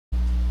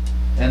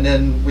and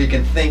then we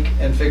can think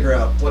and figure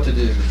out what to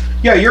do.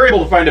 Yeah, you're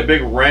able to find a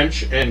big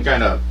wrench and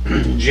kind of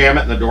jam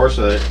it in the door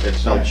so that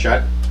it's held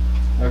shut.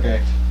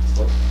 Okay.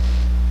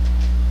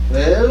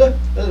 Well,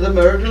 the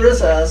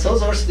murderous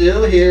assholes are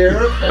still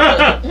here.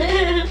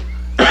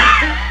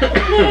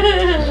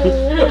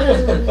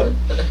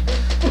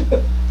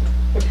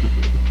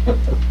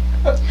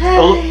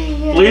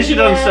 At least he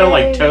doesn't sound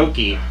like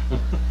Toki.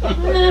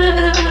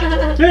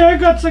 Yeah, I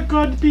got the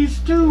cod piece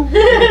too.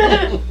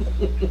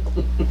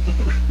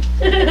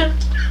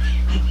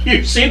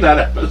 You've seen that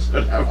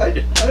episode, haven't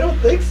you? I don't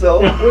think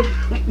so.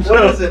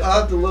 What is it?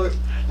 I'll have to look.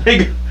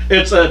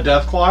 It's a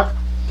death clock.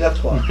 Death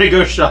clock. They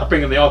go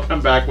shopping and they all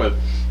come back with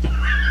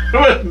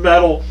with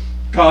metal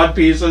cod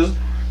pieces,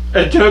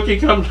 and Toki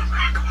comes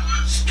back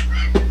with a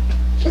strip.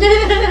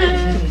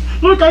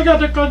 Look, I got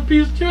the cod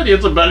piece too. And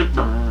it's about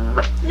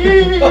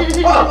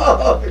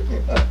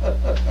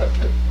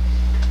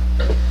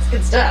It's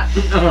good stuff.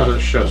 Oh,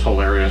 this show's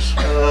hilarious.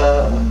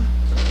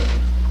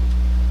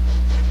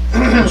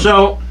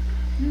 So,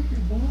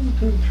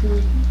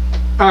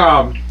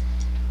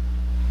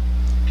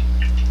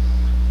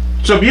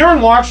 so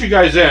Bjorn locks you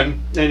guys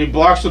in, and he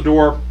blocks the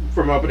door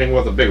from opening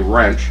with a big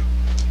wrench.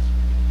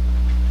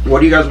 What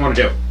do you guys want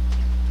to do?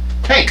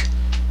 Hey,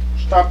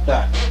 stop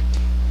that.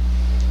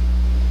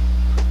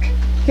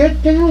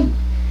 Get down.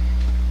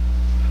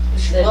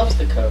 She loves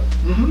the code.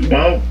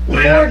 Well, we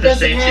Or have to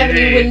doesn't see have any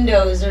TV.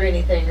 windows or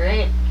anything,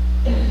 right?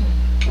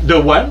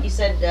 The what? You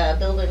said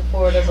building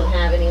 4 doesn't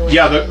have any windows.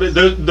 Yeah,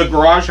 the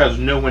garage has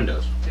no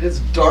windows. It's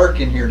dark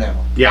in here now.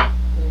 Yeah.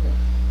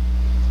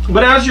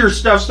 But as your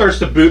stuff starts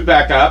to boot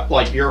back up,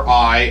 like your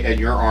eye and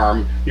your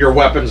arm, your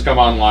weapons come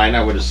online,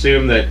 I would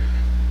assume that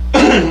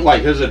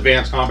like his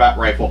advanced combat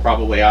rifle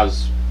probably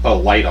has a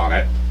light on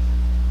it.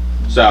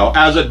 So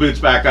as it boots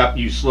back up,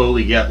 you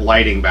slowly get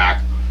lighting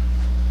back.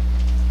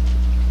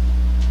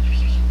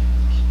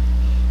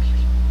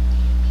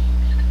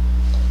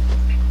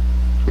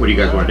 What do you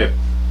guys want to do?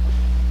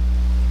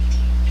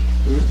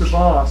 Who's the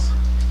boss?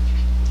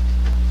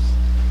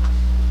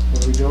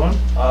 What are we doing?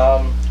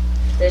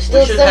 There's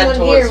still should head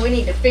someone here. towards We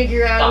need to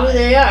figure out who 5.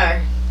 they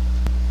are.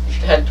 We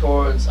should head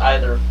towards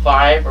either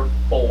 5 or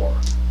 4.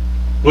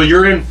 Well,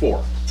 you're in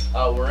 4.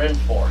 We're in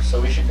 4,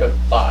 so we should go to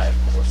 5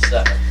 or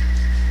 7.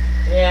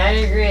 Yeah, I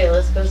agree.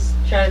 Let's go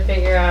try to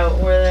figure out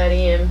where that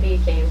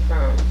EMP came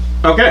from.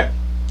 Okay.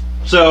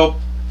 So,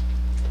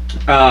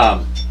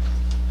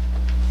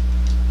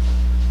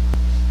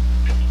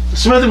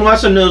 Smith &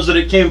 Wesson knows that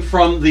it came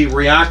from the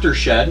reactor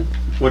shed,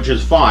 which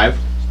is 5.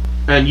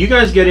 And you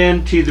guys get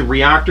into the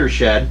reactor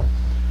shed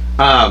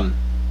in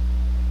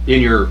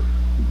your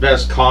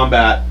best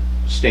combat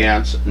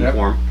stance and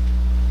form.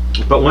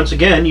 But once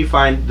again, you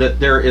find that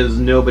there is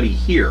nobody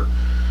here.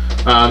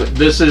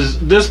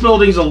 This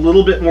building's a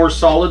little bit more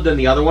solid than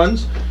the other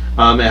ones. It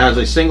has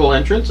a single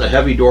entrance, a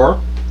heavy door.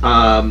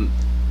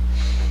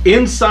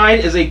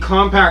 Inside is a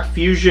compact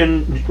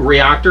fusion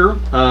reactor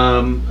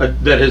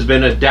that has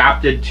been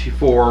adapted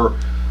for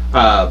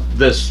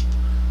this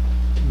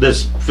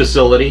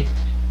facility.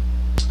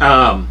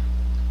 The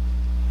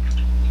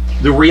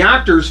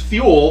reactor's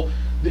fuel,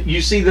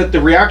 you see that the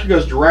reactor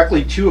goes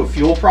directly to a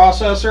fuel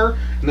processor,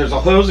 and there's a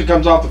hose that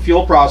comes off the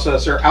fuel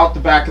processor out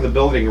the back of the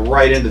building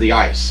right into the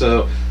ice.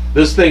 So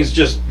this thing's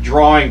just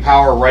drawing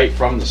power right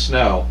from the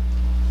snow,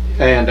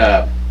 and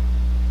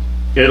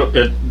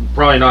it's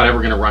probably not ever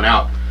going to run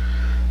out.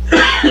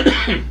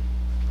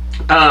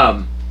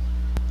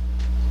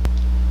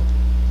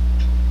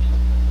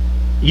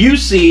 You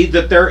see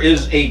that there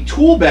is a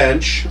tool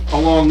bench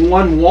along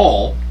one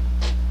wall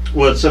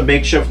with some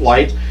makeshift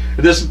lights.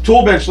 This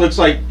tool bench looks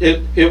like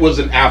it was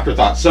an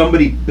afterthought.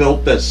 Somebody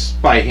built this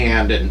by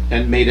hand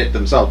and made it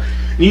themselves.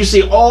 And you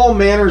see all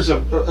manner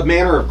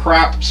of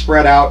crap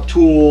spread out,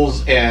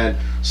 tools and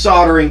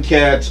soldering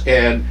kits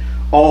and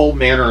all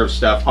manner of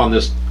stuff on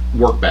this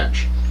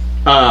workbench.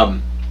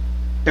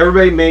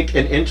 Everybody make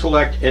an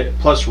intellect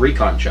plus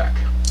recon check.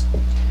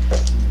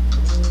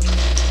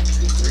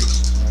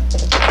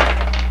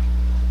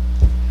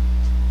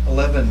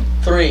 11.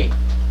 3.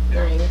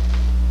 9.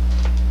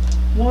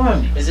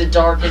 1. Is it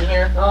dark in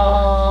here?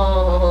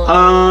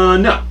 Oh.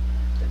 No.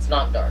 It's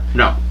not dark.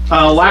 No.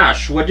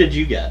 Lash, what did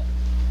you get?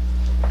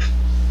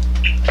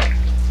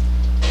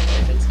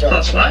 If it's dark,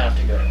 That's I fine. have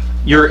to go.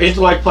 Your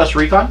intellect plus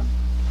recon?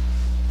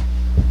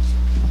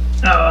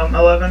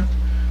 11.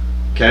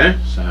 Okay,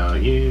 so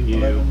you.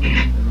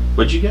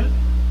 What'd you get?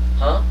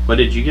 Huh? What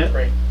did you get?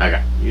 3.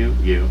 Okay,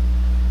 you.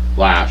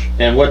 Lash.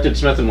 And what did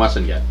Smith &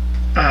 Wesson get?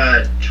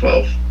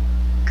 12.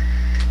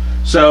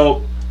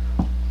 So,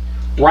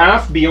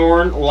 Raph,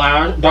 Bjorn,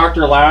 Lash,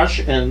 Dr. Lash,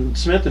 and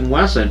Smith &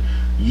 Wesson,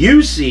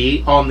 you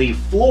see on the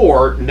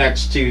floor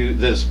next to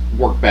this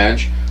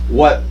workbench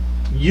what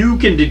you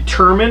can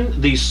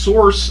determine the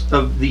source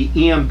of the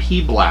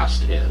EMP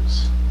blast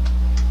is.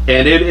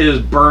 And it is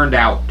burned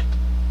out.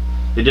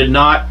 It did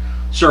not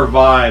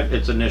survive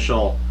its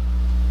initial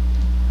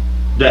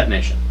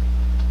detonation.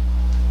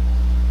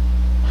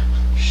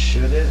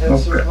 Should it have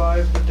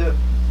survived the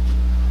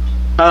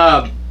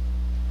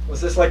Was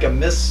this like a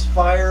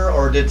misfire,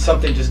 or did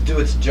something just do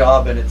its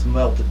job and it's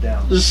melted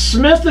down?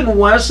 Smith and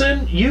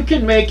Wesson, you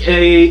can make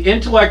a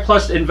intellect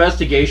plus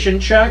investigation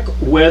check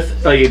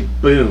with a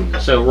boon.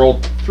 So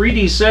roll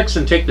 3d6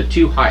 and take the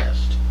 2 highest.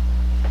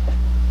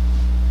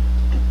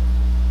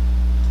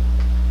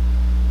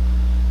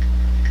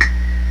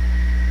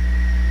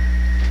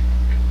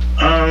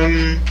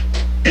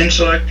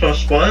 Intellect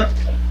plus what?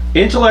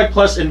 Intellect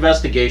plus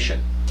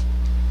investigation.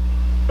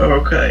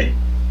 Okay.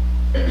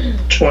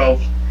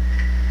 12.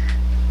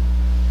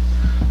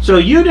 So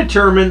you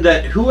determined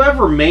that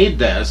whoever made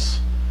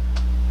this,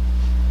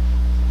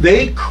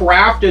 they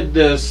crafted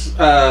this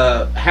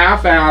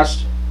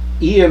half-assed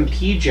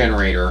EMP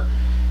generator,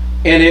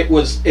 and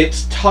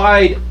it's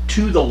tied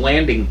to the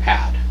landing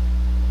pad.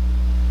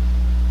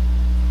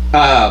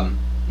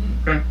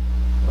 Okay.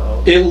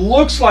 It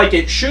looks like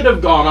it should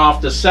have gone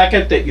off the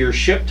second that your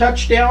ship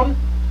touched down,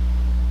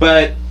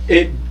 but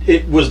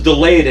it was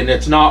delayed and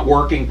it's not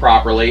working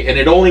properly, and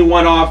it only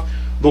went off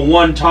the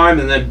one time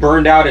and then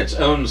burned out its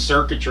own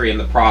circuitry in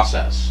the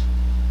process.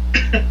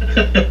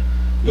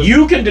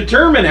 You can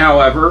determine,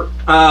 however,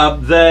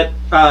 that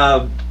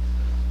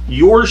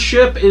your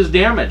ship is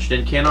damaged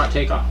and cannot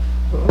take off.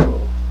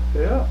 Oh,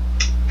 yeah.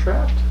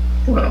 Trapped.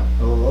 Well,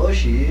 Oh,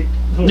 shit.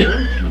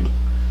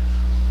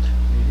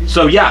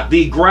 So yeah,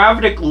 the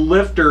gravitic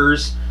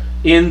lifters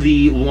in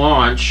the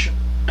launch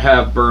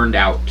have burned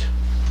out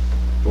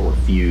or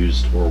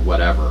fused or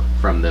whatever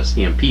from this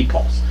EMP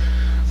pulse.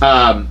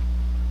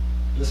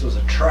 This was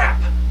a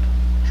trap.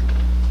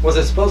 Was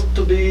it supposed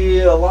to be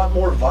a lot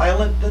more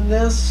violent than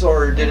this,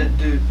 or did it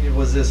do?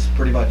 Was this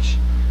pretty much?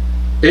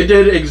 It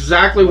did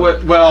exactly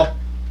what. Well,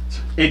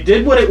 it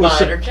did what it was.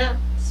 Spider cat.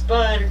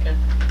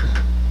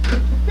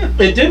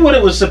 It did what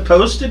it was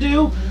supposed to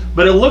do,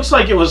 but it looks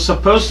like it was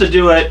supposed to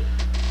do it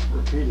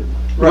Repeatedly.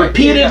 Right,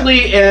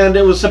 repeatedly, and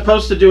it was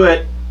supposed to do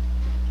it.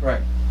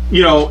 Right.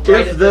 You know,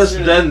 Right, if this,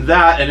 as then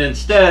that, and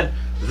instead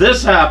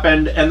this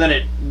happened, and then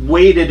it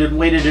waited and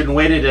waited and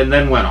waited, and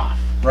then went off.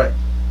 Right.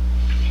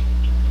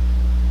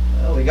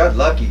 Well, we got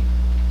lucky.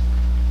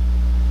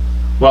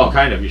 Well,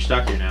 kind of. You're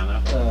stuck here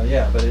now, though.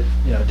 Yeah, but it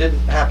didn't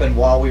happen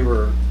while we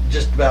were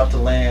just about to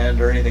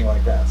land or anything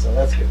like that. So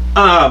that's good.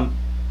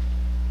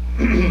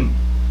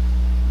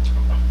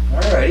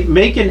 Alrighty.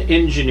 Make an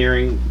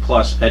engineering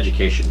plus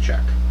education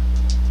check.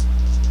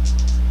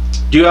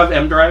 Do you have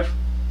M drive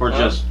or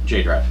just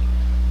J drive?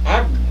 I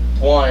have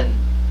 1.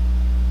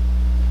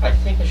 I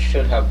think I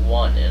should have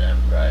 1 in M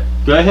drive.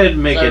 Go ahead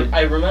and make it.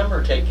 I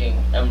remember taking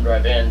M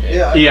drive and J.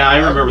 Yeah. Yeah, I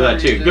remember that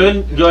too. Go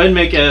ahead and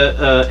make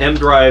a M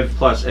drive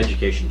plus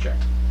education check.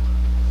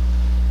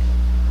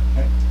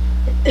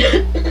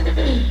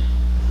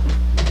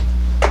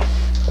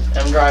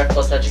 M drive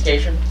plus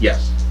education.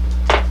 Yes.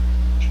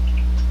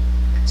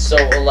 So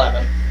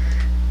 11.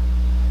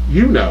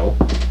 You know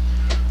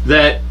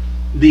that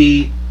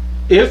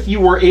if you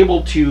were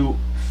able to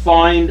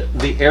find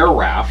the air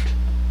raft,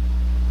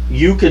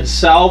 you could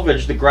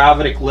salvage the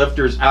gravitic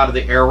lifters out of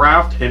the air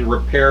raft and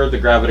repair the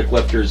gravitic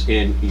lifters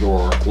in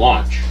your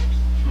launch.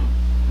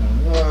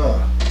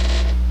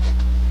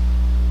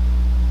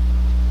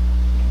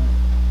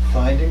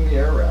 Finding the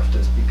air raft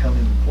is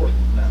becoming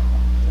important now.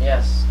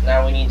 Yes.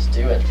 Now we need to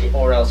do it,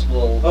 or else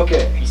we'll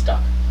Okay. be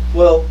stuck.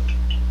 Well,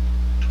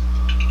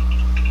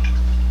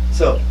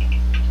 so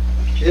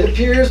it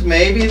appears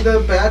maybe the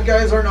bad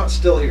guys are not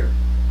still here.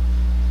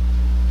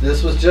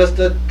 This was just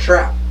a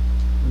trap,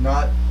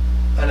 not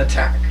an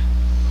attack.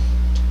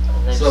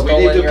 And they've So we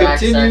stolen need to your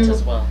accent continue.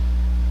 as well.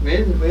 We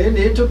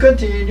need to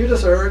continue the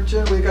search,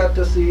 and we got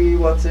to see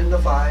what's in the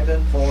 5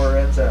 and 4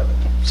 and 7.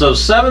 So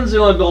 7's the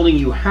only building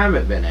you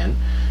haven't been in.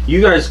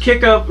 You guys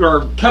kick up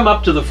or come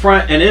up to the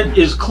front, and it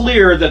is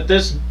clear that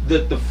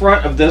the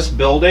front of this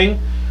building,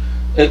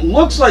 it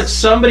looks like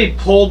somebody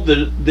pulled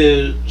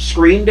the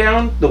screen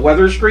down, the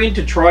weather screen,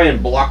 to try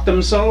and block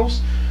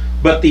themselves.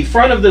 But the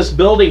front of this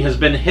building has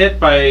been hit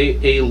by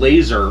a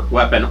laser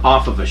weapon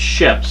off of a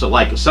ship. So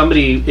like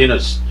somebody in a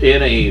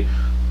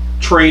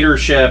trader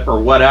ship or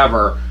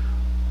whatever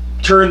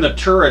turned the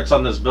turrets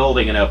on this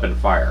building and opened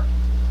fire.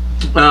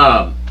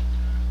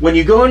 When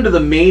you go into the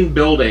main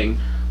building,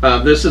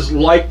 this is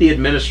like the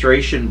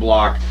administration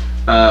block.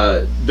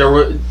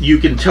 You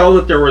can tell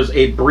that there was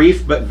a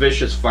brief but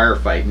vicious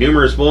firefight.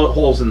 Numerous bullet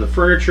holes in the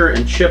furniture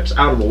and chips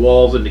out of the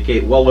walls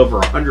indicate well over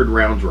 100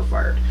 rounds were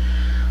fired.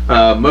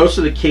 Most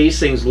of the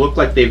casings look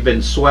like they've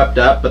been swept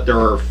up, but there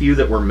are a few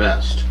that were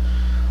missed.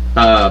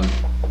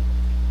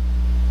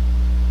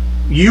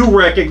 You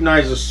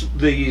recognize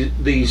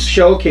the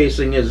shell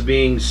casing as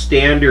being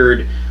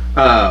standard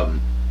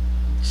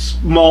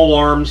small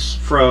arms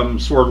from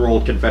Sword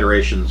World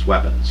Confederation's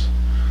weapons.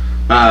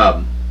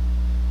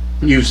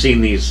 You've seen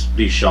these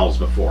shells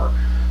before.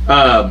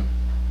 And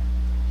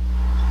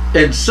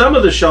some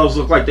of the shells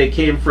look like they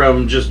came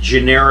from just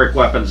generic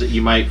weapons that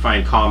you might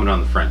find common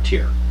on the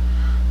frontier,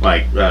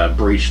 like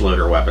breech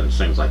loader weapons,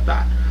 things like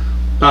that.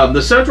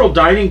 The central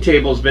dining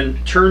table has been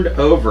turned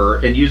over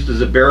and used as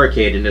a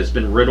barricade and has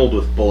been riddled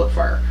with bullets.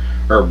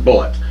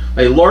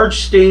 A large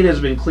stain has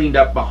been cleaned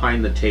up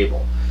behind the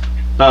table.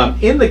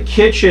 In the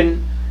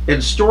kitchen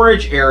and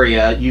storage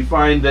area, you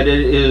find that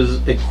it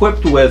is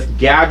equipped with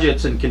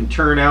gadgets and can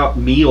turn out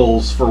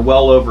meals for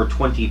well over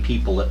 20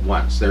 people at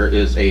once. There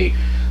is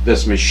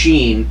this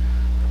machine.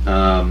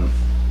 A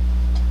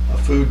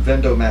food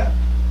vendomat.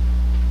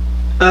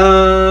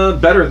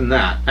 Better than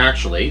that,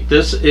 actually.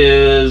 This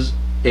is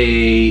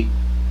a...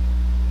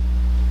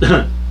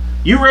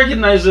 You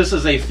recognize this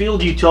as a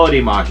field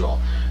utility module.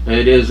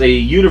 It is a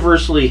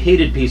universally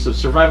hated piece of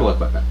survival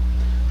equipment.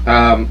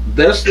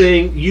 This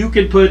thing, you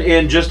can put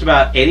in just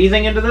about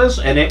anything into this,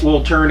 and it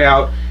will turn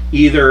out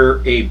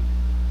either a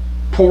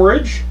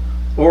porridge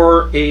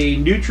or a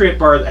nutrient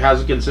bar that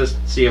has a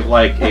consistency of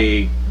like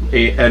an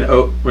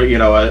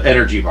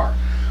energy bar.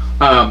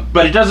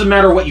 But it doesn't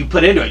matter what you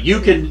put into it. You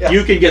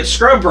can get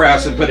scrub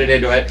grass and put it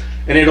into it,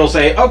 and it'll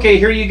say, okay,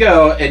 here you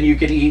go, and you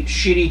can eat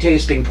shitty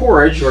tasting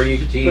porridge, or you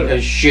can eat a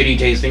shitty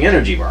tasting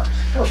energy bar.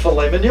 Or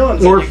filet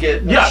mignons, Or- and you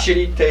get yeah.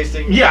 shitty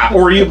tasting. Yeah,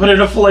 or you put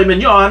in a filet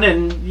mignon,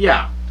 and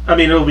yeah, I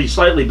mean, it'll be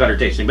slightly better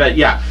tasting, but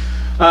yeah.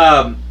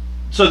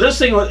 So this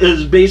thing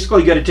is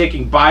basically good at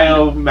taking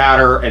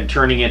biomatter and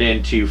turning it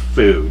into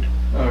food.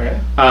 Okay.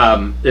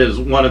 Is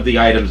one of the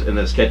items in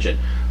this kitchen.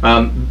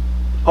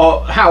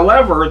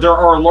 However, there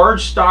are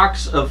large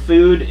stocks of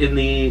food in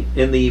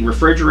the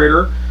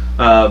refrigerator.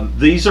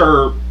 These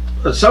are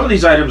some of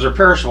these items are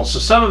perishable. So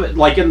some of it,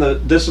 like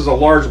this is a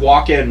large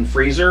walk-in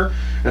freezer,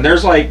 and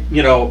there's like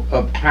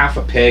a half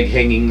a pig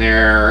hanging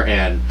there,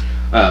 and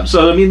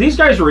so I mean these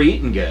guys were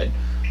eating good.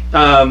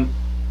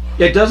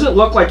 It doesn't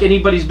look like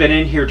anybody's been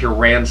in here to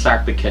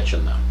ransack the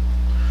kitchen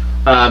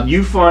though.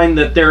 You find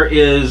that there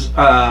is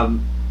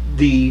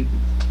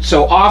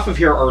so off of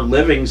here are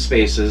living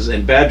spaces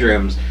and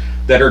bedrooms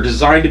that are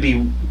designed to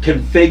be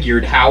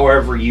configured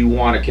however you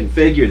want to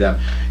configure them,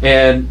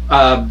 and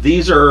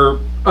these are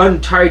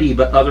untidy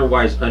but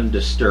otherwise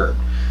undisturbed.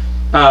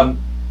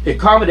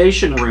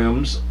 Accommodation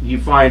rooms, you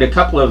find a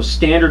couple of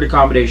standard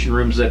accommodation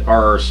rooms that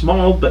are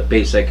small but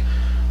basic,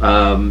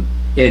 and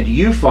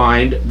you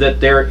find that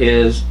there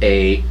is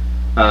a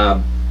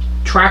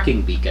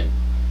tracking beacon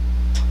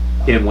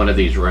in one of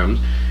these rooms,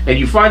 and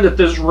you find that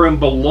this room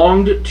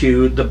belonged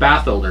to the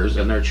Bathilders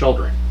and their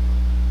children.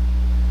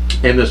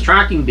 And this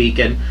tracking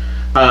beacon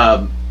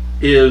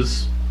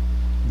is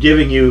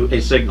giving you a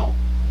signal.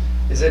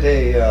 Is it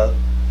a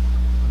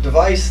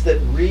device that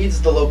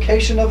reads the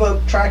location of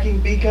a tracking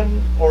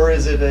beacon, or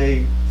is it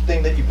a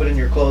thing that you put in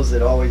your clothes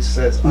that always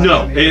says,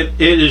 No, it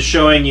is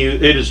showing you,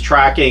 it is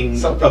tracking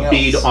Something a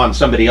bead else. on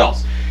somebody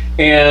else.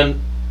 And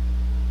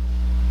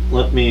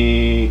let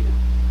me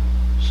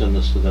send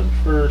this to them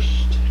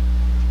first.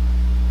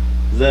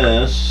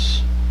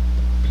 This,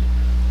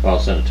 I'll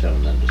send it to them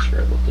and then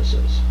describe what this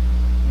is.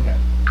 Okay.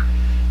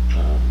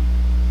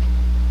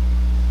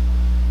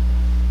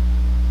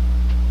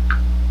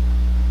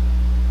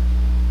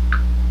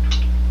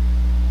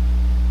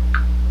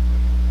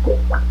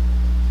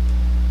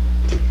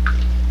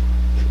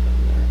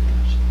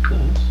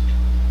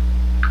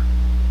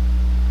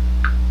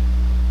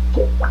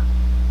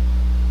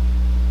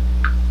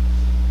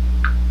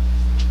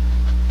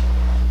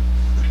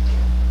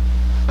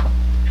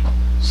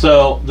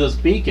 So this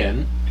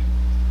beacon,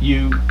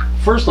 you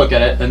first look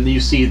at it and you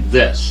see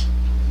this.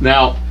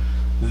 Now,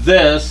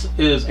 this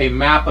is a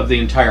map of the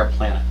entire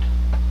planet.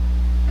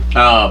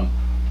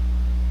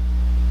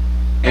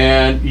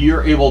 And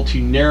you're able to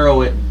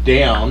narrow it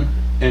down,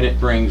 and it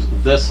brings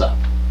this up.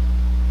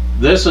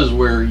 This is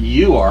where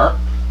you are,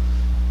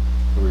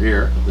 over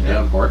here at the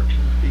downport.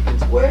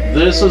 Beacon's way.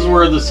 This is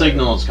where the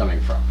signal is coming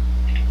from.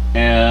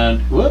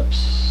 And,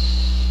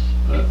 whoops,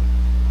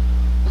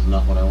 that's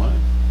not what I wanted.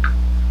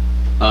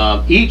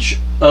 Each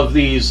of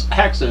these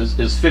hexes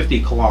is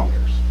 50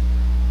 kilometers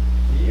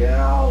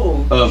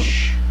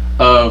Ouch.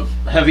 of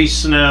heavy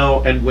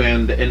snow and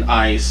wind and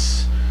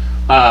ice.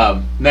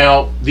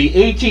 Now, the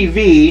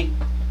ATV,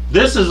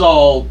 this is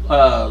all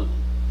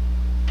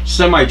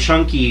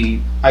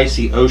semi-chunky,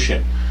 icy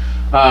ocean.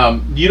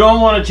 You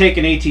don't want to take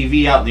an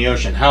ATV out in the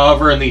ocean.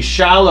 However, in these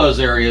shallows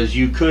areas,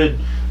 you could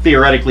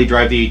theoretically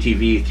drive the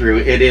ATV through.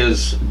 It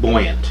is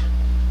buoyant.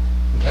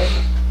 Okay.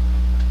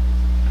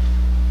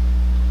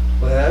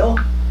 Well,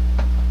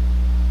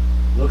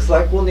 looks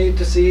like we'll need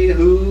to see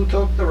who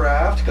took the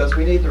raft, because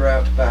we need the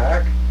raft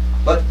back.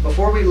 But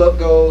before we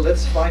go,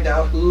 let's find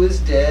out who is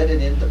dead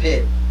and in the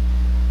pit.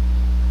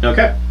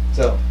 Okay.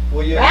 So,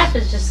 we'll use... Raph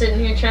is just sitting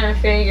here trying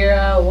to figure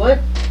out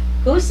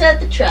who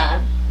set the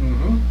trap.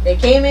 Mm-hmm. They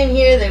came in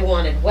here, they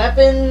wanted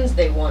weapons,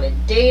 they wanted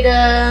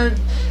data,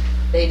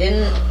 they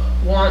didn't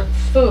want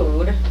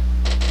food.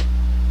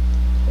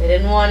 They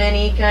didn't want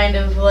any kind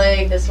of,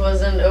 like, this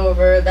wasn't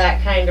over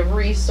that kind of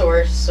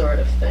resource sort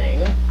of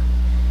thing.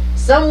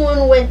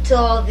 Someone went to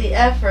all the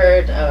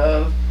effort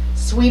of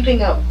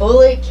sweeping up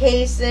bullet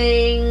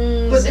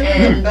casings But they're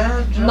doing a and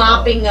bad job.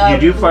 mopping up You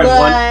do find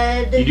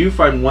blood. You do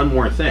find one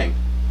more thing.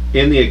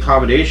 In the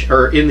accommodation,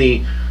 or in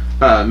the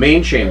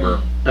main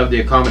chamber of the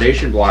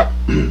accommodation block,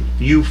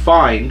 you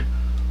find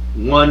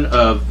one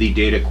of the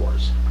data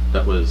cores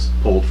that was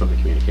pulled from the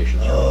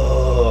communications room.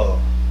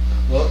 Oh.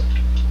 Well,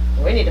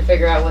 We need to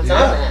figure out what's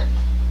Yeah.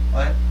 on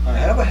that. I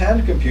have a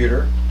hand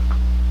computer.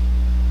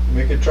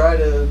 We could try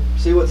to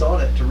see what's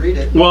on it, to read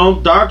it. Well,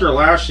 Dr.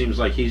 Lash seems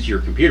like he's your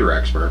computer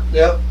expert.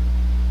 Yep.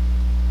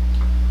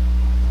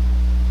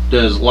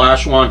 Does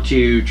Lash want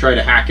to try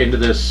to hack into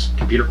this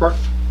computer core?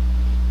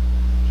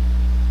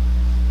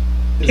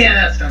 Yeah,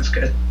 that sounds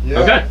good. Yeah.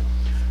 Okay.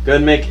 Go ahead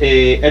and make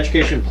a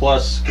education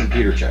plus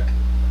computer check.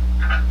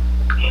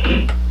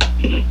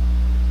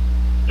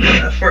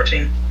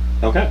 14.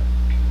 Okay.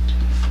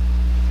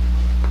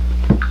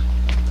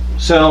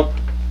 So,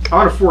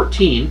 out of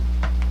 14,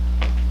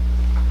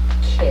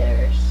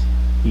 Kidders.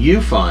 you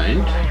find.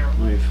 Let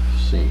me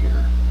see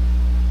here.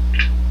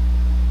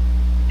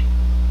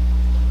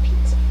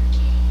 Pizza for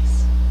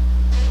kitties.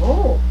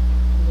 Oh,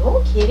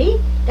 no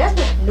kitty.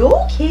 That's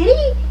no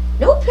kitty.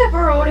 No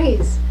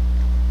pepperonis.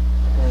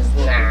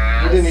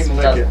 Nah. You didn't even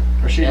lick it.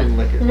 Or she didn't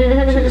lick it.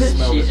 She just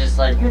smelled She's it. just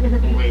like,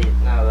 wait,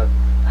 no,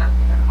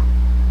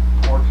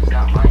 pork is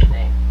not my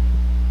thing.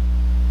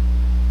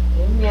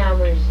 You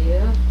meowers,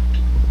 you.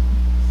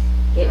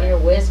 Getting your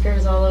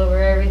whiskers all over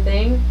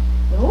everything.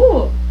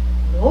 No,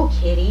 no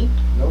kitty.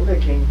 No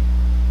licking.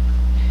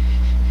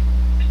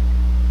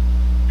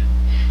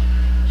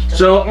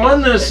 So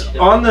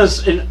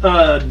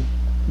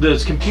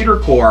this computer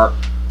core,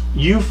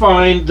 you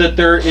find that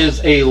there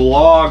is a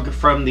log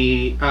from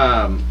the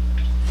downport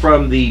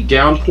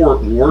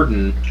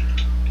warden,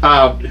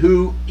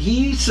 who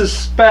he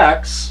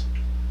suspects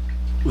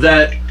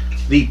that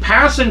the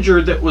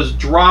passenger that was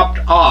dropped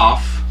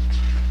off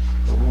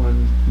The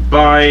one,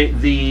 by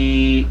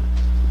the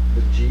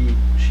the G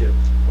ship,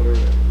 whatever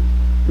that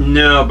was.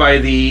 no by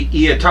the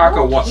Iataka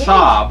Oh,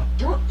 Wasab.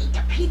 Don't eat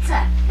the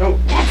pizza. Oh,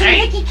 That's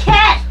Hey. a licky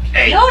cat.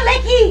 Hey. No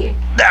licky.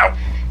 No.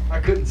 I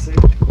couldn't see.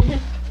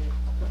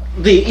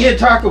 The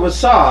Iataka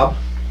Wasab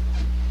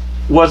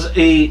was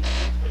a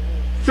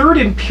 3rd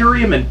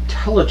Imperium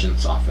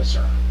intelligence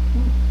officer.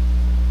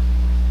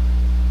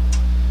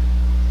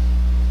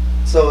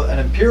 So an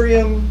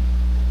Imperium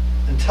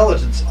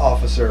intelligence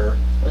officer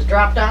Was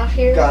dropped off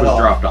here. got Was off.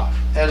 dropped off.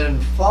 And then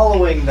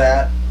following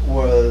that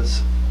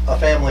was a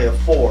family of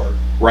 4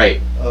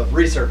 Right. of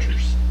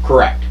researchers.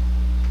 Correct.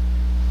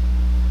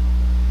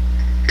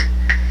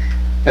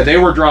 And they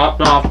were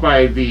dropped off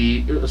by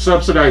the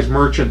subsidized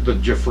merchant, the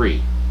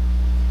Jeffrey.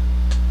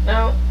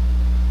 Now,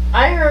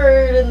 I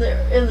heard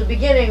in the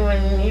beginning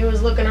when he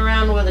was looking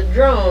around with a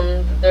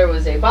drone that there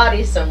was a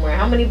body somewhere.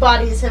 How many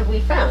bodies have we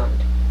found?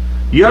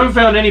 You haven't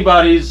found any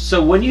bodies,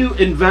 so when you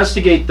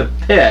investigate the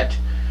pit,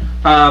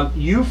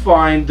 you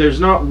find there's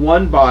not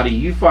one body,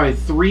 you find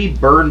 3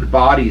 burned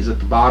bodies at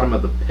the bottom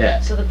of the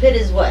pit. So the pit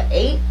is what,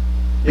 8?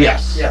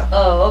 Yes. Yeah.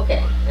 Oh,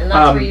 okay. And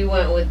that's Um, where you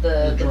went with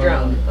the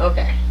drone.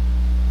 Okay.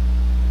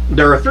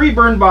 There are 3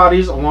 burned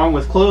bodies along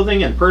with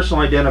clothing and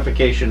personal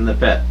identification in the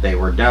pit. They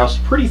were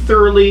doused pretty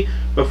thoroughly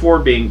before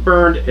being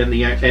burned, and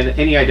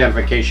any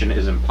identification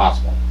is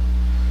impossible.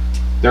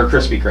 They're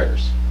crispy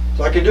critters.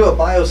 So I could do a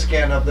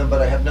bioscan of them,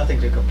 but I have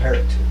nothing to compare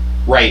it to.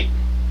 Right.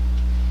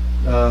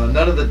 None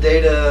of the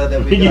data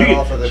that we got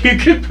off of the... You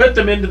could put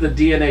them into the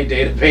DNA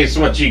database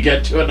once you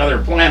get to another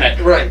planet.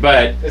 Right.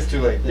 But It's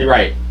too late. you're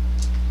right.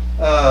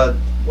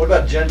 What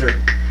about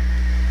gender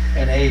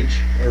and age,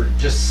 or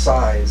just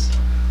size?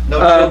 No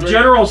children?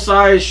 General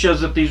size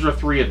shows that these are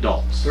 3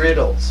 adults. 3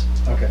 adults.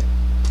 Okay.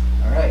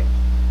 All right.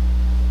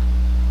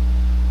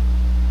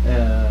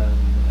 And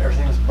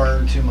everything was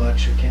burned too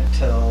much. I can't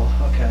tell.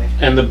 Okay.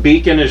 And the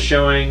beacon is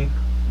showing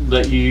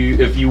that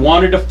if you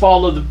wanted to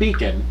follow the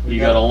beacon, you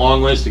got a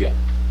long ways to go.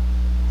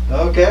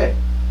 Okay.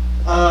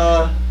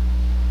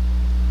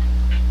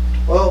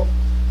 Well,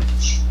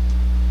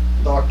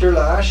 Dr.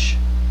 Lash.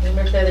 I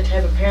wonder if they're the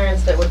type of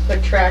parents that would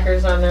put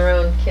trackers on their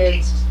own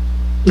kids.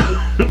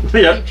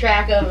 Yeah. Keep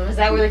track of them. Is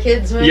that where the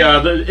kids went?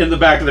 Yeah, in the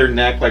back of their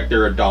neck, like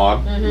they're a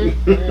dog.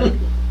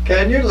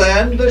 Can you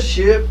land the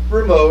ship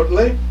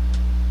remotely?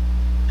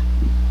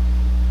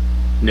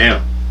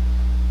 No.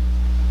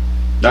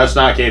 That's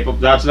not capable.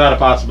 That's not a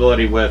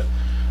possibility with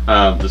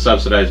the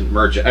subsidized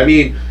merchant. I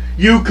mean,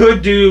 you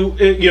could do,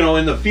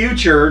 in the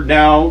future.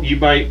 Now you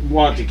might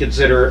want to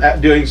consider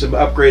doing some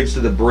upgrades to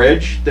the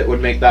bridge that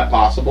would make that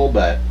possible.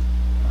 But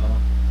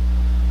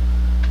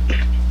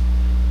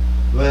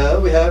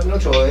Well, we have no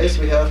choice.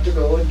 We have to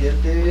go and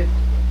get the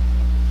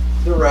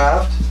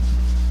raft.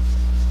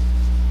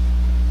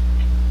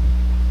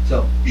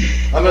 So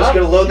I'm just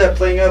gonna load that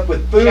thing up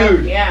with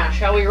food.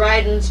 Shall we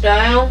ride in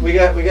style? We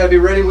got to be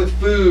ready with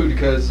food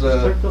because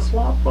Like the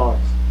slot box.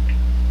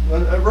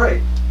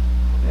 right.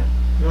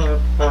 You don't have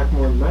to pack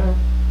more than that.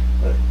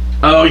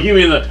 oh, you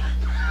mean the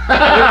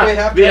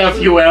have the to have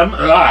food. FUM?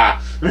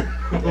 Ah.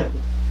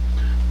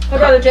 I'd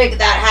rather take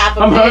that half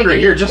a I'm pig hungry.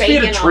 and Here, eat just feed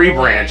a bacon tree on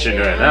the way, branch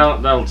into it.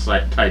 know? That'll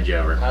tide you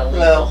over. I'll eat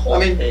Well, the whole I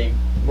mean- thing.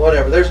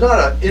 Whatever. There's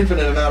not an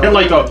infinite amount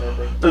of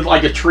And food.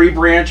 like a tree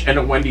branch and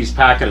a Wendy's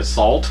packet of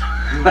salt.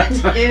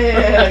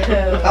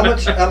 Yeah. How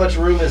much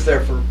room is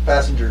there for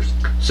passengers?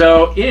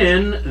 So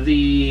in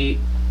the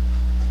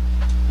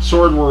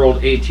Sword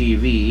World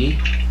ATV,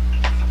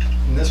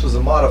 And this was a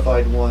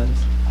modified one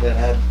that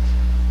had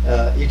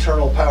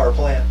eternal power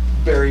plant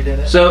buried in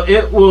it. So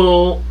it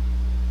will.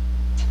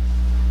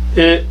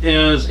 It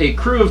is a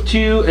crew of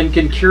 2 and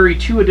can carry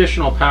 2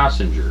 additional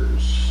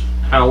passengers.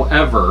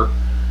 However,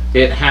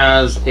 it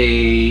has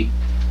a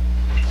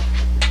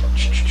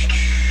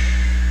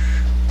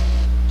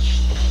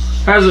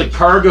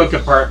cargo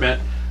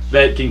compartment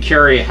that can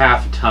carry a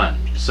half ton.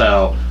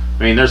 So,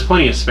 I mean, there's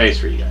plenty of space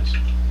for you guys.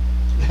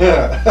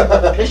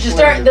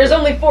 There's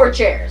only 4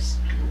 chairs.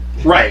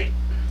 Right.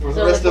 The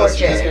So rest the of us are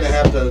 4 just going to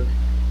chairs. have to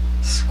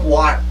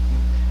squat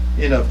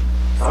in a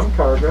I'm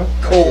cargo. I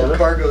cold get it.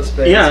 cargo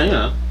space. Yeah,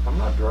 yeah. I'm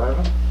not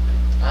driving.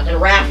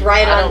 And raft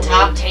right I on don't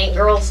top, need- tank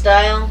girl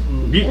style.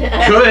 You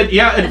could,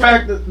 yeah. In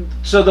fact,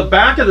 so the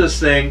back of this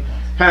thing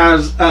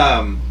has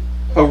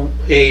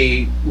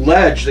a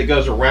ledge that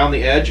goes around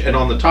the edge, and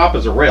on the top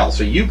is a rail.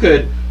 So you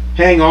could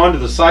hang on to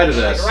the side of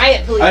this. Like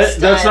riot police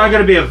That's style. not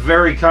going to be a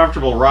very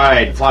comfortable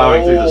ride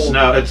plowing through the cold.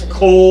 snow. It's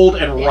cold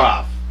and Yeah.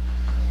 rough.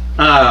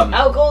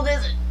 How cold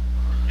is it?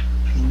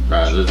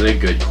 That is a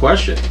good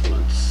question.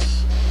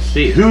 Let's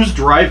see. Who's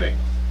driving?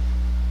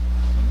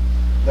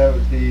 That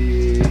would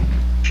be,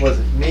 was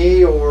it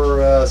me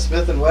or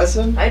Smith and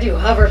Wesson? I do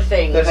hover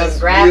things That has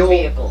and grab real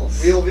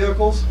vehicles.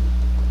 vehicles?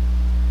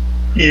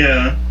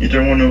 Yeah,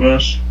 either one of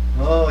us.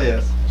 Oh,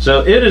 yes. So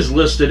it is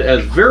listed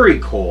as very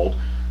cold.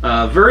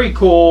 Very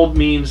cold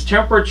means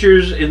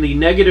temperatures in the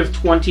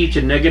 -20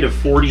 to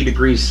 -40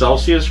 degrees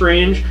Celsius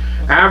range,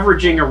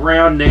 averaging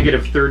around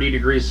 -30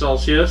 degrees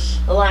Celsius.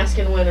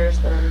 Alaskan winters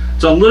then.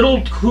 It's a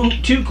little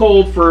too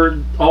cold for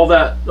all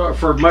that,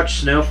 for much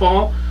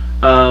snowfall,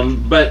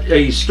 but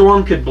a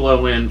storm could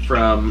blow in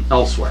from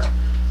elsewhere.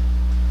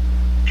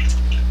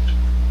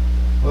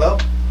 Well,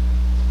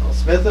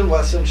 Smith and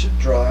Wesson should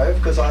drive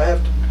because I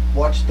have to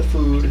watch the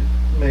food,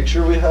 make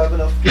sure we have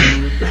enough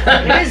food.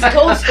 It is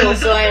coastal,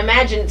 so I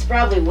imagine it's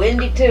probably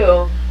windy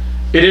too.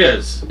 It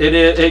is.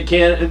 It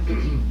can.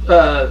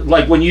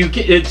 Like when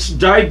it's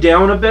died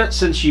down a bit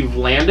since you've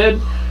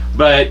landed,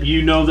 but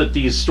you know that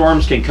these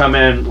storms can come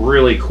in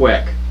really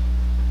quick.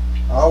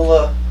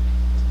 I'll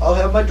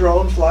have my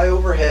drone fly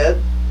overhead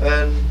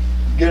and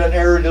get an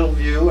aerial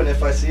view, and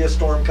if I see a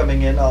storm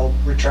coming in, I'll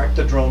retract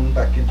the drone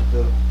back into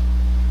the,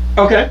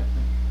 Okay.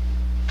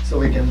 so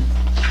we can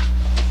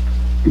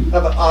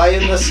have an eye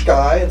in the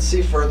sky and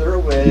see further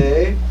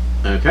away.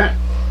 Okay.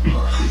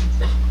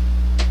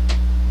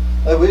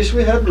 I wish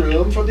we had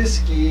room for the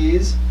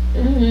skis.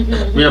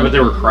 Yeah, but they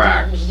were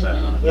cracked.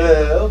 So.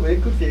 Well, we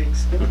could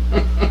fix them.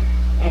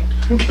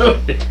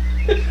 Good.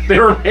 They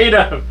were made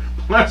out of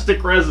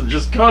plastic resin.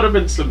 Just coat them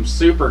in some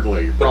super glue.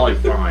 You're probably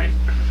fine.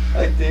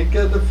 I think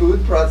the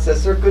food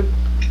processor could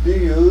be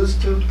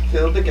used to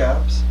fill the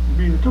gaps.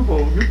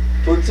 Beautiful.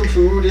 Put some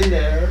food in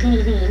there.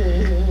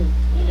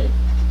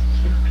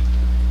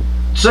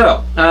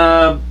 So,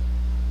 The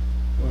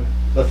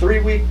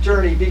 3-week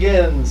journey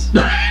begins.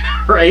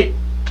 right.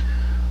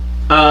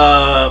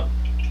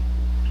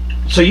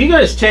 So you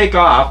guys take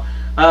off.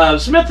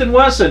 Smith and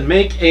Wesson,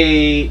 make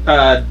a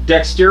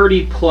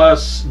dexterity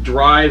plus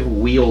drive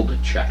wield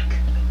check.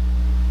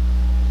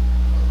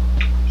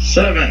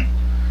 7.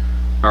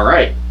 All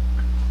right.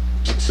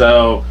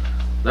 So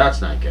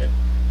that's not good.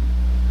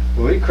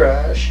 We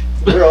crash.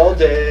 We're all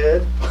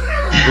dead.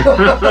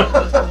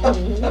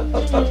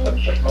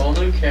 Whole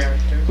new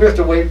character. We have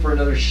to wait for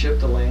another ship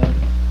to land.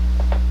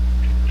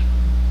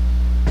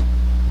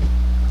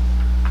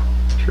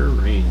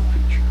 Terrain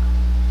feature.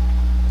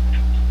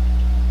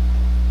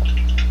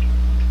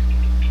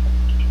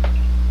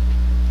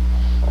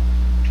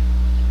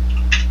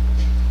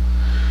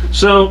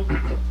 So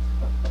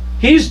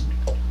he's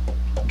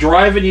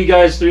driving you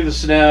guys through the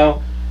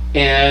snow,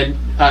 and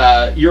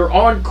you're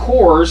on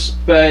course,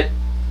 but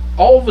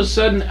all of a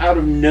sudden, out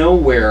of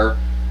nowhere,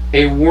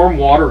 a warm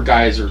water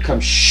geyser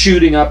comes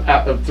shooting up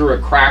through a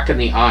crack in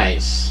the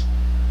ice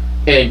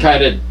and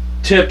kind of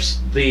tips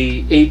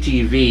the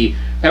ATV.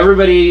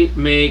 Everybody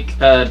make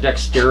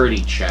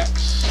dexterity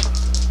checks.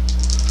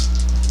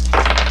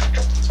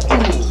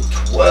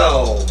 Ooh,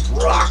 12.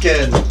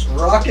 Rockin'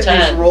 these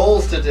 10.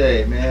 rolls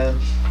today, man.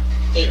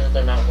 8 of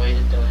them not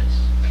weighted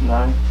dice.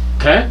 9.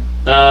 Okay.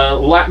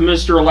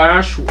 Mr.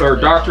 Lash, or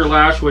Dr.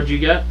 Lash, what'd you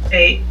get?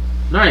 8.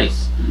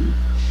 Nice.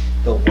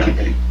 The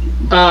wagon.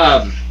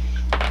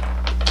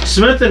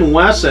 Smith and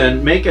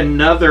Wesson, make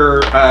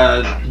another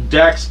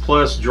dex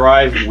plus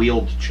drive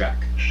wield check.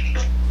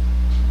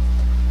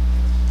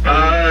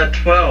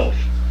 12.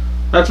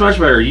 That's much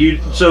better.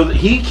 So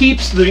he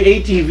keeps the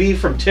ATV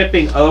from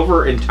tipping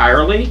over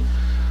entirely,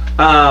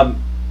 and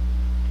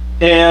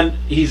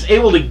he's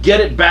able to get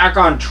it back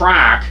on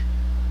track.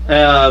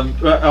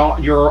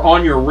 You're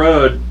on your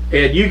road,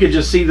 and you can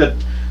just see that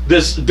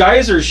this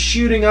geyser's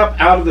shooting up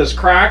out of this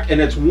crack, and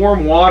it's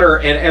warm water.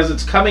 And as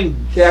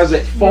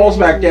it falls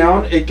back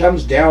down, it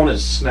comes down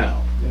as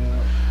snow.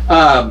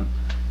 Yeah.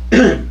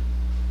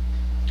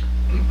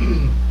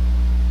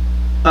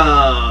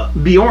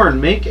 Bjorn,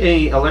 make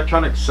a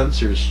electronic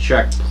sensors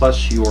check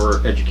plus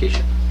your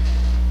education.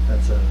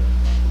 That's a.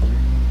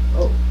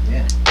 Oh,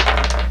 yeah.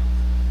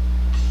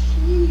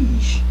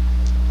 Sheesh.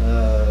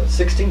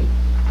 16.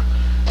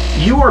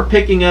 you are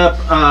picking up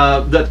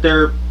that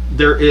there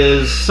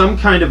is some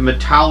kind of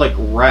metallic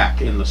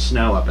wreck in the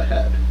snow up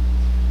ahead.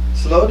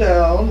 Slow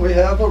down. We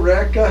have a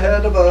wreck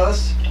ahead of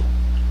us.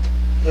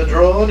 The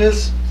drone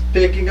is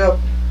picking up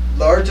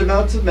large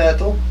amounts of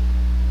metal.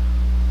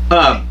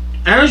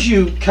 As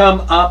you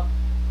come up,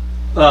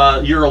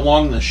 you're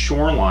along the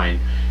shoreline,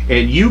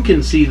 and you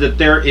can see that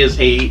there is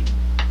a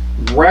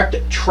wrecked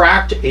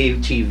tracked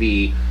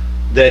ATV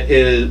that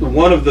is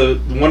one of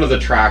the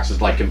tracks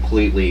is like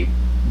completely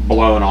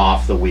blown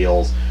off the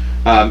wheels,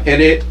 and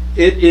it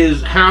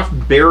is half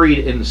buried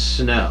in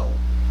snow.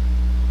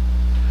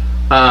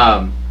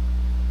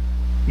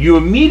 You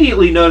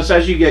immediately notice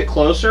as you get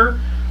closer,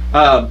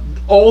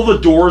 all the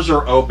doors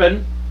are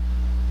open,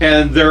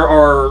 and there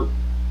are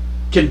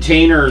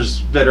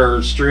containers that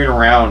are strewn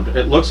around.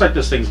 It looks like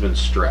this thing's been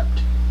stripped.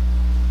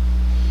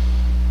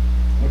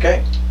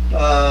 Okay.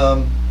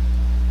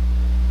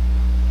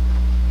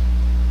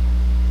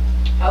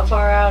 How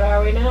far out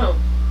are we now?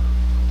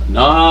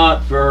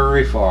 Not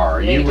very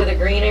far. Maybe to the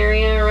green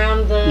area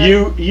around the...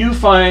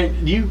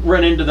 You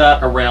run into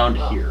that around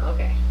Oh, here.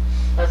 okay.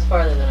 That's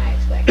farther than I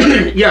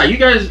expected. Yeah, you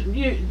guys...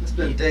 It's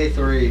been day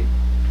 3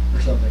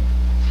 or something.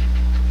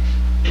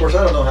 Of course,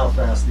 I don't know how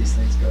fast these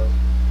things go.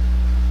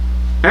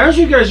 As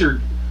you guys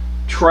are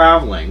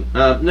traveling,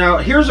 now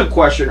here's a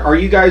question. Are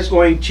you guys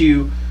going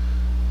to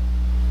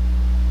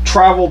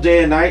travel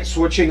day and night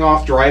switching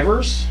off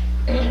drivers?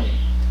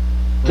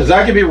 Because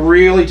that could be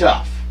really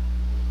tough.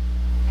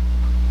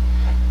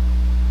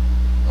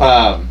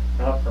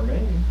 Not for me.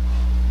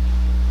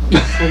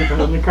 I'm sleeping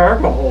in the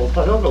cargo hold.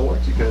 I don't know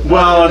what you could.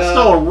 Well, it's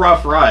still a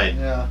rough ride.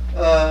 Yeah.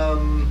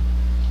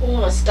 We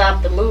want to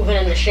stop the moving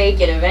and the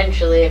shaking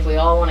eventually if we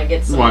all want to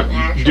get some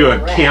actual Do a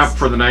rest. camp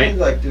for the I'd night?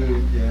 like to,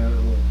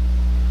 little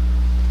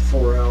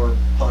 4-hour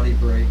potty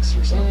breaks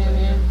or something.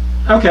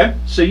 Mhm. Okay,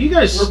 so you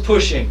guys... We're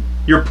pushing,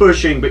 You're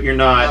pushing, but you're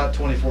not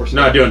 24/7.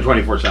 not doing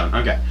 24/7.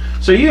 Okay,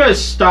 so you guys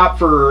stop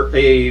for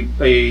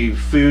a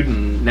food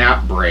and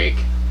nap break,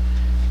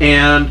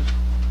 and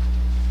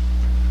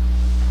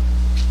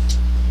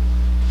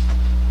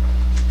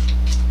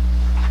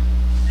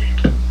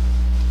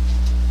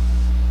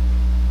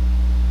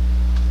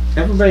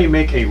everybody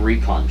make a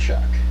recon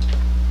check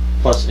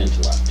plus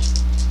intellect.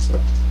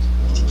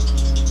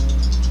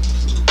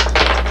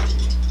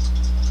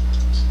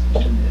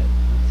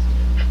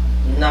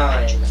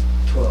 9.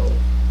 12.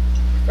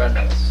 Front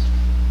house.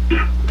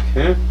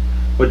 Okay,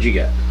 what'd you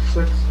get?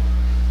 6.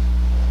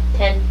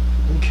 10.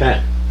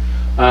 Okay,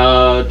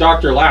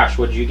 Dr. Lash,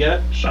 what'd you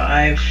get?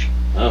 5.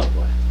 Oh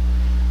boy.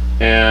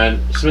 And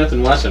Smith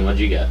and Wesson, what'd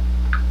you get?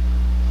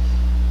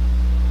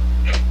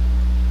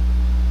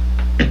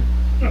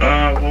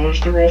 What was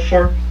the roll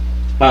for?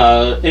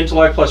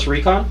 Intellect plus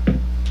recon.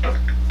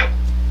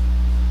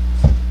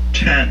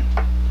 10.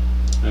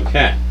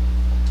 Okay.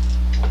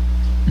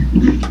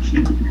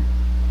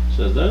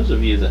 So those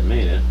of you that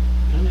made it,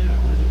 oh, no,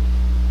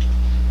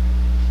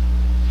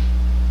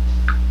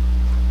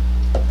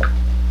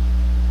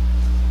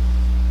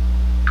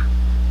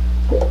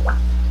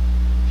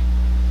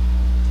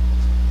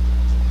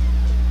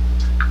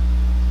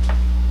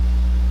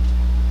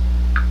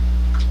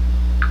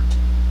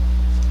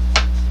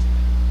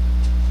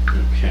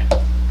 okay.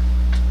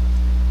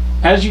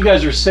 As you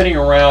guys are sitting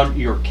around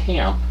your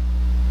camp,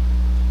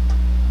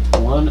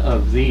 one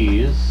of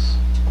these.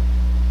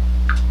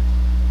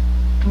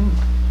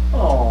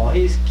 Oh,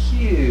 he's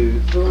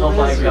cute. Little Oh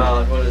my lizard.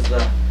 god, what is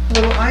that?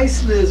 Little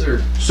ice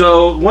lizard.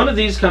 So one of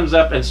these comes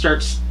up and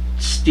starts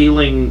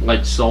stealing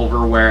like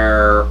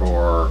silverware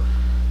or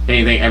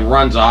anything and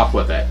runs off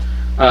with it.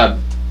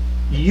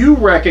 You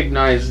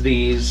recognize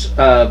these,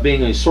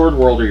 being a sword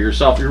worlder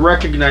yourself, you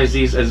recognize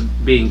these as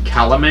being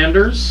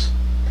calamanders.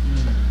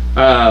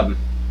 And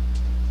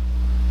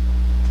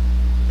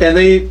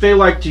they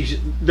like to,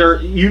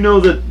 you know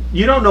that,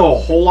 you don't know a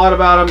whole lot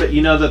about them, but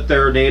you know that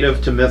they're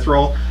native to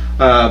Mithril.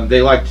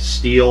 They like to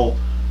steal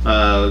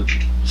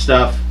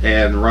stuff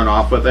and run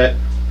off with it.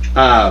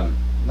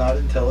 Not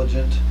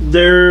intelligent.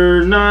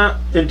 They're not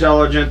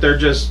intelligent, they're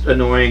just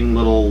annoying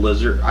little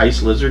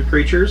ice lizard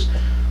creatures.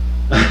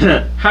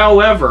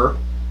 However,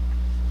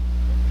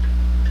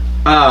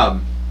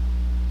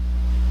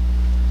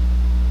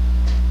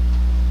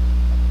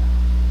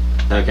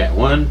 okay,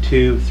 1,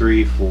 2,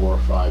 3, 4,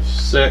 5,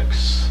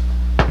 6,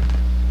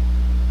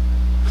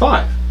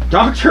 5.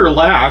 Dr.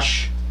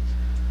 Lash,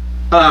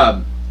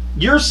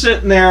 you're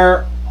sitting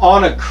there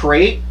on a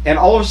crate, and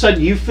all of a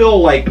sudden you feel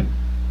like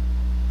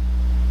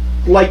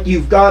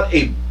you've got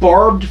a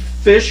barbed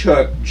fish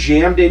hook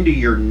jammed into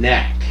your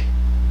neck.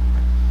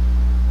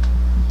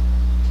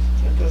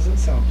 That doesn't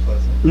sound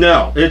pleasant.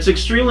 No, it's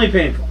extremely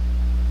painful.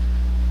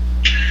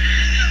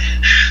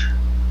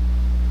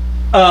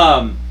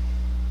 It's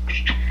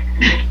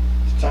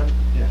time.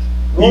 Yes.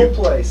 Role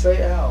play.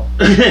 Say ow.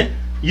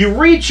 You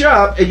reach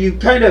up and you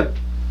kind of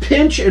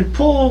pinch and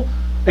pull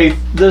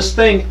this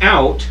thing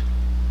out,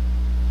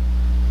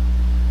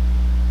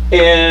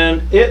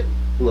 and it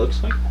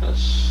looks like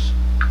this.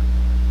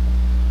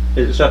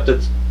 Except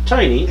it's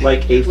tiny,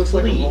 like a It looks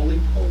like a flea. roly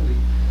poly.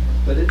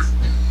 but it's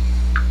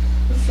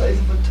the size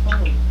of a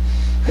tongue.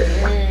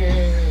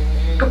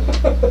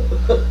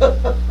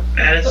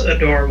 That's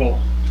adorable.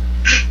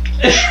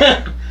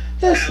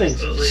 This thing's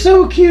Absolutely.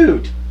 so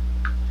cute.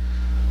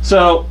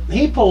 So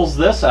he pulls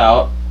this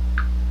out,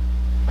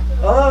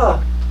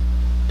 Ah,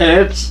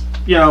 and it's,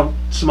 you know,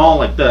 small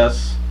like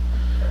this.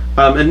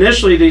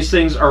 Initially, these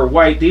things are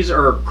white. These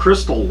are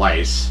crystal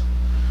lice,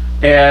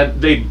 and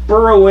they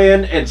burrow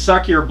in and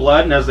suck your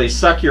blood. And as they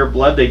suck your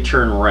blood, they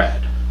turn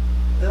red.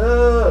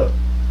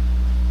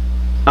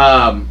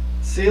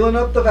 Sealing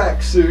up the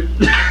vac suit.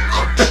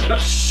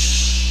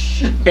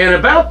 And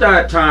about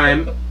that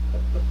time,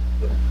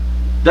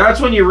 that's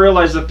when you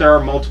realize that there are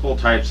multiple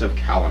types of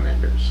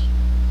calamanders.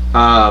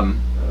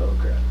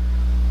 Okay.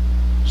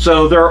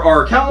 So there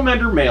are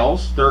calamander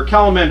males, there are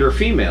calamander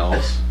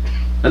females,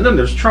 and then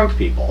there's trunk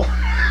people.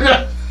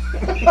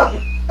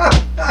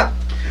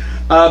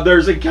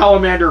 There's a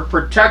calamander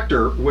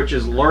protector, which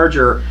is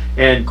larger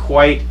and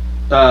quite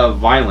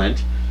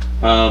violent.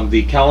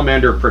 The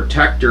calamander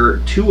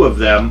protector, 2 of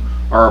them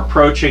are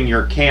approaching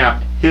your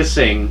camp,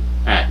 hissing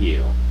at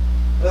you.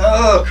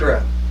 Oh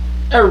crap.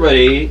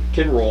 Everybody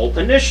can roll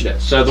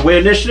initiative. So the way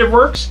initiative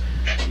works,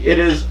 it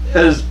is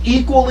as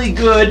equally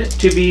good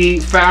to be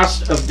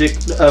fast of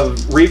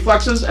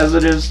reflexes as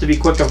it is to be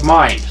quick of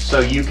mind. So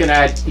you can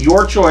add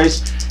your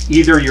choice,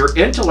 either your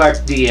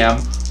intellect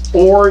DM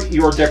or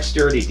your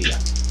dexterity DM.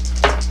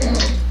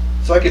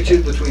 So I could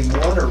choose between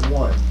 1 or 1.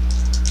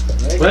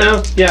 Right?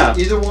 Well, yeah,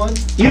 Either one?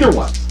 either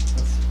one.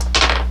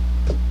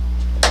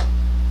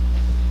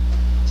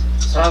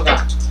 So I've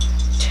got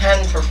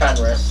 10 for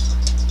Fenris.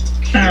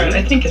 Alright,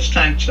 I think it's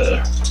time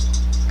to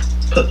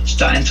put this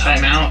die in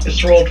timeout.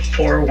 It's rolled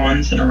 4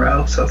 ones in a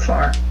row so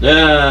far.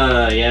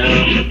 Yeah.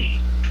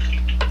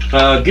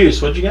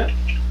 Goose, what'd you get?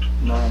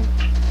 9.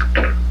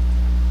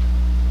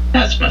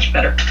 That's much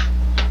better.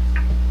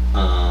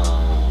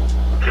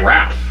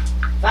 Raph.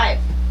 5.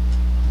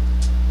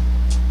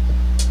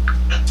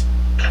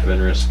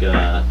 Fenris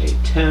got a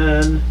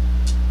 10.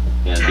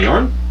 And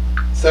Bjorn?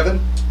 7.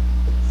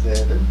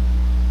 7.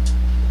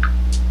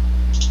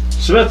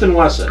 Smith and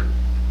Wesson.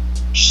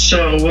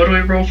 So, what do we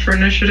roll for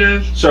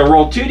initiative? So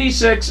roll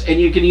 2d6, and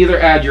you can either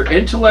add your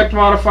intellect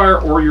modifier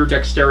or your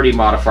dexterity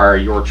modifier,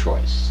 your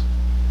choice.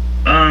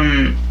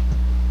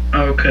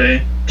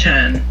 Okay.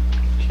 10.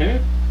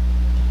 Okay.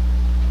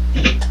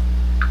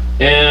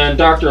 And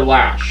Dr.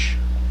 Lash.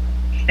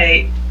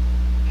 8.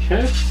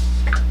 Okay.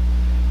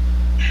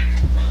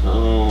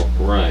 All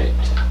right.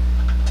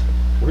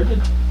 Where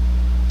did?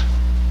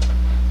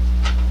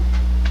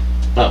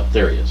 Oh,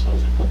 there he is. I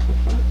was like, what the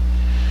fuck?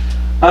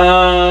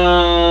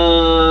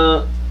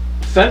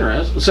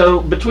 Fenris. So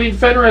between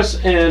Fenris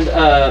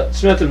and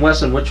Smith and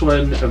Wesson, which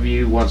one of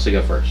you wants to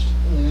go first?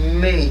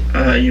 Me.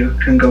 You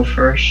can go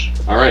first.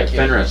 All right, Thank you.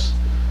 Fenris.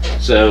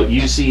 So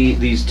you see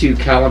these 2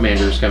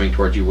 calamanders coming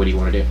towards you. What do you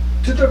want to do?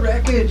 To the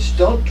wreckage.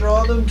 Don't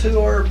draw them to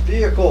our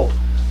vehicle.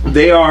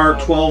 They are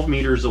 12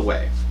 meters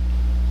away.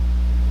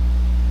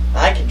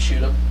 I can shoot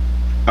him.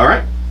 All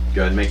right,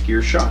 go ahead and make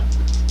your shot.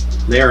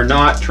 They are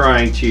not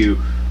trying to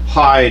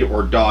hide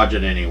or dodge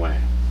in any way.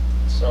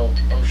 So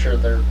I'm sure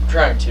they're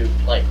trying to,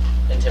 like,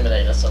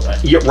 intimidate us away.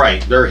 Yeah,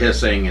 right. They're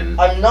hissing and.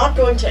 I'm not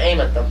going to aim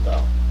at them,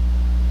 though.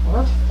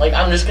 What? Like,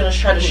 I'm just going to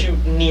try to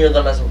shoot near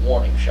them as a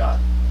warning shot.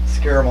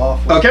 Scare them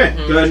off. Okay,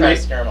 Mhm, go ahead and try to make.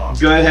 scare them off.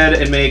 Go ahead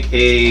and make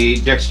a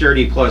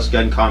dexterity plus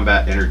gun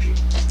combat energy.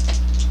 So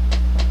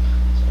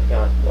I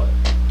got, what,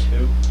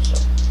 2? So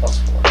plus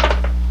 4.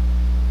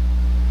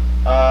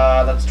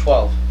 That's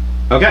 12.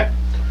 Okay,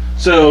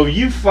 so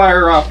you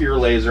fire off your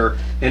laser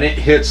and it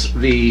hits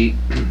the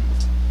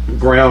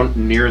ground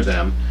near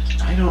them.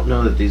 I don't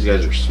know that these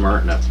guys are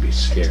smart enough to be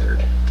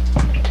scared.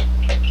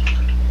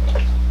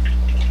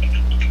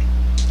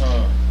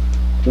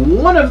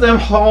 One of them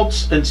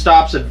halts and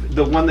stops.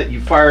 The one that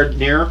you fired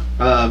near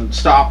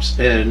stops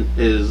and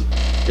is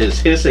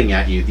hissing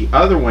at you. The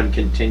other one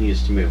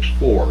continues to move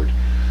forward.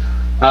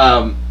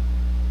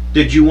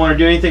 Did you want to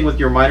do anything with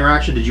your minor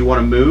action? Did you want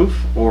to move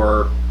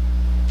or?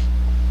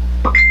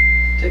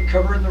 Take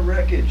cover in the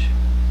wreckage.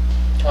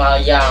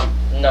 Yeah,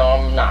 no,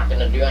 I'm not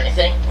gonna do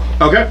anything.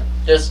 Okay.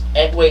 Just,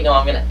 wait, no,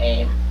 I'm gonna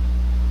aim.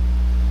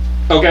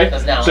 Okay.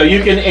 'Cause now- So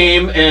you can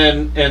aim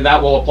and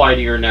that will apply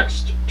to your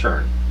next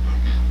turn.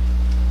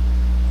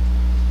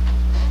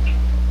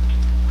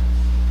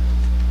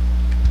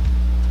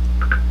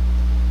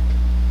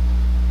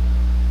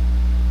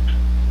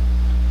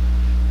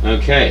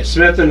 Okay,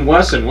 Smith and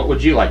Wesson, what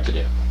would you like to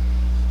do?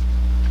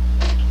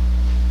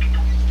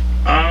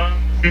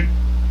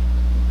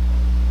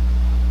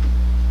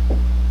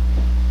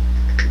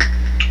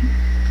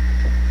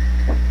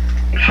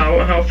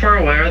 How far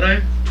away are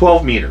they?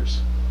 12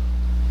 meters.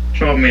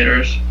 12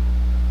 meters.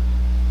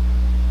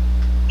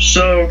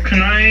 So,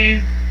 can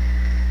I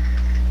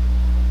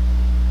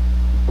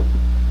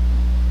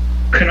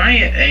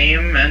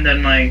aim and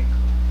then, like,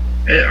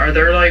 are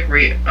there, like,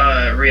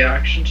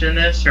 reactions in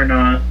this or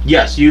not?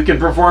 Yes, you can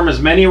perform as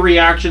many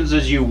reactions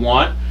as you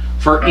want.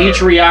 For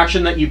each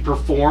reaction that you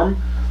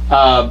perform,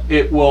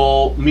 it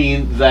will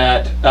mean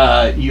that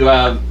you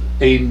have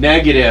a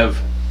negative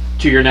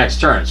to your next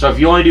turn. So if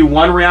you only do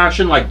one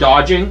reaction, like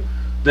dodging,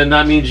 then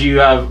that means you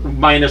have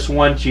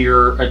 -1 to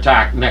your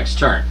attack next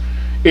turn.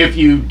 If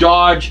you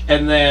dodge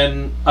and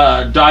then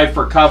dive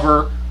for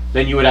cover,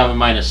 then you would have a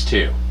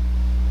 -2.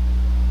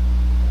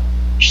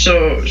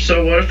 So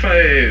what if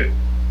I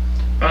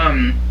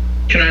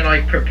can I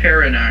like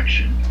prepare an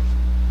action?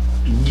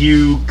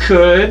 You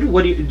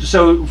could.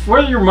 So for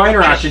your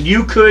minor action,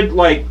 you could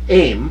like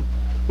aim,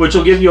 which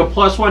will give you a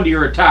 +1 to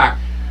your attack.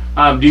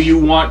 Do you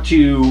want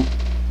to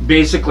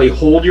basically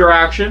hold your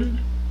action?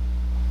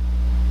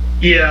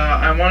 Yeah,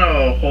 I want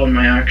to hold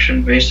my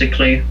action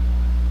basically.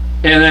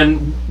 And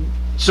then,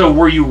 so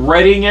were you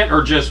readying it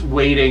or just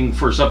waiting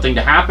for something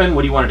to happen?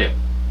 What do you want to do?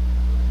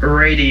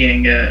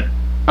 Readying it.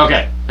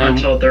 Okay.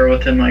 Until they're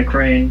within like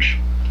range.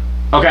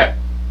 Okay.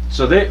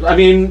 So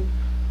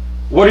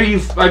what are you?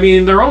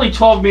 They're only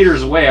 12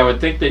 meters away. I would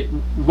think that.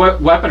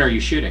 What weapon are you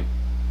shooting?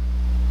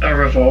 A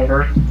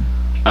revolver.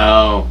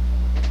 Oh.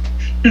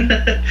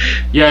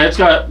 Yeah, it's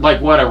got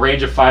like what, a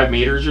range of 5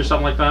 meters or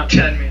something like that.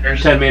 10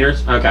 meters. 10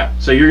 meters. Okay.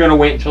 So you're gonna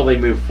wait until they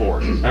move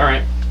forward. All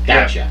right.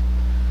 Gotcha.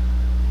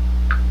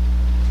 Yeah.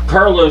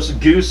 Carlos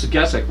Goose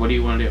Gessick, what do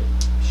you want to do?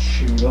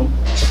 Shoot them.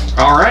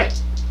 All right.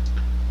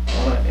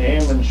 I want to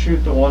aim and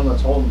shoot the one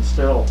that's holding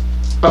still.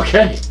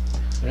 Okay.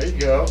 There you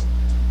go.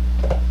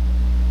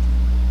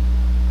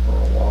 For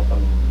a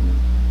whopping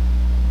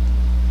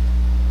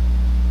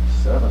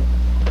 7.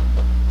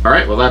 All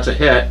right. Well, that's a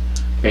hit,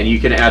 and you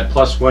can add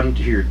 +1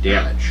 to your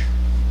damage.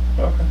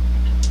 Okay.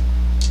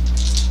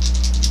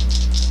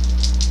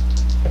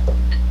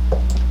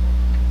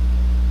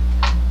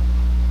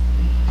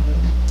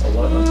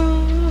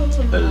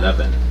 Mm-hmm.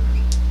 11.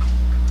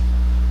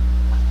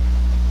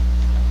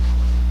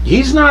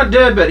 He's not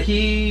dead, but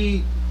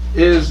he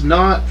is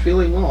not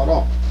feeling well at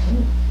all.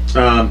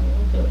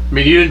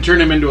 You didn't turn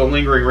him into a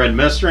lingering red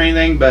mist or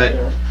anything, but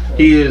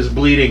he is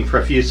bleeding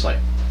profusely.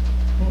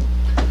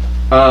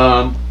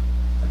 How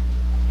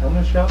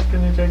many shots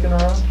can you take in a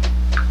round?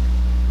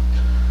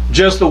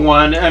 Just the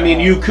one.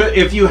 You could,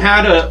 if you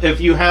had,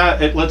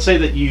 let's say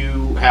that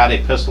you had a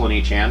pistol in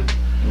each hand,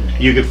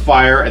 you could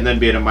fire and then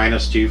be at a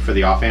 -2 for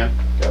the offhand.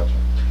 Gotcha.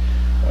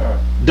 All right.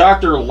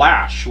 Dr.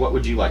 Lash, what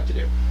would you like to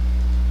do?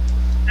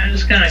 I'm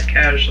just gonna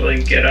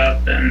casually get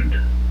up and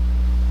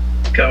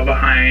go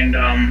behind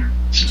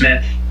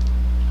Smith.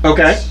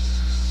 Okay.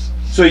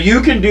 So you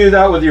can do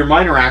that with your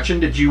minor action.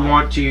 Did you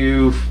want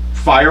to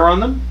fire on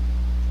them?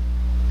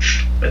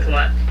 With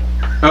what?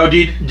 Oh, do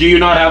you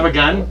not have a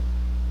gun?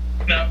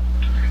 No.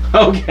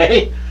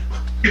 Okay.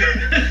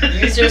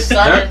 Use your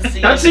sun and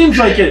see. That seems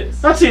like it.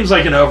 That seems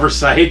like an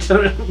oversight.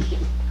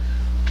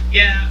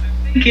 Yeah,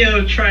 I think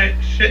he'll try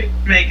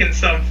making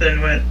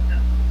something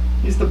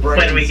He's the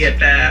brains. when we get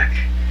back.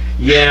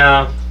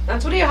 Yeah,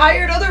 That's what he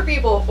hired other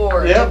people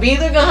for. Yep. To be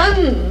the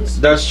guns.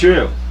 that's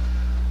true.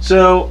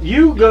 So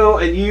you go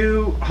and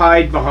you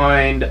hide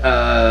behind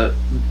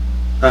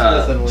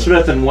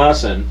Smith and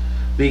Wesson.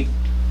 The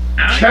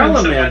I don't even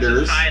so much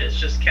Salamanders. as hide, it's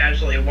just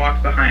casually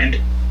walk behind.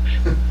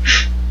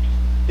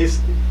 He's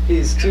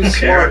too Okay,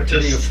 smart to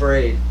be just-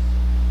 afraid.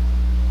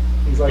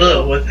 He's like,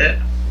 Little with it.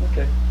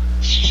 okay.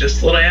 It's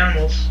just little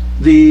animals.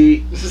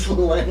 the Just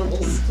little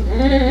animals.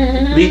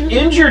 the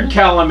injured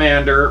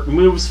Calamander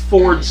moves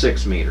forward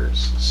 6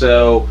 meters.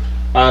 So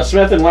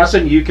Smith and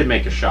Wesson, you can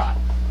make a shot.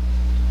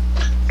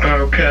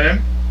 Okay.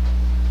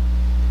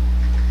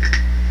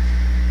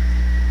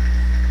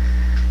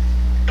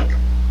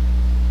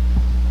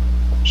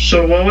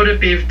 So what would it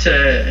be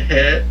to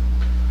hit?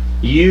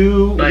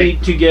 You Like,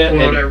 need to get.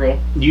 What would I roll?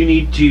 You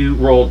need to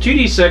roll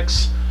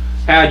 2d6,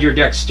 add your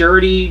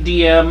dexterity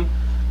DM,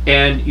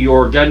 and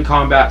your gun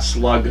combat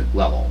slug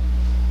level.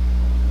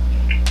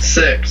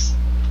 6.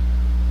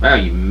 Wow,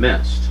 you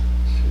missed.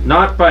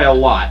 Not by a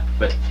lot,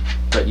 but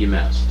you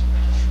missed.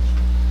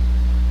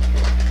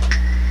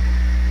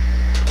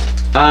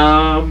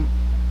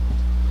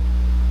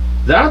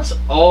 That's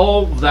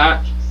all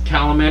that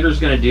Calamander's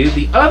going to do.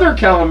 The other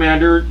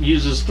Calamander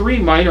uses 3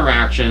 minor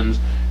actions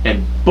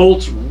and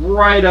bolts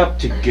right up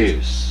to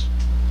Goose.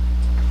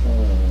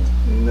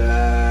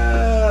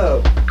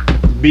 No.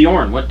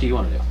 Bjorn, what do you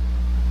want to do?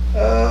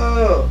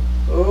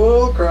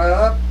 Oh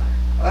crap.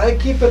 I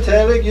keep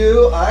telling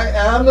you, I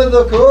am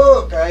the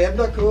cook. I am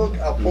the cook.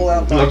 I'll pull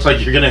out my... Looks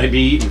like you're going to be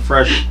eating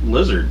fresh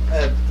lizard.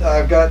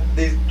 I've got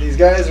these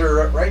guys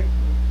are right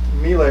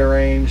melee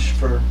range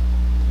for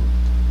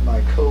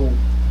my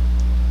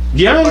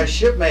Yeah.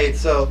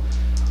 shipmates, so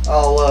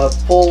I'll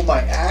pull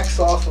my axe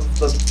off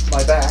of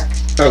my back.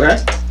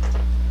 Okay.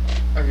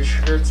 Are you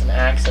sure it's an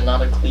axe and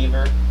not a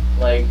cleaver?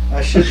 Like,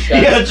 I should.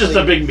 Yeah, it's just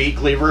a big meat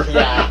cleaver.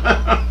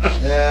 Yeah.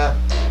 Yeah,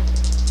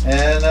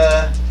 and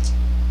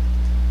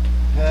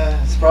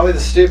it's probably the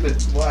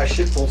stupid. Well, I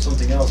should pull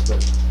something else,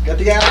 but got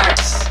the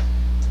axe.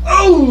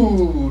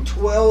 Oh,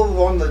 12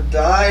 on the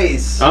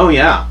dice. Oh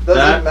yeah.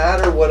 Doesn't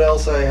matter what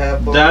else I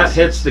have. That bonus.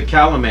 hits the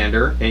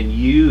Calamander, and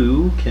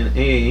you can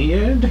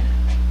add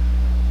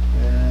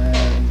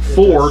And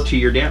 4 to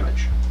your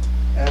damage.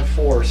 Add 4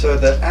 4. So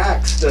the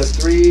axe does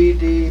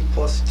 3d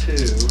plus 2.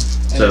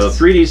 So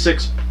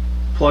 3d6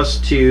 plus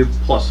 2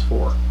 plus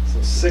 4.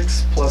 So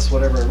 6 plus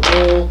whatever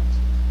I roll.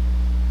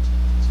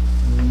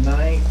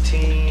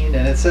 19,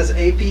 and it says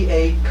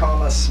AP8,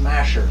 comma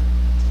smasher.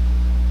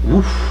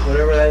 Oof.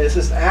 Whatever that is.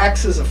 This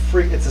axe is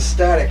it's a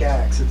static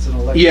axe. It's an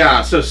electric.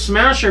 Yeah, so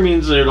smasher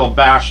means that it'll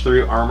bash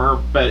through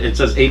armor, but it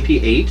says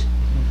AP8.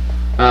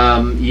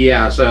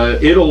 Yeah, so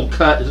it'll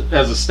cut,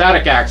 as a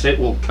static axe, it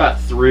will cut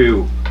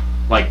through,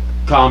 like,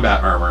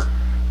 combat armor.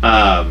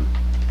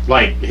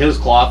 Like, his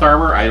cloth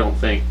armor, I don't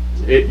think,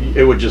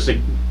 it would just,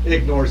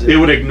 Ignores it. it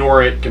would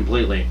ignore it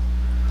completely.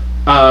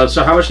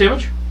 So how much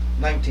damage?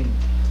 19.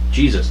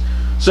 Jesus.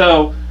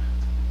 So,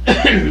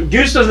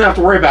 Goose doesn't have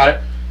to worry about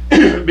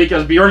it,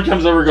 because Bjorn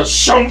comes over and goes,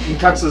 shunk, and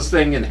cuts this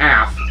thing in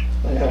half.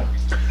 Yeah.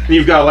 And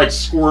you've got, like,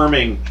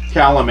 squirming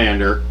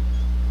Calamander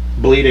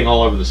bleeding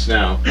all over the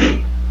snow.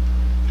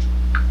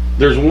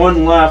 There's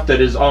one left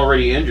that is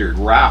already injured.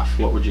 Raph,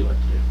 what would you like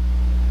to do?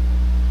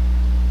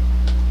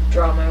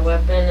 Draw my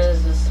weapon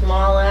as a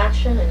small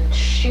action and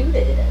shoot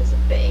it as a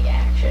big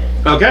action.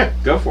 Okay,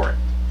 go for it.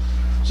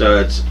 So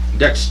it's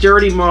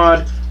dexterity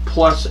mod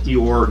plus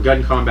your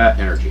gun combat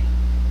energy.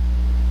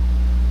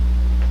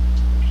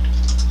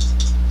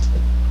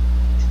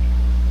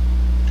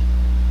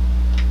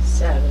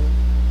 Seven.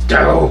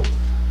 Go.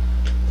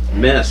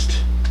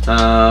 Missed,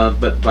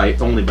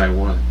 but only by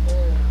 1.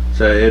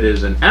 So it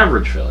is an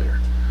average failure.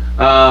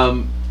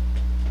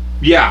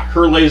 Yeah,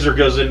 her laser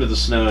goes into the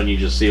snow, and you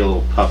just see a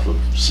little puff of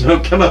snow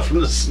come up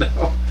from the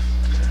snow.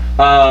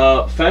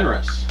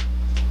 Fenris.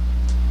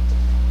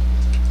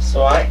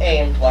 So I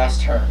aimed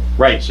last turn.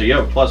 Right, so you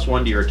have a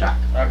 +1 to your attack.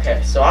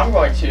 Okay, so I'm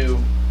going to,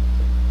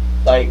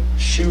 like,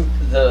 shoot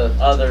the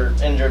other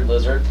injured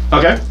lizard.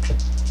 Okay.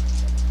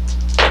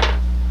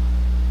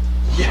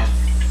 Yes.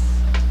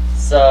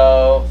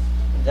 So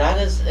that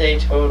is a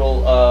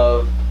total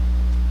of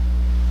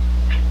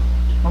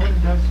How many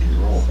dice did you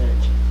roll?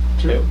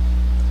 2.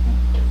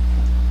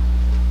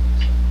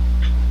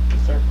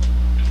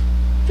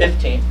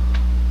 15.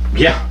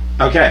 Yeah.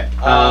 Okay.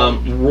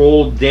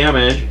 Roll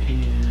damage.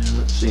 And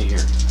let's see here.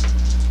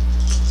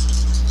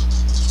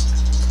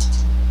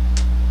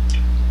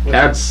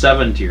 Add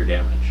 7 to your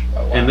damage,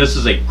 Oh, wow. and this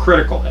is a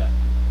critical hit.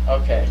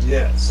 Okay.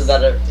 Yes. So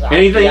that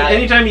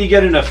Anytime you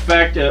get an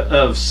effect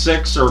of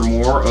 6 or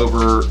more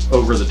over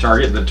the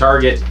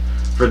target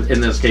for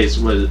in this case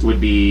would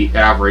be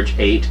average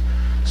 8.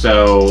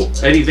 So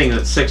anything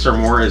that's 6 or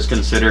more is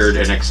considered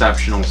an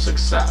exceptional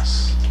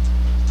success.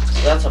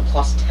 So that's a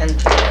 +10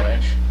 to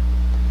damage.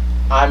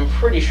 I'm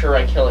pretty sure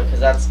I kill it because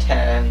that's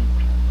 10.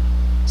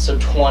 So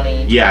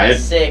 20. Yeah,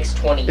 6,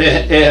 28.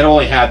 It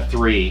only had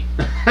 3.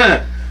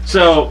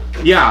 So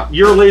yeah,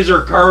 your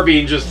laser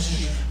carbine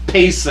just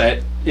pastes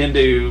it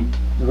into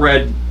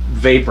red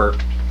vapor.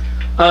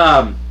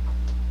 But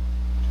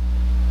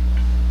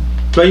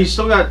you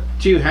still got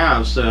 2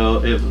 halves.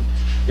 So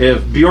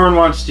if Bjorn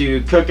wants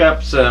to cook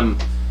up some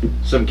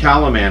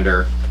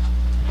Calamander,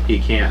 he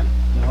can.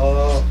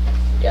 No,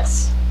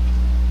 Yes.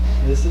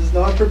 this is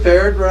not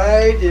prepared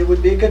right. It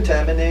would be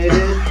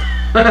contaminated.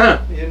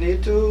 You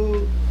need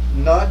to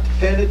not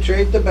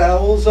penetrate the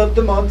bowels of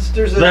the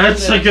monsters.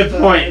 That's a good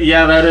point.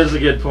 Yeah, that is a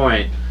good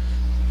point.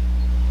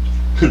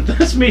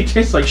 This meat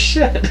tastes like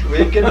shit.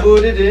 We can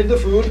put it in the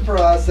food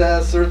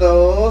processor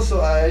though,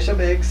 so I shall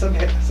make some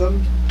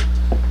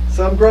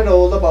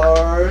granola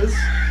bars.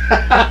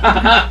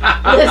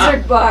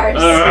 Lizard bars.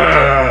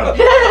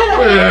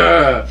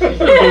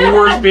 The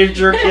worst beef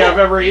jerky I've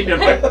ever eaten in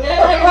my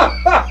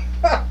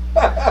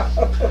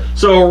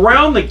So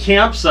around the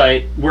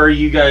campsite where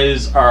you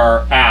guys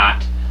are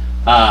at,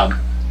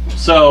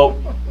 so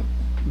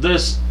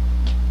this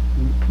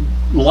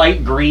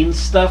light green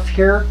stuff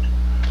here,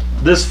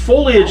 this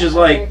foliage is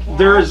like,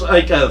 there's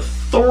like a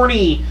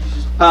thorny,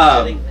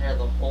 Sitting there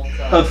the whole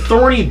time. a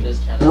thorny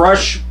Just kind of-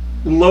 brush,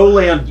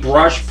 lowland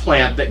brush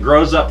plant that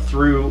grows up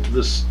through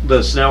the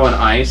snow and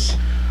ice,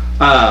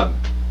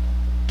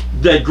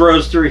 that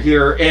grows through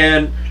here,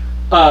 and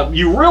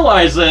you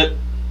realize that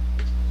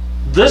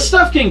this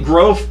stuff can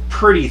grow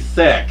pretty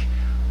thick.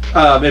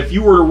 If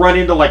you were to run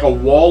into like a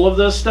wall of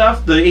this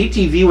stuff, the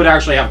ATV would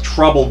actually have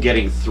trouble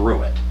getting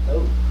through it.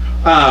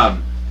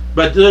 Oh.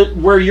 But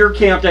where you're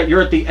camped at,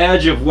 you're at the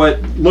edge of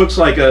what looks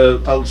like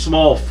a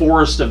small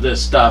forest of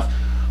this stuff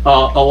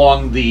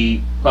along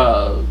the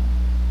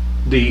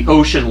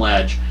ocean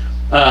ledge.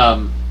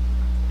 And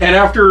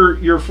after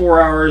your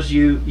 4 hours,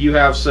 you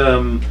have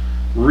some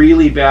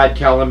really bad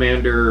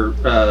Calamander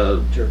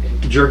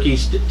jerky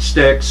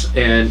sticks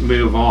and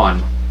move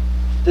on.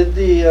 Did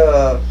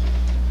the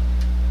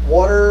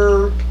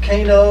water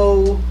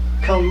cano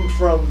come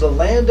from the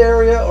land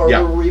area, or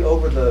Yeah. were we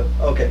over the?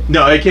 Okay.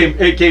 No, it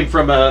came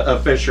from a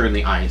fissure in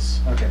the ice.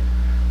 Okay.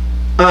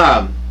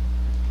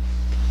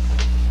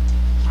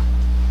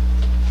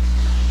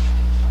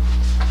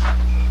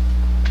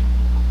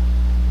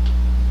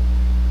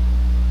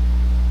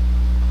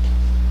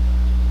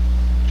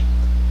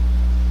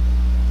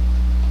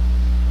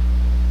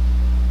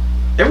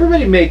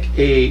 Everybody make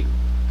a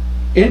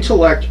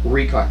intellect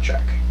recon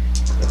check.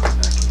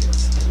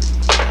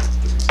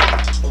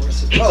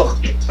 Oh,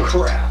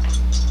 crap.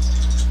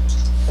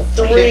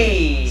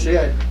 3. See,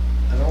 I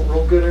don't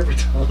roll good every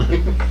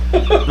time.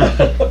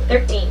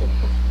 13.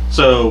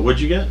 So, what'd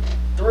you get?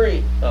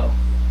 3. Oh,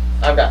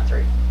 I've got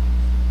 3.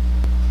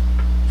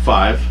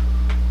 5,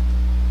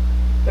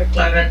 13.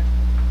 11.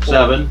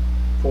 7,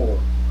 4.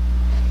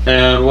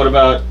 and what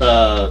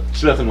about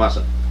Smith and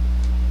Wesson?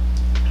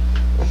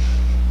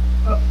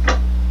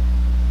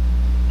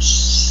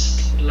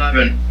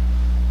 11.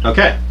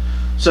 Okay,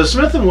 so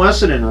Smith and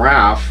Wesson and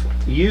Ralph,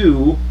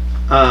 you,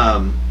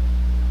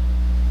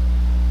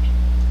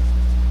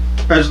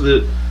 as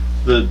the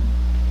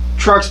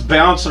truck's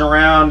bouncing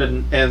around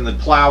and the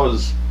plow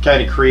is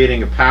kind of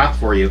creating a path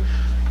for you,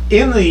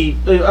 in the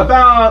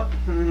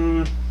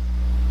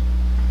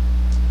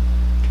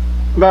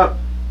about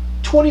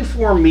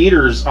 24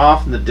 meters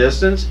off in the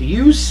distance,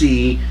 you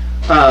see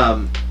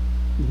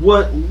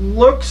what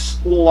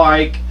looks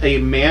like a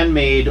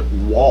man-made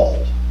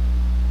wall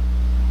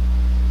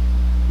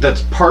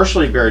that's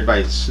partially buried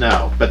by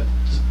snow. But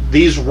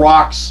these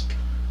rocks,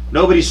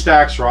 nobody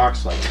stacks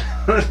rocks like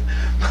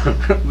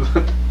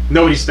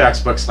nobody stacks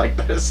books like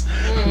this.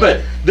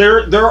 But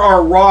there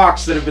are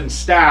rocks that have been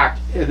stacked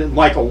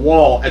like a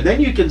wall, and then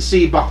you can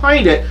see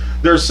behind it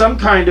there's some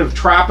kind of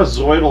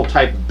trapezoidal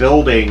type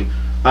building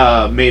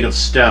made of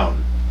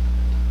stone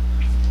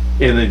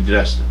in the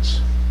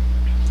distance.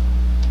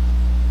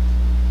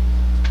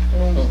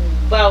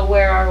 Well,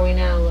 where are we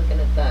now looking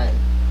at that?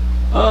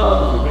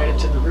 We made it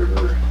to the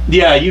river.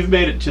 Yeah, you've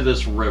made it to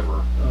this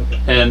river.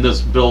 Okay. And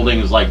this building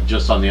is like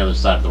just on the other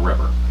side of the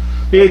river.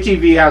 The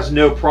ATV has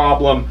no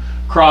problem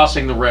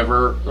crossing the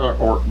river,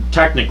 or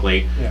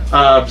technically.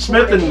 Yeah.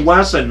 Smith and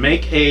Wesson,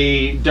 make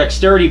a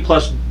dexterity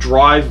plus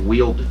drive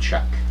wield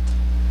check.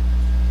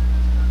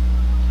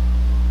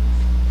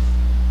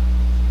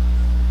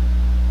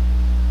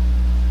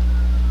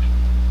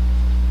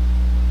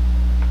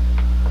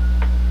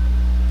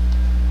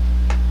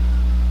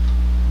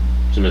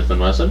 Smith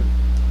and Wesson?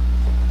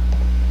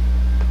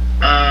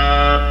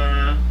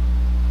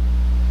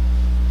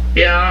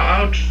 Yeah,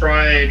 I'll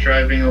try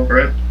driving over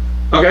it.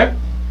 Okay.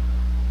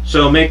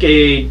 So make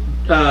a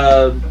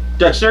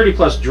dexterity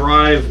plus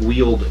drive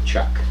wield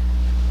check.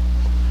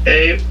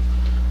 8.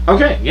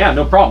 Okay, yeah,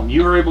 no problem.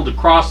 You were able to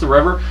cross the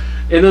river,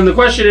 and then the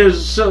question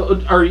is: so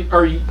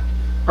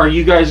are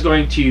you guys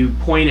going to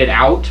point it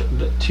out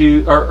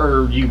to, or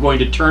are you going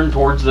to turn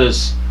towards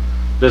this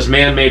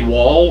man-made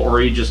wall, or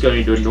are you just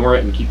going to ignore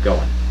it and keep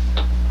going?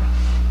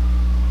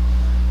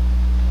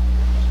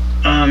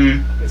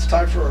 It's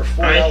time for our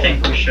 4 I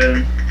think we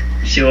should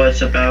see what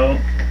it's about.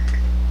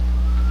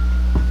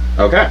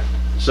 Okay,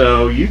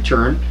 so you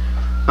turn.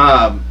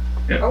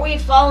 Are we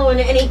following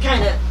any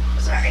kind of,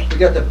 sorry, We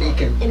got the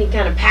beacon. any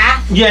kind of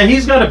path? Yeah,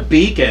 he's got a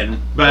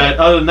beacon, but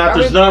other than that, Are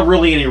there's we- not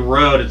really any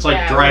road. It's like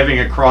Yeah, driving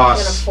Kind of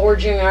across.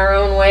 forging our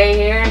own way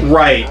here?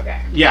 Right. Okay.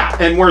 Yeah,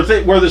 and where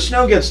the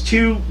snow gets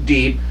too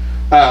deep,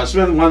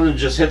 Smith and Wesson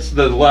just hits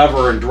the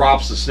lever and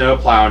drops the snow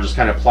plow and just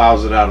kind of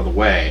plows it out of the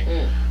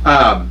way.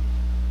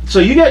 So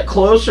you get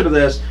closer to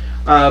this.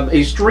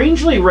 A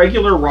strangely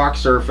regular rock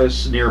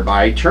surface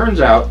nearby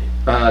turns out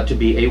to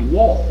be a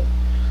wall.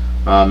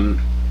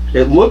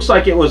 It looks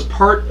like it was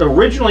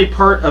originally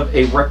part of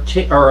a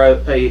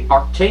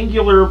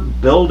rectangular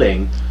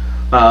building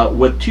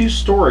with 2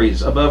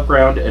 stories above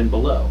ground and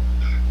below.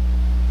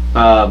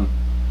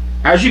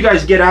 As you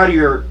guys get out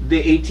of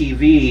the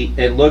ATV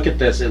and look at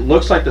this, it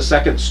looks like the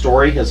second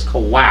story has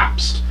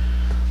collapsed.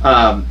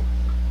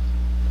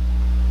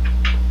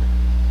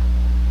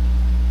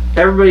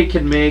 Everybody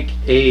can make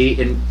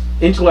an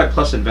intellect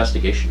plus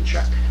investigation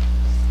check.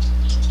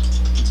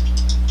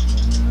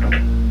 10.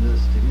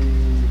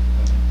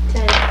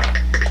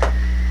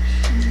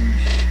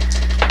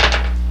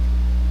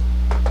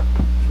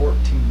 14.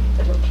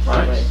 I don't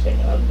have Nice. anything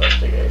on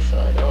investigation,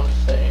 I don't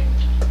think.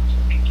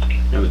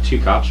 And the 2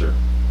 cops are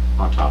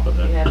on top of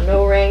You it. have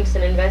no ranks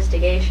in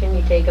investigation,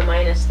 you take a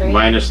 -3.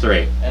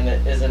 -3. And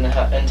it is an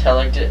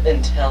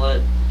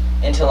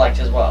intellect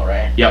as well,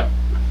 right? Yep.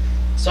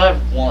 So I have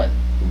 1.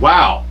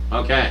 Wow.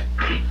 Okay.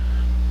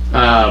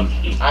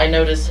 I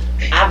notice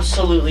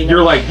absolutely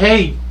You're nothing. like,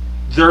 hey,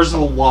 there's a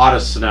lot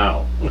of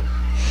snow.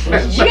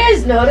 Did you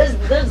guys notice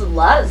there's a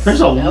lot of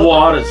There's a snow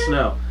lot of here?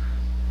 snow.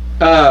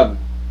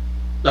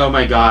 Oh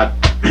my god.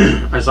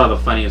 I saw the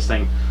funniest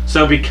thing.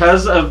 So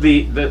because of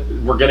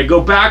we're going to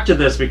go back to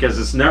this because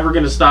it's never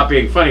going to stop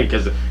being funny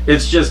because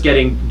it's just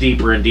getting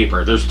deeper and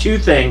deeper. There's 2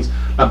 things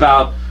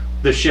about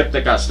the ship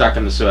that got stuck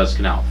in the Suez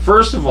Canal.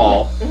 First of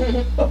all,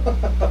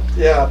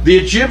 Yeah. the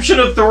Egyptian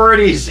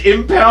authorities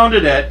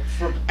impounded it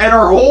and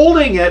are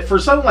holding it for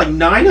something like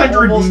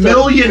Almost $1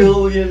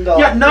 billion.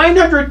 Yeah,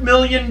 $900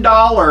 million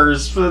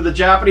for the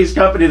Japanese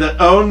company that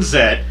owns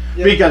it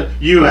because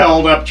you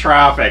held up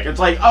traffic. It's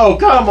like, oh,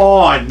 come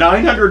on,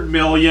 $900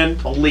 million,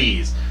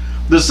 please.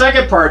 The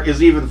second part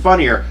is even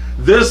funnier.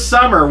 This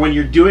summer, when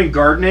you're doing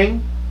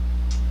gardening,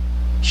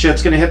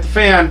 shit's gonna hit the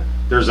fan.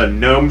 there's a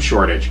gnome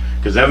shortage.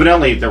 Because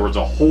evidently there was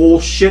a whole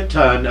shit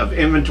ton of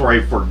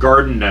inventory for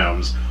garden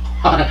gnomes.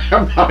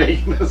 I'm not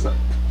making this up.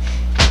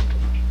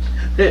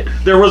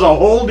 There was a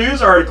whole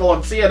news article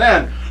on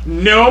CNN,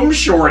 gnome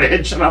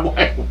shortage, and I'm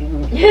like,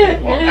 what?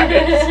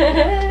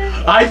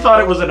 I thought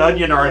it was an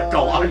Onion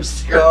article. I'm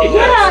serious.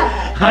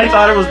 Yeah. I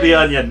thought it was the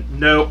Onion.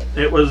 Nope,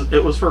 it was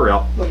for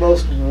real. The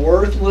most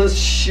worthless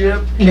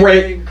ship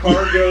carrying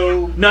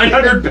cargo.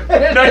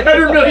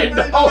 $900 million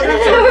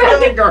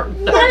of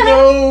garden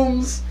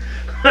Gnomes.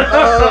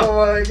 Oh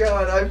my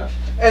god!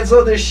 And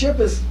so this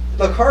ship is.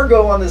 The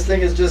cargo on this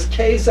thing is just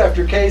case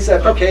after case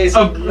after case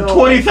of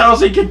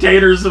 20,000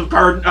 containers of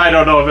garden. I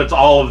don't know if it's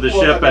all of the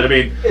ship, but I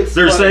mean,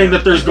 they're saying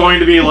that there's going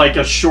to be like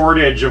a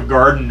shortage of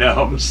garden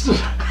gnomes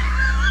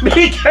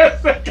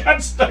because they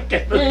got stuck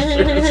in the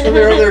ship. So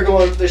they're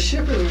going. The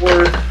ship is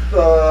worth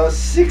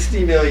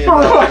 $60 million.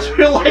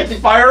 Like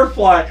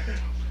Firefly.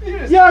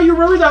 Yeah, you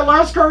remember that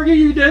last cargo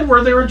you did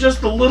where they were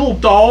just the little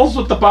dolls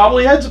with the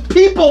bobbly heads?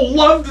 People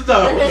loved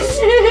those.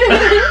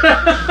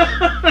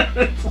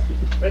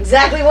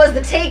 Exactly was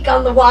the take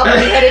on the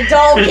wobbly-headed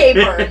doll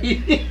caper.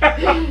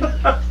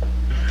 Yeah.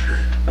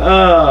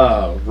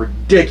 Oh,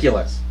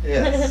 ridiculous.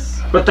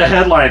 Yes. But the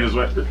headline is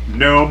what?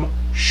 Gnome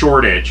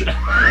shortage.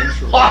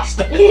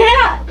 Lost it.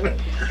 Yeah,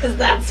 because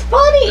that's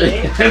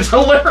funny. It's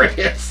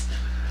hilarious.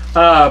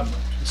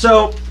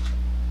 So...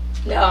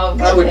 No,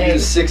 I would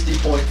use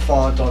 60-point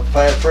font on if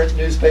I had print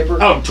newspaper.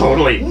 Oh,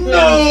 totally.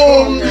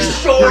 No,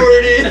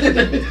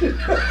 shorted.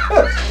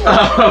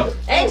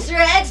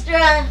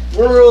 Extra.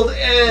 World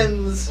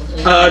ends.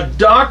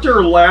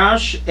 Dr.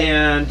 Lash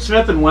and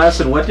Smith &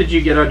 Wesson, what did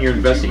you get on your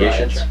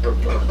investigation check?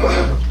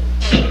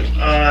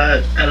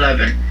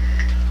 11.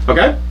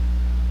 Okay.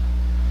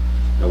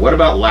 Now what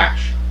about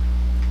Lash?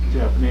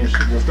 Japanese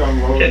should just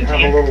unload and have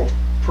a little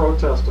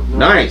protest of no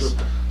Nice.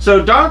 resistance.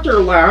 So Dr.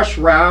 Lash,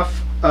 Raph,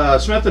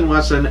 Smith &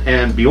 Wesson,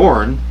 and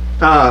Bjorn,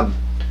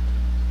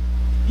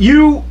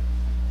 you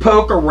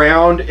poke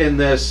around in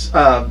this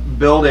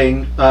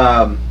building.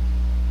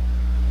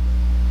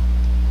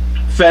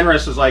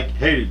 Fenris is like,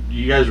 hey, do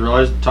you guys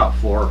realize the top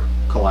floor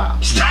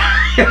collapsed?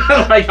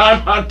 Like,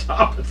 I'm on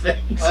top of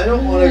things. I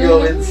don't want to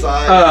go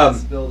inside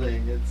this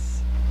building. It's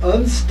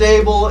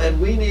unstable,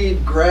 and we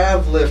need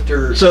grav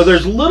lifters. So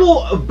there's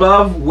little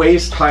above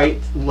waist height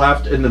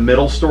left in the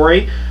middle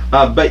story,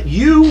 but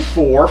you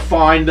four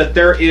find that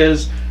there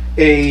is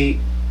a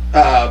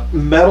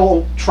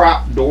metal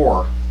trap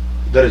door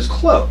that is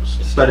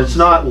closed, but it's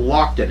not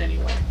locked in any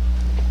way.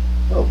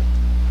 Oh,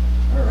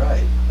 all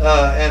right.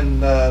 And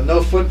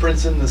no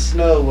footprints in the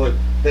snow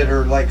that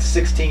are like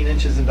 16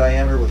 inches in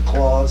diameter with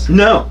claws.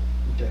 No.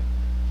 Okay.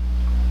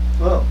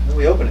 Well, then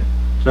we open it.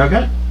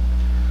 Okay.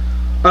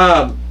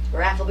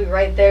 Raph will be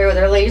right there with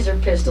her laser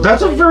pistol.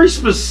 That's a very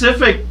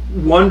specific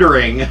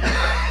wondering.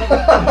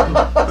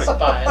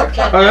 Spider.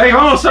 Hey,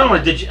 hold on a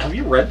second. Have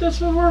you read this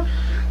before?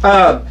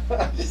 I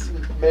just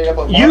made up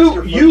a monster You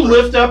footprint.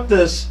 lift up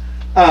this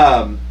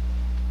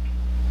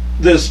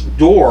this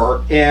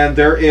door, and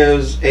there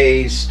is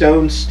a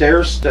stone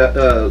stair set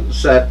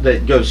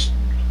that goes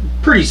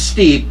pretty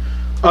steep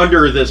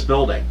under this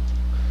building.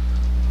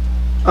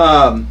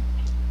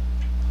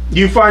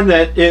 You find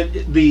that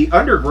the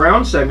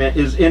underground segment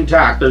is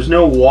intact. There's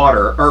no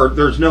water, or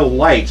there's no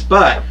lights,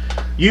 but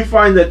you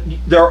find that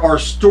there are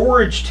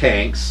storage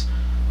tanks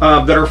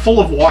that are full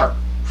of water,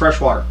 fresh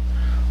water.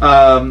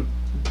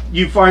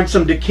 You find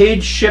some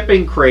decayed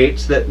shipping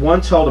crates that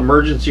once held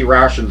emergency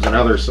rations and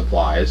other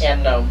supplies.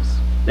 And gnomes.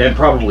 And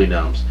probably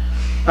gnomes.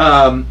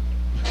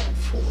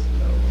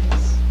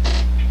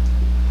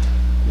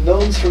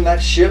 Gnomes from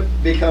that ship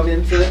become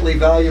infinitely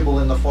valuable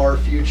in the far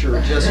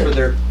future just for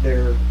their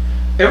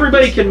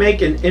Everybody can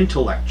make an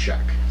intellect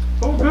check.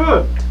 Oh,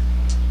 good.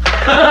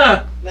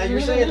 Now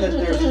you're saying that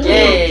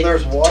Yay.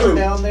 there's water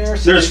down there?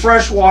 So There's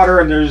fresh water,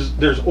 and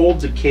there's old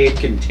decayed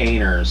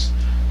containers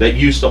that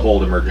used to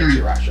hold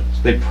emergency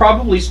rations. They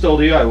probably still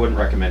do. I wouldn't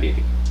recommend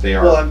eating. They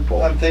are Well,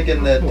 full. I'm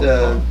thinking that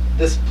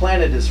this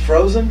planet is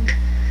frozen,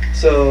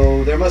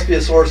 so there must be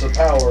a source of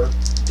power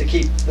to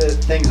keep the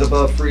things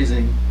above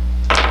freezing,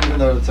 even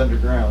though it's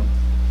underground.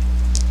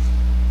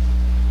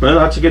 Well,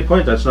 that's a good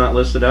point. That's not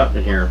listed out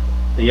in here.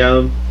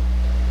 Yeah.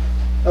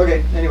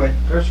 Okay, anyway.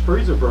 There's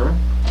freezer burn.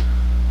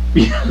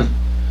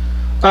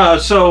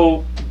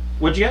 So,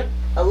 what'd you get?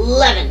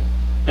 11.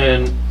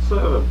 And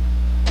 7.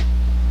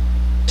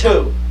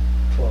 2.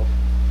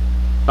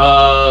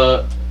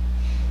 12.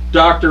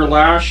 Dr.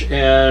 Lash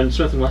and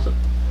Smith & Wesson.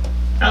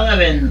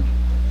 11.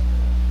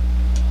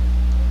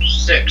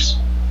 6.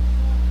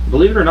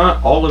 Believe it or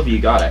not, all of you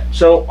got it.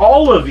 So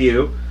all of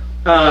you,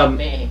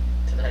 Me.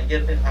 Did I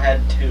get it? I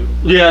had 2.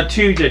 yeah,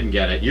 2 didn't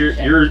get it.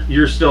 Okay.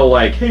 You're still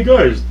like, hey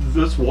guys,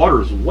 this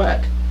water's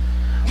wet.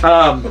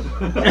 No,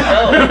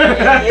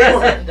 it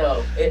isn't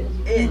though. It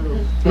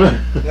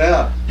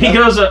Yeah. He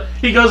goes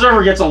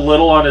over, gets a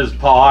little on his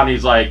paw, and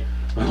he's like,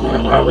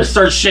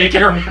 starts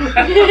shaking her.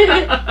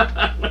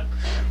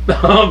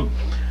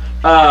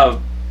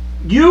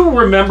 You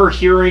remember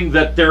hearing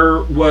that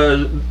there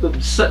was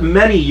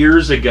many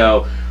years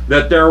ago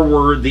that there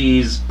were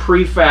these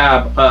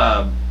prefab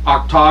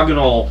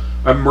octagonal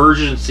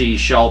emergency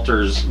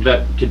shelters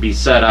that could be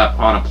set up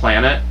on a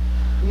planet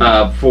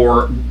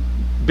for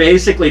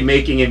basically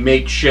making a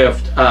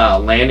makeshift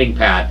landing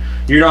pad.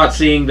 You're not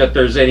seeing that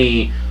there's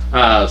any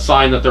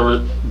sign that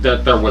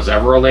there was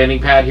ever a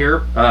landing pad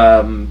here,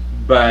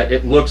 but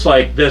it looks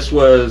like this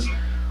was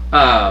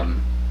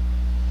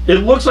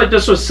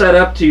set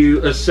up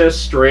to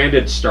assist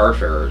stranded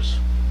starfarers.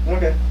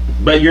 Okay.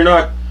 But you're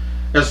not,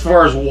 as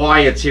far as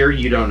why it's here,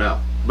 you don't know.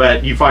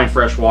 But you find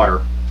fresh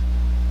water.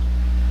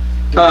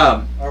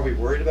 Are we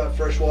worried about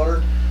fresh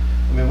water?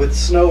 I mean, with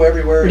snow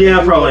everywhere. And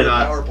Yeah, a probably nuclear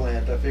not. Power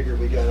plant. I figured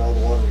we got all the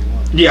water we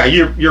want. Yeah,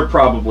 you're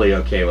probably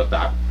okay with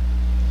that.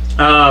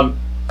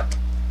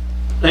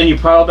 And you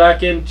pile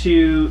back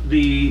into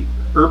the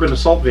urban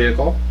assault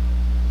vehicle.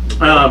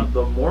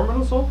 The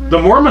Mormon assault vehicle?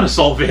 The Mormon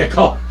assault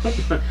vehicle.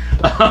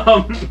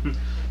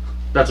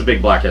 That's a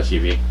big black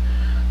SUV.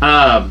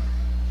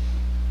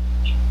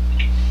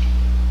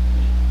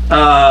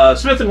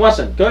 Smith and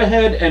Wesson, go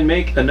ahead and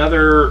make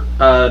another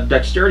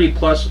dexterity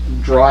plus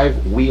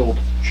drive wheeled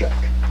check.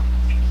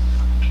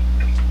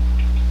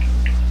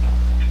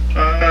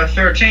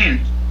 13.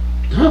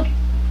 Huh.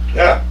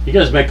 Yeah. You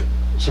guys make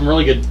some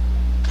really good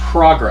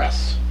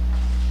progress.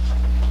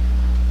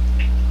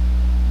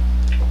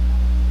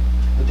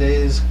 The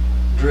days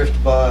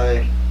drift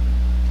by.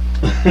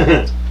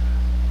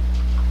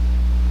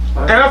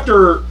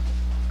 After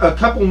a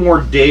couple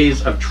more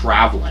days of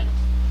traveling,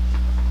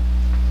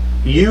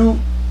 you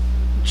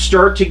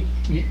start to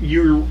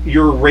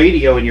your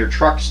radio in your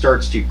truck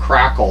starts to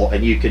crackle,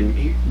 and you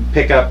can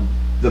pick up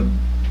the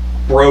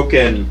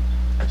broken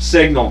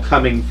signal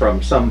coming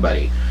from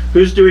somebody.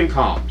 Who's doing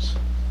comms?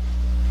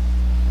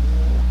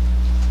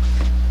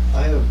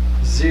 I have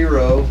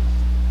 0.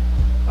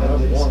 I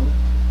have 1.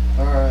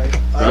 All right.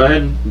 Go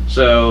ahead.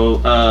 So,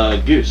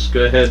 Goose,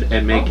 go ahead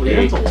and make Probably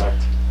a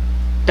intellect.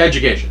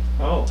 education.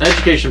 Oh.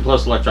 Education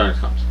plus electronics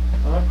comms.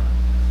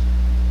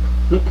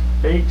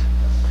 Okay. 8.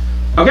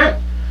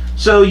 Okay,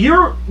 so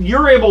you're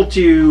able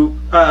to,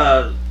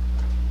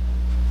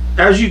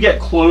 as you get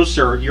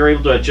closer, you're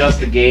able to adjust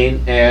the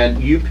gain,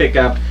 and you pick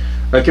up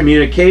a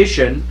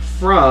communication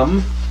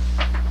from.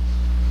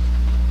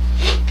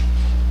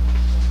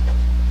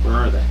 Where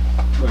are they?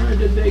 Where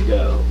did they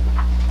go?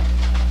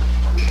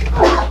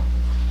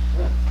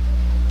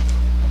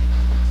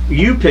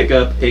 You pick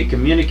up a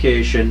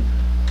communication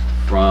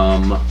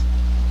from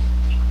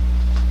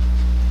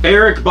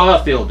Eric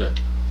Barfielder.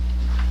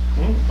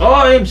 Oh,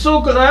 I am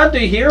so glad to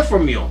hear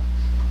from you.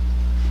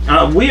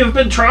 We have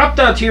been trapped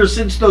out here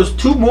since those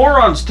 2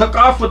 morons took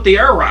off with the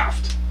air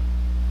raft.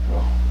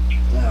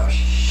 Oh,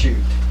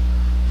 shoot.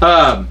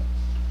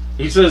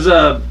 He says,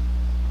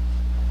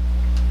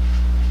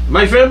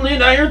 my family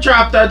and I are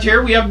trapped out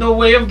here. We have no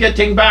way of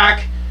getting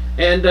back.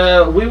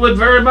 And we would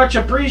very much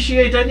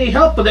appreciate any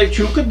help that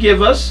you could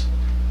give us.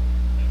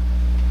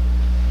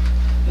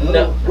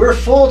 No. We're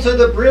full to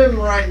the brim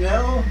right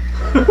now.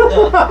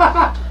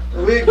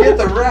 We get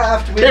the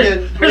raft.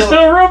 There's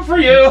no room for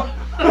you.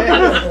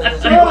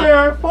 Still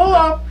there. Pull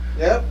up.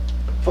 Yep,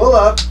 full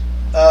up.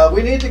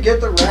 We need to get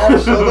the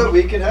raft so that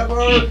we can have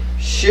our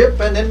ship,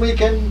 and then we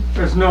can.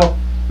 There's no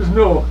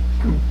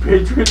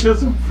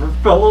patriotism for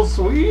fellow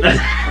Swedes.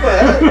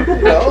 Well,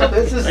 you know,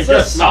 this is I the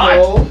guess not.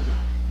 snow.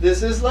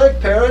 This is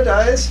like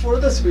paradise for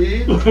the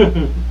Swede.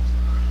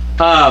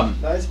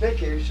 Nice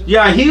vacation.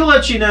 Yeah, he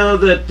lets you know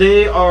that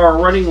they are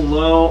running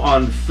low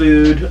on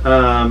food.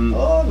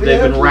 They've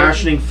been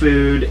rationing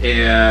food,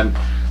 and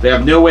they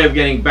have no way of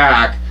getting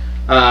back.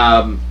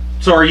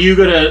 So are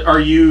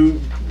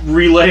you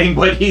relaying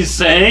what he's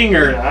saying,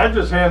 or? Yeah, I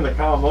just hand the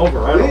comm over.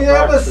 I We don't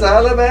have a practice.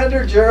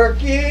 salamander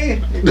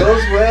jerky. It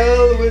goes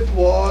well with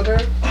water.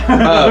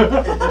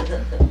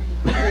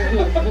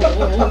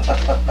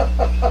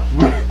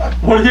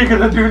 What are you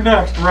gonna do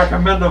next?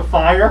 Recommend a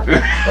fire?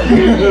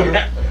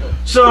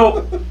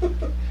 So,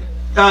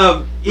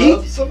 Rub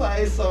some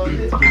ice on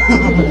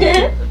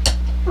it.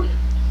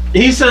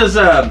 he says,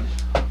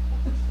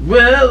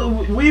 well,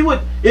 we would,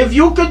 if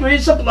you could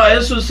resupply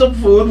us with some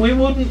food, we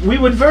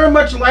would very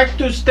much like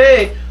to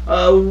stay.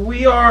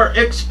 We are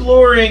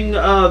exploring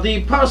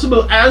the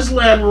possible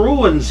Aslan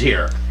ruins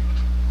here.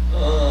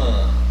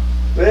 Well,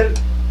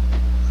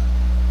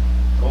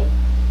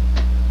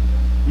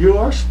 You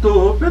are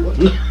stupid.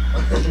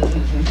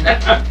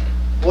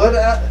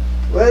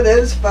 what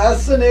is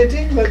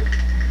fascinating, but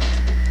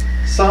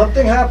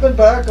something happened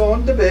back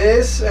on the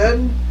base,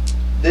 and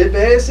the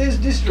base is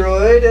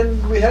destroyed,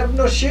 and we have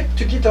no ship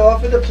to get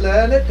off of the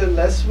planet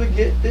unless we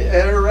get the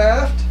air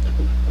raft.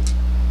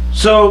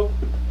 So,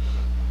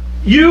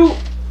 you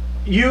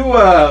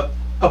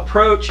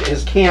approach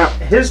his camp.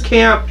 His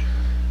camp,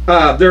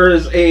 there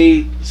is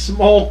a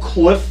small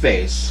cliff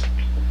face,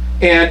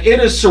 and it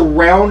is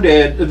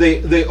surrounded.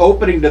 The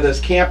opening to this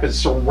camp is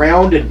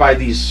surrounded by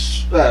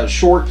these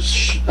short,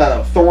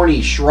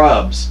 thorny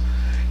shrubs,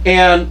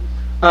 and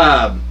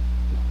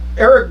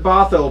Eric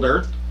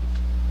Bothelder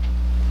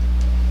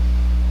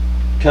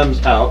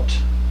comes out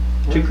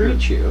to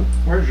greet you.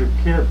 Where's your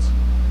kids?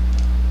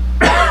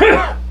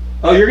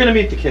 Oh, you're gonna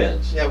meet the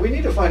kids. Yeah, we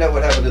need to find out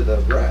what happened to the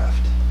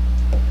raft.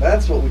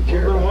 That's what we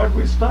care Well, then about. why'd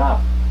we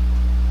stop?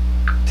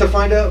 To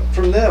find out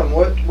from them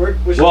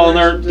which Well,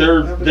 direction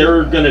they're happened to they're the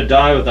raft. gonna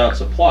die without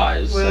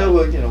supplies. Well,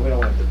 we don't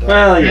want them to die.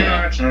 Well, No,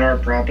 yeah. it's not our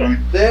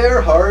problem.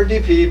 They're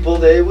hardy people.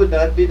 They would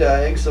not be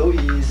dying so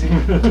easy.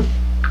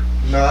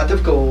 Not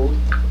of cold.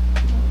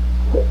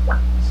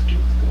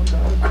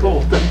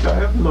 Cold, then I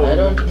have no. I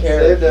don't care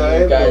They if die,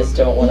 you guys but-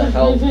 don't want to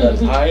help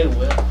them. I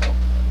will.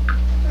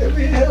 If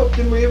we helped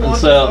and we And want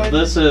so to find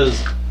this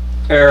is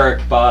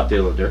Eric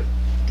Bothilder.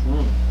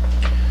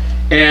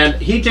 And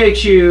he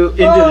takes you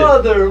into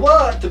Father,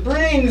 what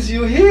brings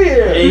you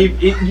here?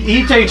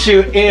 he takes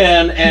you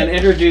in and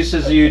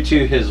introduces you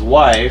to his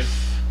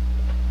wife.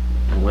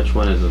 And which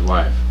one is his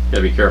wife? You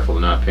gotta be careful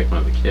to not pick one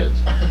of the kids,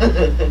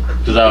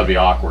 because that would be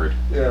awkward.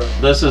 Yeah.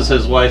 This is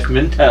his wife,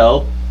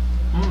 Mintel,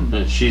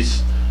 and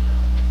she's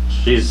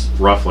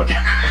rough looking.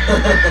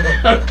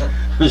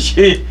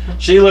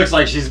 she looks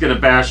like she's gonna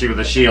bash you with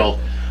a shield.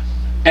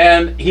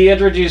 And he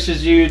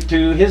introduces you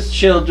to his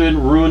children,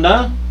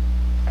 Runa.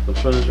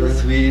 Which one is A Runa?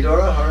 sweet or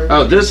a hard.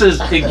 Oh, this is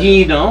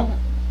Egino.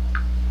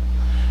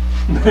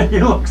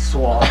 You look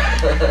suave.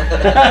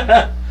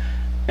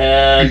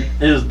 And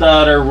his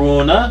daughter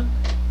Runa.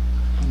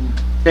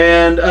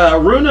 And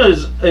Runa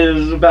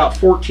is about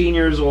 14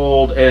 years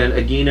old, and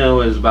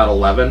Egino is about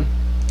 11.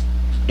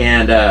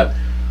 And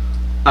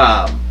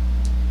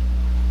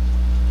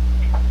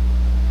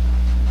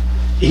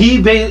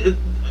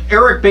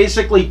Eric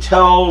basically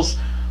tells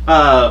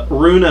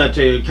Runa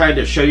to kind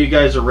of show you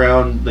guys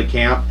around the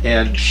camp,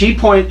 and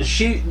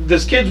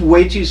this kid's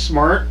way too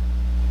smart.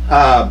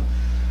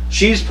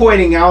 She's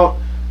pointing out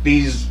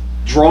these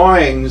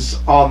drawings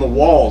on the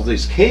walls,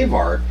 these cave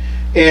art,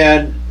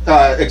 and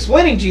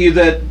explaining to you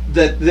that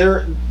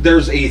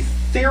there's a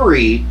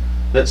theory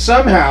that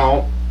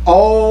somehow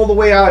all the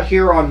way out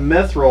here on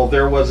Mithril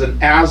there was an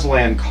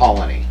Aslan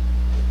colony.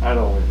 I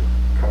don't leave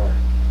the car.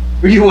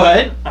 You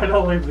what? I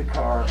don't leave the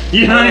car.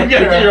 You know,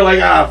 you're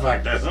like, ah,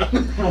 fuck this.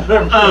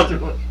 Whatever you're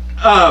doing.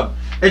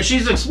 And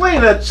she's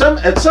explaining that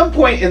at some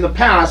point in the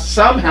past,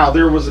 somehow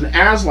there was an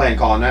Aslan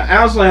colony.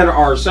 Now, Aslan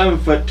are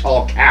 7-foot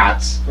tall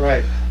cats.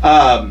 Right.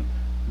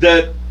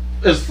 That,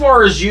 as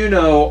far as you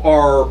know,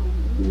 are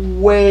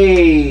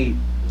way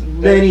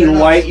many They're not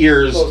light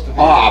years supposed to be.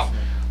 off.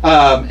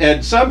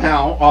 And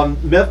somehow on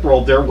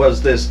Mithril there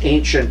was this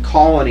ancient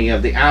colony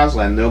of the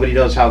Aslan. Nobody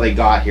knows how they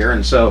got here,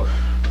 and so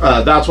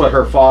that's what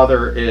her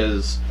father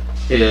is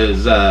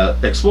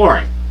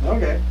exploring.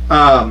 Okay.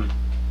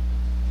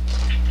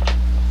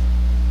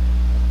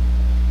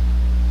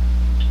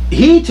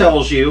 He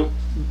tells you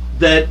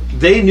that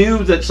they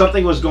knew that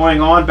something was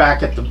going on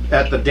back at the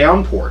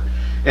downport,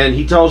 and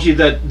he tells you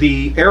that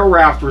the air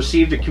raft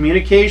received a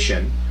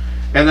communication,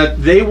 and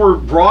that they were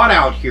brought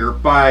out here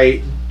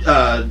by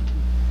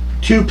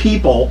two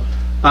people,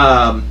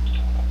 and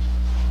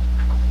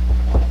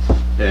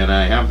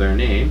I have their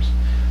names.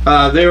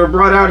 They were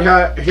brought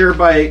out here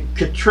by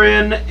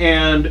Katrin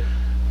and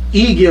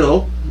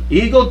Egil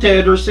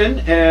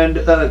Tederson and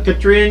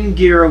Katrin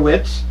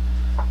Gierowitz,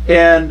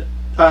 and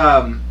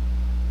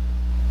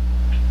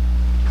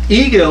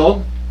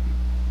Egil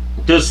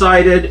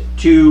decided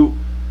to,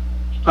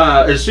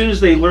 as soon as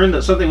they learned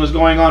that something was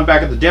going on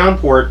back at the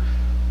downport,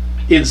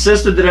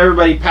 insisted that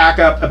everybody pack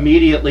up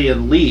immediately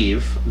and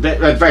leave.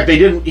 In fact, he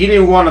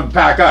didn't want them to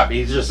pack up.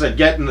 He just said,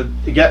 get in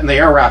the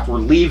air raft, we're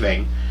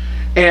leaving.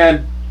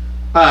 And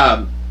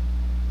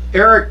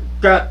Eric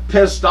got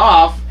pissed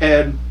off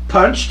and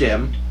punched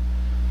him,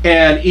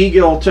 and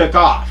Egil took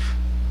off.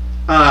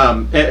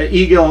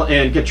 Egil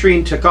and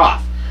Katrine took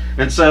off.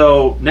 And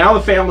so now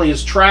the family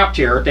is trapped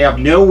here. They have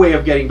no way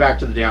of getting back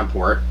to the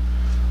downport.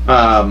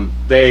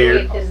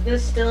 Wait, is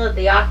this still at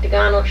the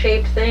octagonal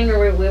shaped thing, or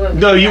we went?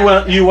 No,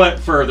 you went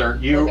further.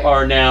 You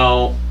are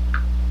now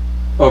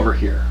over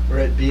here We're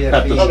at at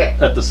BFE. the Okay.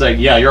 at the seg.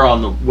 Yeah, you're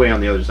on the way on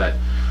the other side.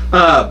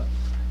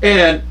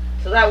 And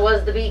So that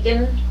was the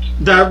beacon.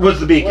 that was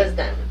the beacon. Was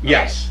done.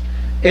 Yes,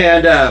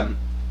 and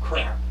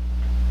Crap.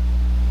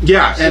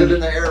 yeah, Sit in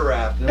and the air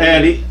raft.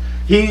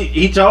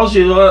 he tells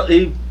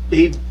you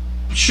he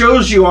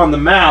shows you on the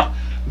map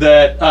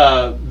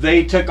that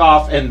they took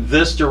off in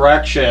this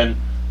direction,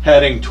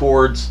 heading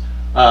towards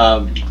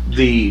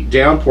the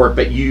downport,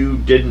 but you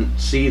didn't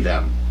see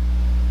them.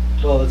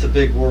 Well, it's a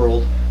big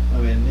world. I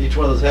mean, each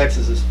one of those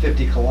hexes is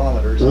 50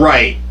 kilometers.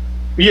 Right.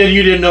 Yeah,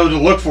 you didn't know to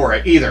look for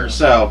it either.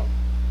 So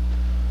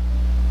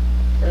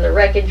And the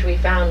wreckage we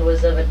found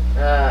was of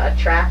a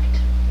tracked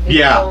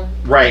yeah, vehicle.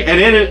 right. And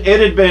it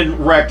had been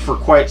wrecked for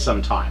quite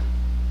some time.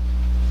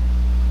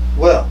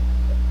 Well,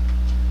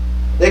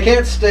 they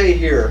can't stay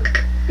here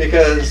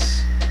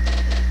because,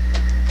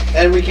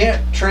 and we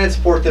can't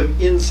transport them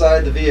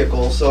inside the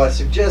vehicle. So I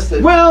suggest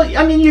that Well,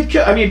 I mean,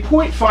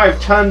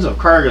 0.5 tons of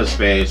cargo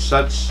space.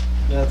 That's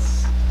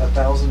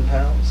 1,000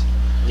 pounds.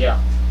 Yeah.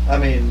 I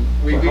mean,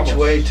 we Well, how each much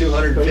weigh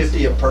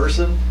 250 a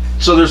person.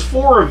 so. There's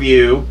 4 of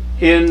you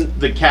in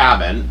the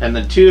cabin, and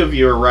then 2 of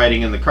you are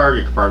riding in the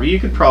cargo compartment. You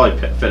could probably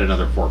fit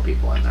another 4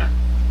 people in there.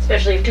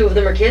 Especially if 2 of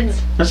them are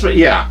kids. That's what.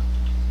 Yeah.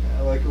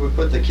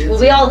 put the kids. Well,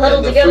 we all in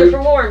huddled the together food-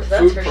 for warmth,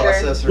 that's food for sure.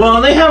 processor. Well,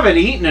 and they haven't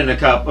eaten in a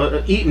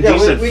couple, eaten Yeah,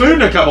 decent we food in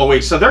can- a couple of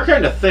weeks, so they're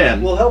kind of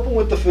thin. We'll help them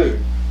with the food.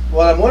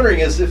 What I'm wondering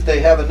is if they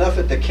have enough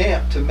at the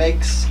camp to make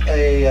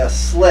a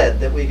sled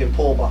that we can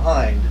pull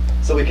behind,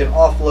 so we can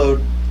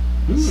offload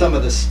some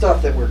of the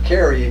stuff that we're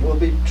carrying. We'll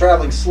be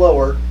traveling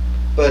slower,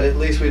 but at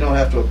least we don't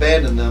have to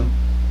abandon them,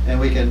 and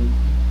we can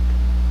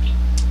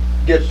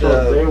get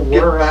So they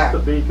get were back.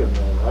 at the beacon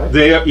though,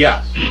 right?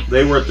 Yes,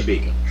 they were at the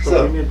beacon.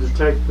 So we need to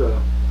take the,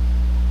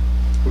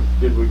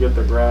 did we get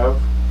the grav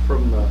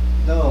from the,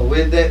 No,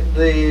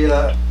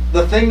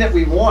 the thing that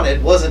we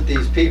wanted wasn't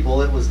these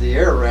people; it was the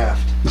air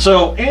raft.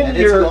 So And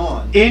it's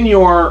gone. in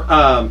your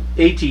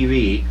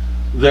ATV,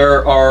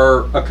 there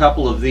are a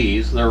couple of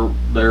these.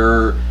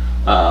 They're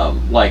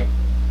like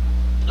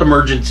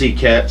emergency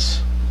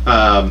kits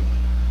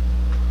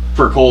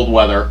for cold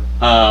weather,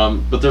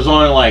 but there's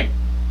only like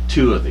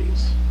 2 of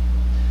these.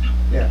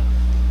 Yeah.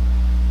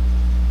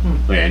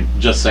 And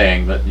just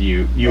saying that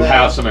you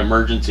have some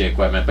emergency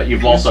equipment, but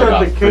you've you also said got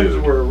the kids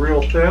food. were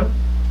real thin?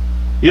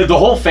 Yeah, the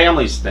whole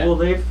family's thin. Will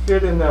they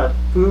fit in that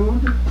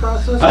food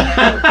processing?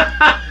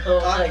 Oh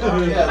my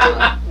god.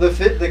 Yeah, the It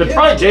kids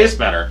probably will. tastes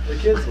better. The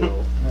kids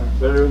will. Yeah.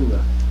 Better than the,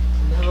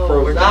 No,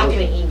 we're not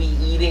going to be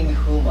eating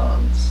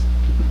humans.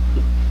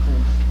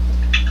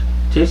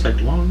 Tastes like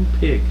long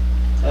pig.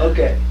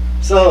 Okay,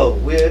 so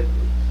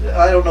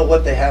I don't know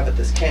what they have at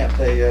this camp.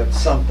 They have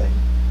something.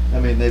 I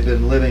mean, they've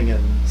been living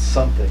in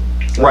something.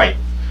 So- Right.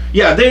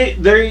 Yeah,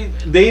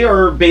 they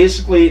are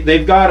basically,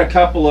 they've got a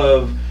couple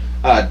of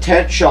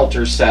tent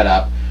shelters set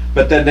up,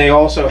 but then they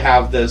also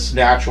have this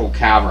natural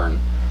cavern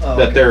Oh,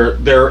 that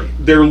okay.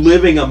 they're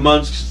living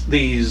amongst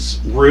these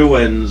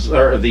ruins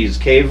or these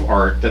cave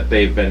art that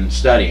they've been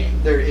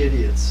studying. They're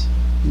idiots.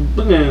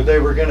 Eh, They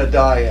were gonna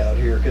die out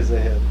here because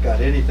they haven't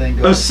got anything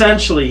going.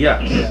 Essentially,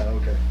 yes. Yeah.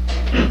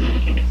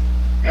 Okay.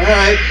 All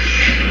right.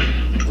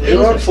 Things There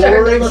are are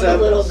starting 4 to look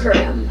a little examples.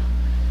 grim.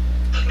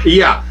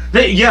 Yeah,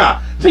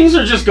 things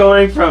are just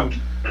going from,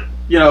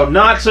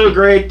 not so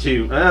great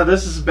to,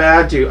 this is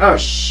bad to, oh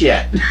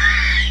shit.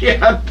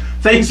 Yeah,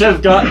 things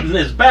have gotten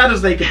as bad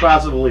as they could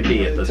possibly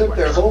be at They this took point.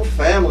 their whole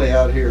family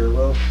out here.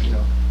 Well,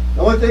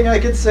 the only thing I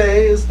could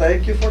say is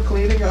thank you for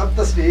cleaning up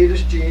the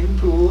Swedish gene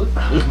pool.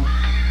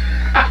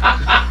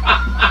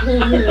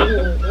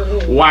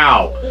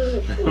 Wow.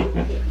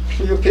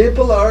 You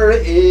people are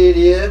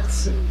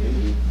idiots.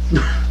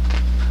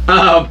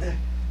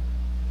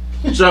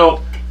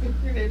 So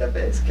You need a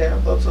base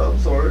camp of some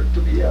sort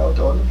to be out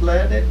on the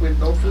planet with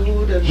no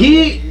food and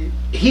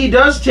he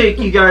does take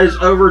you guys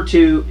over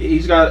to,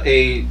 he's got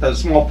a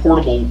small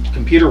portable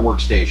computer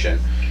workstation,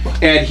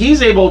 and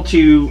he's able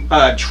to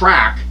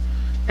track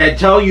and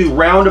tell you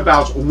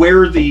roundabouts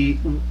where the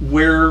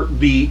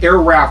air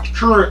raft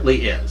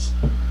currently is.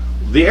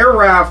 The air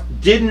raft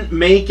didn't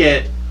make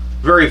it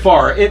very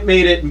far. It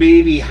made it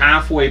maybe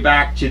halfway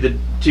back to the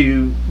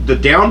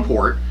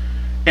downport,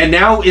 and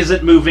now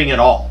isn't moving at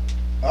all.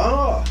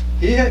 Oh,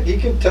 he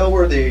can tell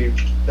where the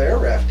air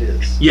raft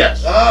is.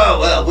 Yes. Oh,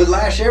 well, we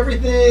lash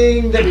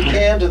everything that we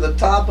can to the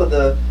top of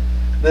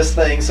this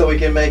thing so we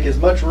can make as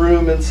much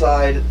room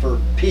inside for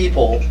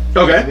people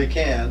as we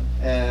can.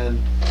 And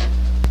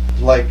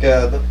like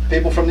the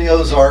people from the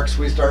Ozarks,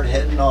 we start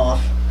heading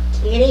off.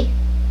 Kitty.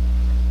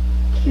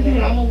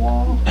 Get on the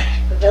wall.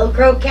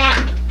 Velcro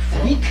cat.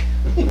 Freak.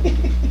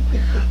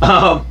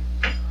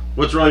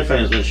 What's really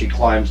funny is when she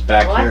climbs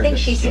back Well, here. I think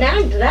she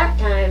snagged that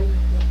time.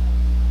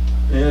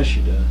 Yeah,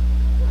 she does.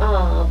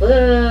 Oh, boo.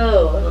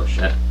 Oh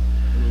shit.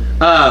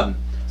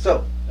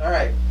 So, all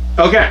right.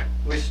 Okay.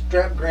 We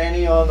strap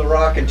Granny on the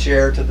rocking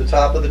chair to the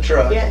top of the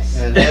truck Yes.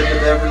 and head to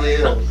Beverly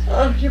Hills.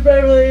 Up to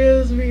Beverly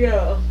Hills we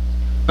go.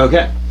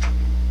 Okay.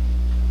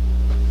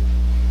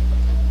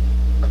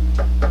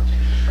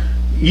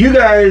 You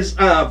guys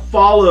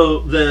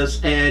follow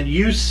this, and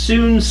you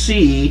soon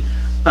see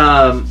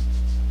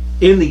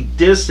in the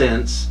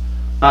distance,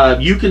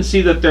 you can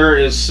see that there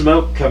is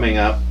smoke coming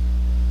up.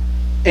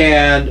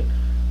 And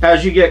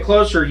as you get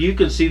closer, you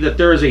can see that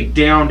there is a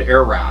downed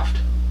air raft.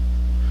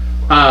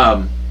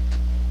 And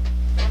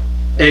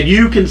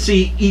you can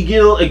see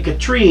Egil and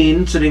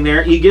Katrine sitting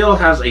there. Egil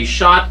has a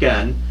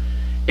shotgun,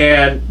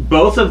 and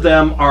both of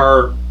them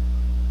are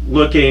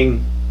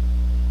looking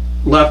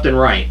left and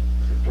right.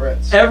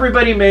 Threats.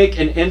 Everybody make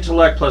an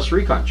intellect plus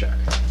recon check.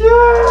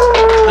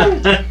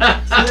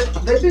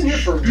 They've been here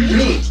for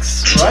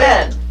weeks,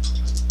 right?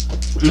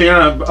 10.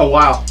 Yeah, a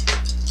while.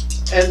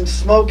 And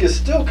smoke is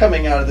still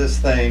coming out of this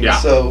thing. Yeah.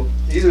 So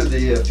either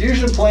the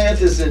fusion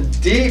plant is in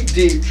deep,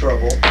 deep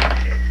trouble.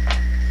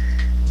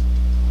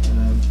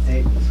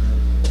 8,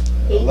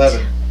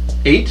 11.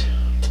 8.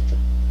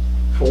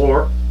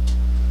 4.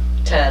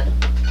 10.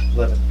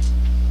 11.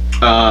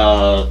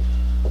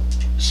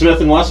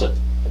 Smith and Wesson.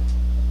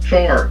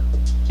 4.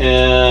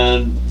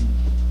 And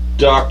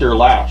Dr.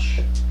 Lash.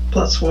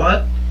 Plus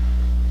what?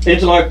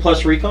 Intellect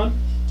plus recon?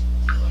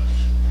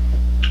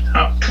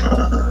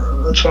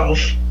 Oh, 12.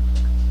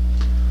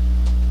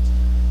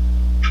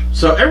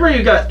 So everybody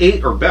who got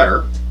 8 or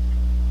better,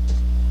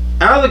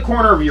 out of the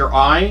corner of your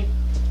eye,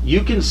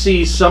 you can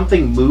see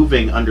something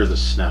moving under the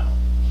snow.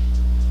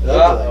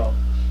 Uh-oh.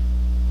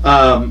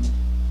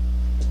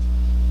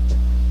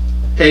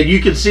 And you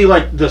can see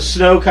like the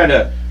snow kind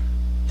of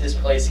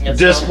Displacing itself.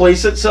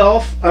 displace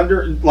itself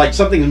under, like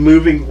something's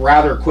moving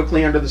rather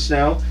quickly under the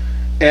snow,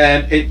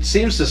 and it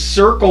seems to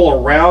circle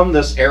around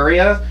this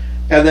area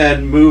and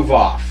then move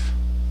off.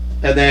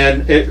 And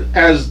then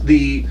as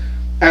the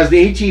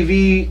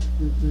ATV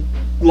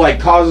like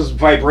causes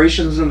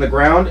vibrations in the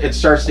ground, it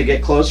starts to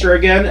get closer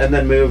again and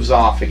then moves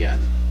off again.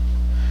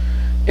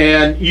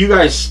 And you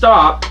guys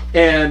stop,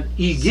 and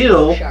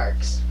Egil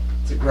Sharks.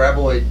 It's a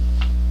graboid.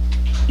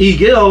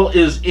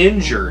 is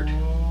injured.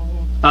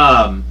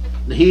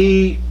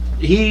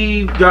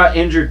 He got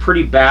injured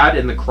pretty bad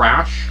in the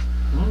crash.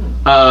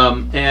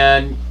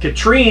 And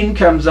Katrine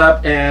comes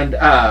up and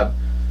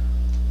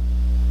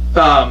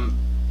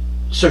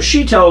so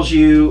she tells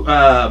you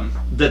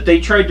that they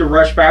tried to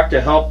rush back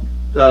to help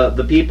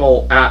the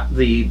people at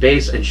the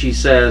base, and she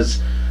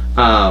says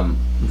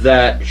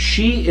that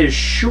she is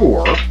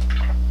sure.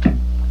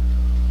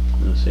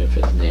 Let's see if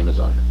his name is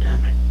on it.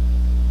 Damn it.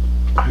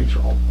 These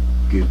are all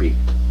goopy.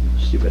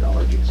 Stupid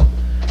allergies.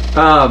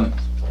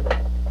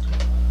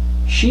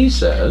 She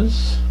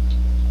says,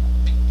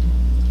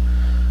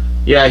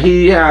 yeah,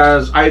 he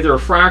has either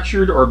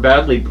fractured or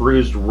badly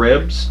bruised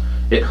ribs.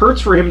 It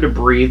hurts for him to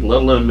breathe,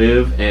 let alone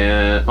move,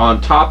 and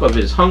on top of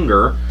his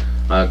hunger,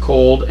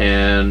 cold,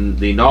 and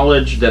the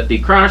knowledge that the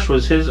crash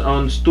was his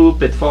own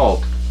stupid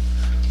fault.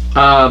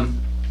 I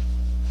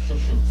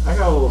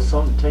got a little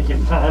something to take your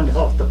mind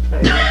off the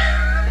pain.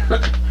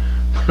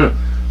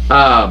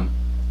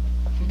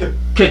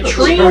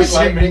 Katrine, Did you ever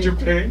see Major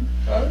Pain?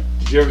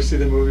 Did you ever see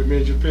the movie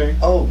Major Pain?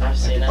 Oh, I've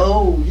seen it.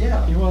 Oh,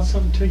 yeah. You want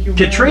something to take your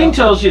Katrine mind off?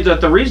 tells you that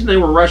the reason they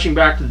were rushing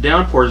back to the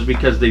downport is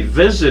because the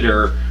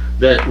visitor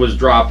that was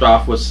dropped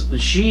off was,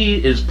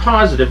 she is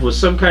positive, was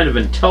some kind of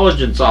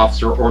intelligence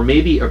officer or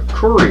maybe a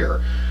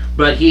courier,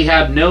 but he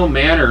had no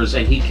manners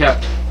and he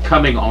kept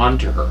coming on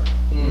to her.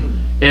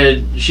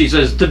 And she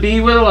says, to be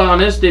well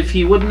honest, if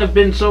he wouldn't have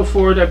been so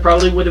forward, I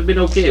probably would have been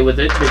okay with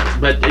it,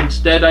 but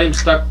instead I'm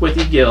stuck with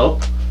Egil.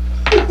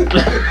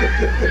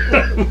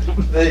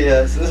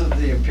 This is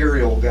the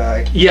Imperial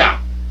guy.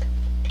 Yeah.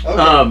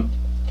 Okay.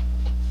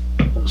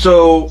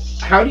 So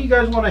how do you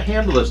guys want to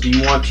handle this? Do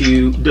you want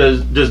to,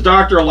 does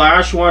Dr.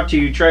 Lash want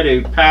to try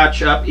to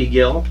patch up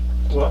Egil?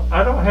 Well,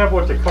 I don't have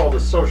what they call the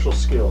social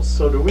skills.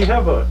 So do we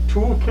have a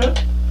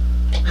toolkit?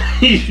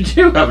 You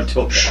do have a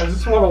toolkit. I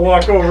just want to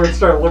walk over and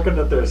start looking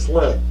at their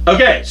sled.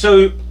 Okay,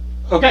 so,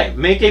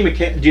 make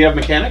a do you have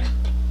mechanic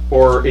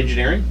or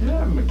engineering?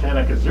 Yeah,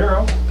 mechanic is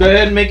 0. Go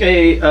ahead and make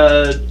a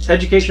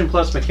education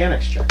plus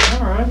mechanics check.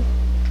 All right,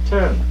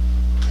 10.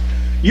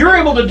 You're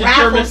able to Raph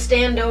determine. will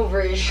stand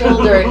over his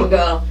shoulder and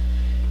go,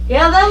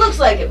 yeah, that looks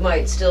like it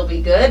might still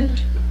be good.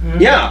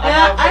 Yeah,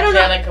 have I don't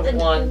mechanic know. of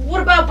 1.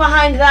 What about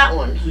behind that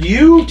one?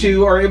 you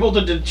two are able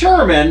to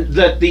determine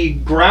that the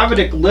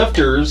gravitic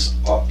lifters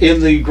in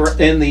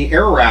the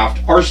air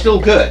raft are still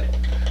good.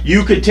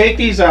 You could take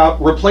these out,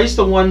 replace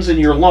the ones in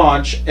your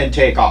launch, and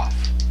take off.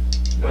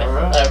 With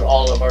Alright.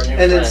 all of our new And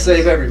then friends.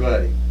 save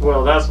everybody.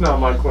 Well, that's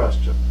not my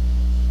question.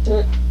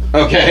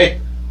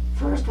 Okay.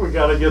 First, we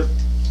got to get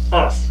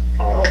us.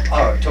 Oh,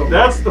 totally.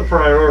 That's the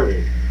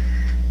priority.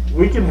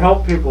 We can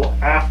help people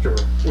after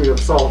we have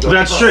solved our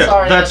That's problem. true.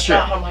 Sorry, That's that's true.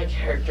 not how my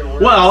character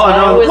works. Well, and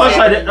I on the was plus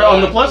able side, to on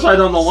the name, plus side,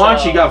 on the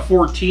launch, so- you got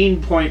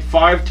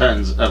 14.5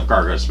 tons of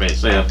cargo space.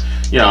 So,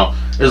 you know,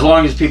 as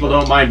long as people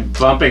don't mind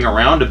bumping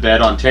around a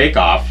bit on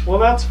takeoff. Well,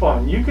 that's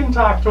fun. You can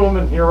talk to them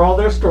and hear all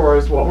their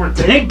stories while we're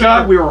taking Thank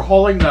God we were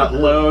hauling that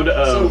load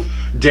of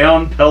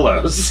down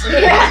pillows.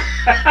 Yeah.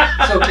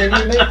 So can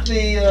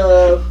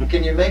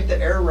you make the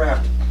air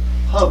raft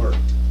hover?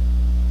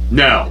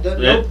 No,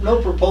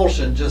 No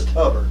propulsion, just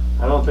hover.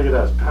 I don't think it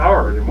has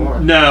power anymore.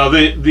 no.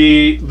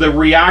 The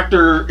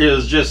reactor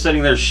is just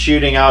sitting there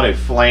shooting out a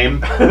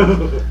flame,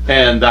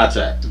 and that's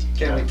it.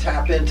 Can we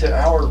tap into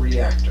our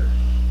reactor?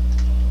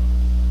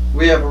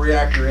 We have a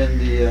reactor in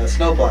the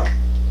snowplow.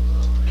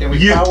 Can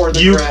we power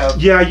the grab?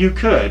 Yeah, you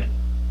could.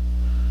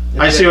 If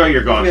I we see had- what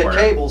you're going if we for.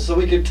 had cables, so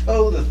we could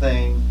tow the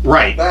thing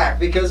Right. back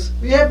because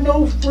we have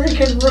no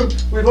freaking room.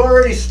 We've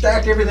already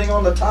stacked everything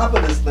on the top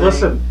of this thing.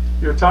 Listen,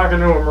 you're talking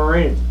to a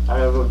Marine. I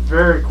have a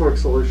very quick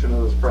solution to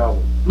this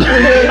problem.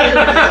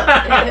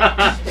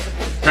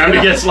 Time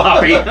to get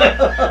sloppy.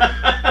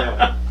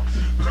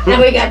 And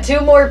we got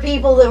 2 more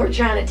people that we're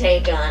trying to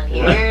take on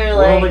here. We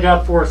only Like,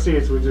 got 4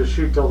 seats. We just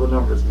shoot till the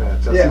numbers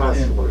match. That's Yeah, my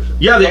yeah. solution.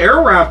 Yeah, the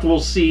air raft will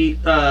see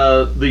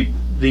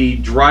the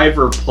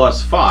driver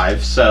plus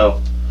 5. So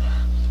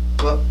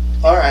Well,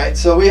 all right.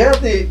 So we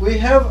have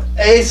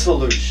a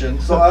solution.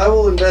 So I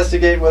will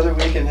investigate whether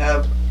we can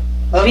have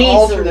an The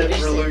alternate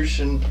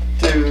solution. solution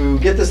to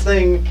get this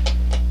thing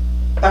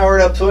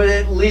powered up so it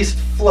at least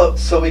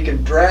floats, so we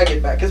can drag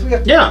it back. Because we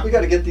got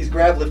to get these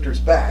grab lifters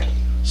back.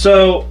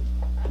 So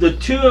the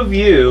two of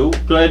you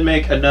go ahead and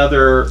make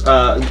another.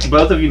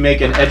 Both of you make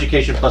an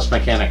education plus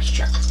mechanics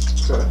check.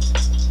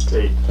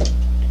 Okay. 8.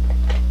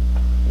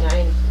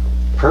 9.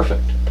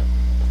 Perfect.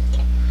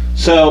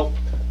 So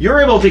you're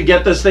able to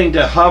get this thing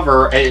to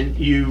hover, and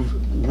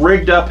you've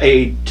rigged up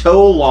a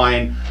tow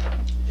line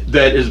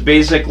that is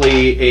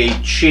basically a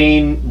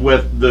chain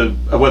with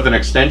an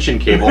extension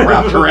cable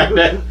wrapped around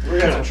it. We're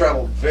gonna have to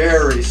travel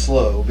very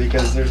slow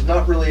because there's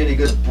not really any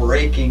good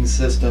braking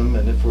system,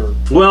 and if we're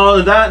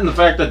that and the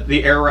fact that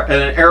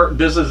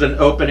this is an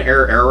open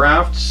air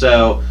raft,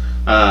 so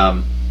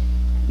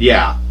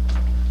yeah,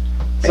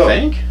 So- I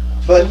think.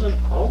 but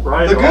All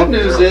right, the good on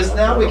news there. is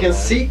now we can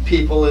seat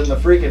people in the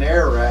freaking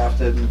air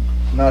raft and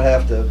not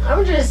have to.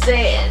 I'm just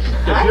saying.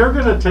 If you're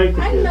gonna take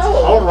the I kids,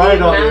 know I'll ride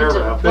the on the air amount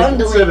of raft. They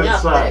can sit bundling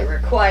up that it inside.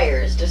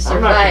 requires to I'm not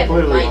survive at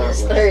completely minus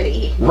heartless.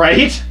 30.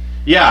 Right?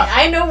 Yeah.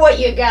 I know what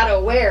you gotta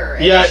wear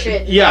and Yeah,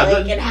 shit, yeah,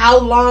 like, and how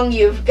long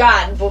you've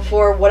got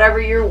before whatever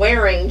you're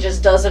wearing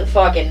just doesn't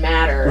fucking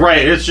matter.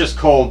 Right. It's just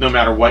cold no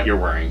matter what you're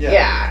wearing. Yeah.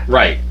 Yeah.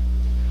 Right.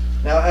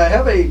 Now I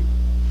have a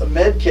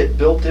med kit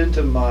built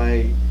into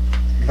my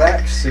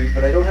vac suit,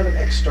 but I don't have an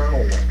external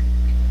one.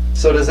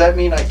 So does that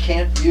mean I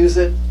can't use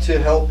it to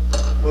help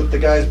with the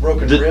guy's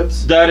broken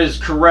ribs? That is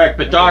correct,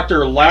 but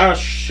Dr.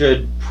 Lash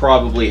should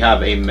probably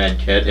have a med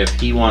kit if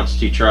he wants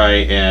to try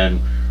and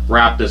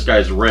wrap this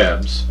guy's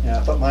ribs. Yeah,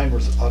 I thought mine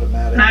was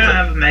automatic. I don't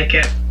have a make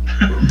it.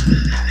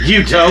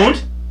 You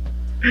don't?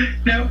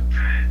 No.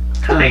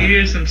 I could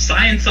do some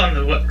science on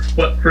the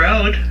what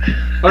road.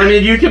 I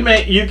mean, you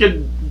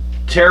could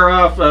tear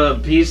off a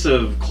piece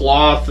of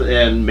cloth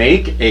and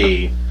make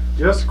a.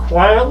 Just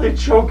quietly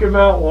choke him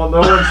out while no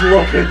one's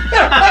looking.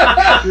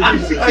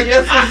 I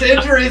guess his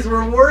injuries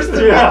were worse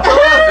than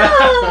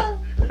Yeah.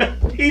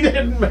 He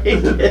didn't make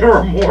They it.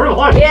 were more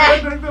like Yeah.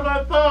 than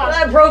I thought.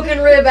 That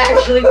broken rib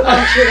actually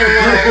punctured a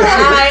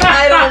lung.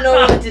 I don't know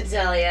what to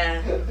tell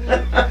you.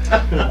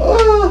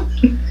 Oh.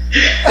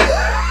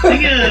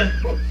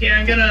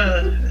 I'm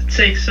gonna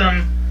take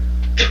some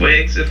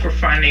twigs if we're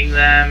finding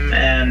them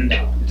and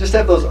Just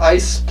have those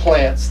ice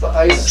plants, the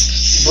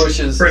ice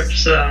bushes. rip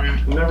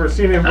some Never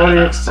seen anybody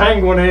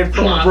exsanguinate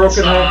from a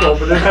broken ankle,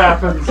 but it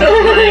happens.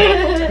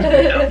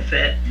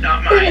 outfit,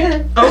 not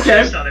mine.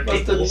 Okay. Just other Must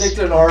have people's. nicked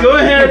an arm. Go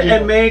ahead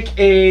and make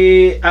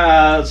a.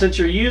 Since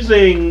you're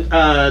using,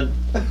 That's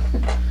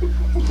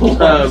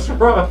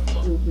rough.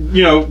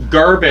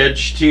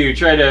 garbage to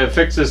try to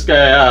fix this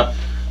guy up.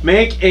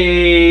 Make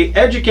a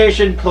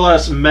education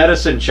plus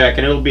medicine check,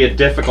 and it'll be a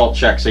difficult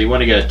check. So you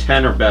want to get a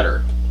 10 or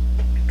better.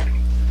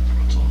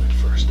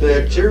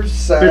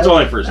 Pictures. It's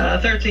only first.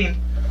 13.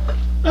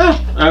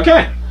 Oh,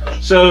 okay.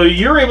 So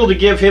you're able to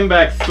give him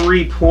back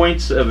 3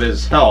 points of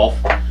his health,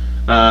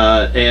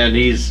 and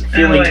he's Oh,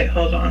 feeling wait,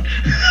 hold on.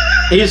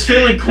 he's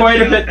feeling quite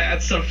a bit.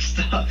 Add some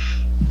stuff.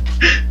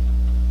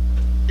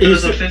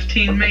 He's, Does a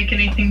 15 make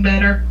anything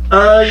better?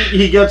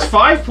 he gets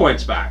 5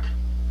 points back.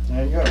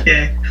 There you go.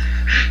 Okay.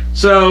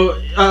 So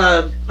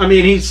I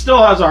mean, he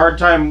still has a hard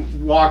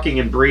time walking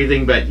and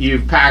breathing, but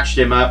you've patched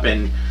him up,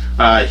 and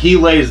he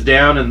lays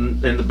down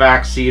in the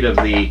back seat of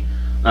the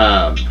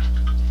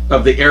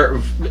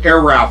air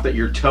raft that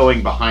you're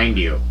towing behind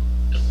you.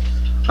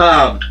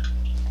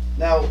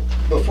 Now,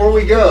 before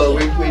we go,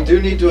 we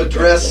do need to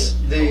address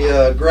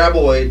the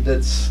graboid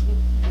that's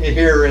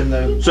here in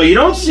the. So you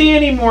don't see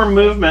any more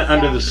movement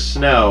under the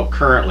snow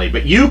currently,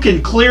 but you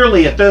can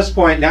clearly at this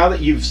point, now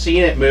that you've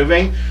seen it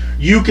moving,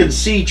 you can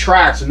see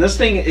tracks, and this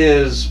thing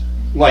is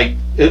like,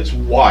 it's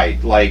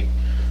wide, like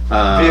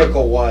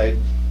Vehicle wide.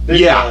 Big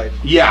yeah, wide.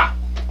 yeah.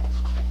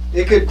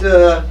 It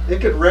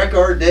could wreck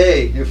our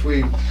day if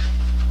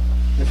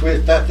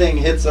that thing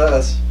hits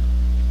us.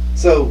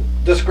 So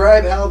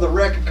describe how the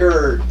wreck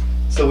occurred.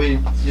 So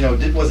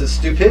was it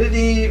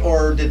stupidity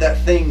or did that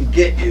thing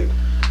get you?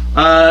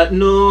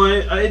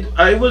 No,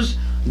 I was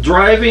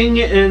driving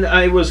and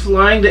I was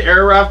flying the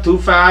air raft too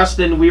fast,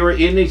 and we were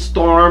in a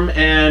storm,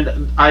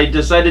 and I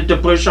decided to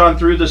push on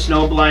through the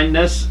snow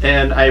blindness,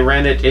 and I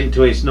ran it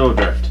into a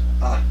snowdrift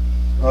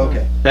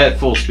Okay. at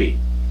full speed.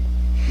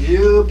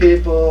 You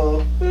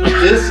people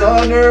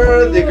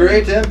dishonor the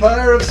great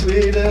empire of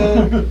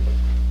Sweden.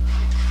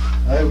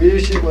 I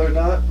wish it were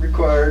not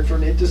required for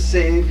me to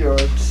save your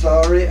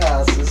sorry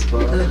asses,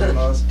 but I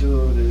must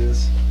do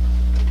this.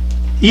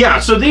 Yeah,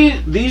 so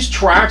these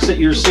tracks that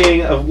you're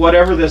seeing of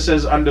whatever this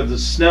is under the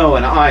snow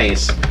and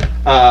ice,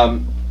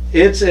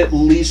 it's at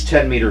least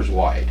 10 meters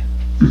wide.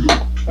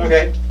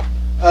 Okay.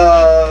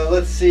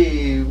 Let's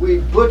see. We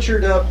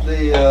butchered up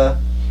the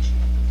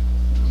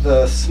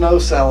the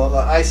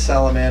ice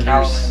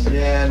salamanders. Salamander.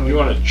 Yeah, and You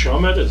want to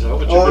chum it? Is that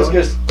what I was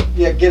you're doing?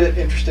 gonna get it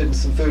interested in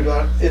some food.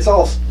 It's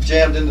all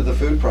jammed into the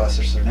food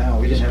processor now.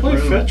 We Just didn't play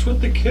have room. fetch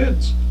with the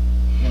kids.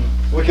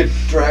 We could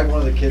drag one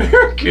of the kids.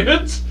 Here,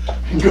 kids,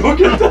 go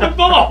get that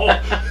ball.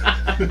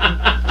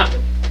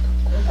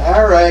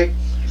 All right.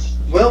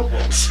 Well,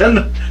 Send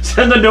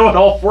the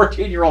know-it-all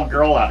 14-year-old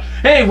girl out.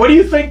 Hey, what do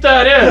you think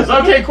that is?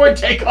 Okay, quick,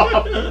 take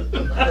off.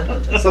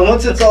 so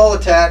once it's all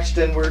attached,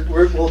 and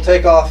we'll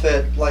take off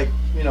at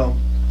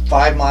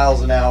 5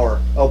 miles an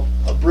hour,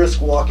 a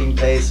brisk walking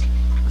pace,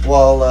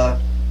 while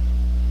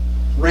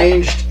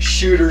ranged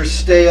shooters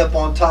stay up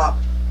on top,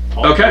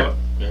 Okay.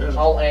 Yeah.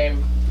 I'll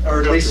aim.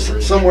 or at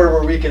least somewhere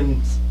where we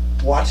can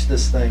watch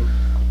this thing.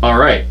 All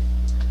right.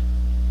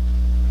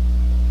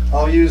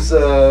 I'll use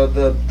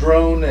the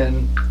drone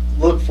and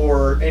look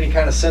for any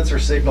kind of sensor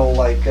signal,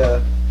 like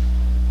a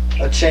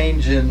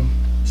change in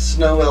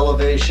snow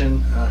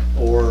elevation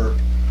or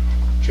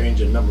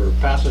Change in number of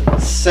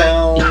passengers.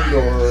 sound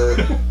or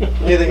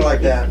anything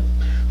like that.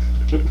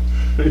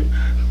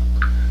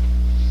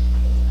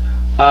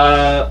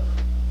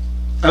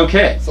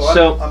 Okay,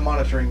 So I'm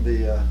monitoring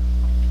the.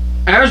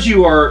 as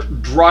you are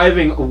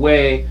driving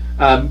away,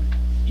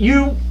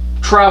 you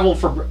travel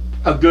for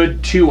a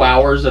good 2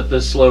 hours at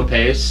this slow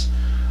pace.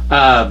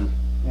 All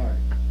right.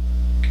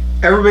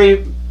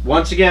 Everybody,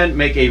 once again,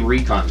 make a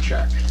recon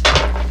check.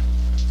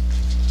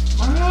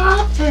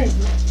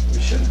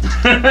 We should.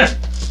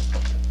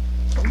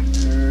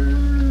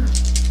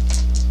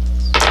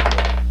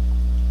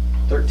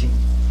 13.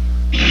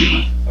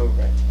 Oh,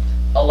 right.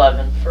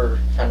 11 for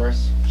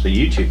Fenris. So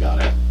you two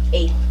got it.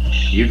 8.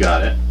 You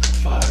got it.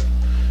 5.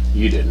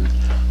 You didn't.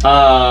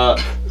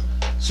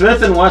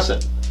 Smith and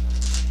Wesson,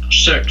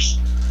 6.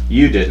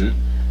 you didn't.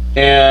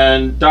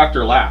 And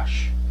Dr.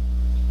 Lash,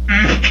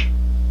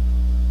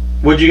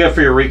 what'd you get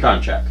for your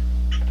recon check?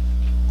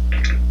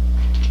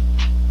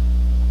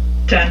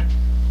 10.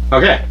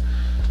 Okay.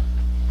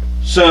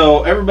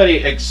 So everybody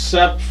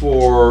except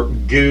for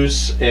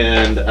Goose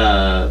and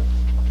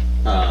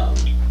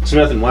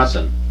Smith and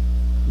Wesson,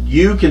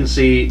 you can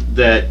see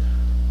that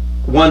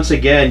once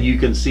again you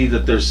can see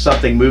that there's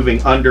something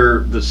moving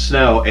under the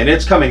snow, and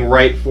it's coming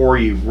right for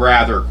you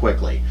rather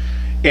quickly.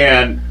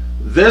 And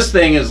this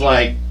thing is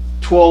like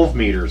 12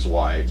 meters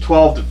wide,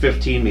 12 to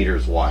 15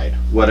 meters wide,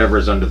 whatever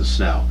is under the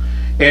snow.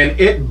 And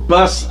it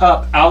busts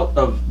up out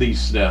of the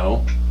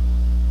snow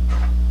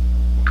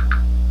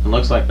and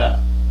looks like that.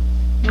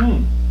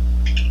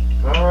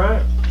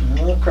 Alright.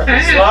 Oh, crap.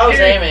 So I was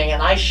aiming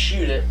and I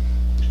shoot it.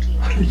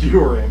 You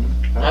were aiming.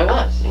 I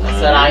was. I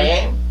said I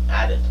aim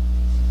at it.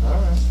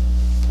 Alright.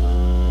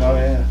 Oh,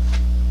 yeah.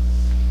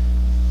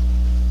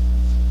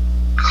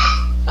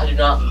 I do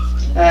not.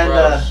 And,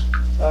 Gross.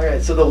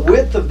 alright, so the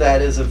width of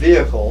that is a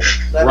vehicle.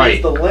 That Right.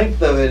 means the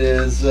length of it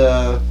is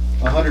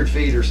 100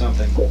 feet or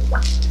something.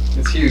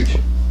 It's huge.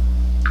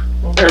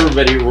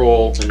 Everybody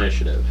roll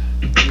initiative.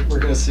 We're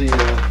going to see.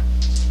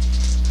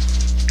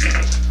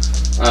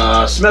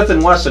 Smith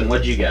and Wesson,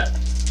 what'd you get?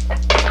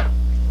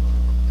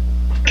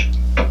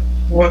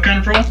 What kind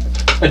of roll?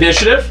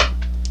 Initiative?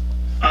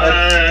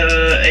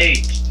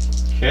 8.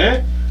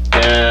 Okay.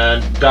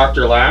 And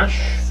Dr. Lash?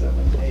 7,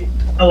 8.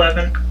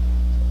 11.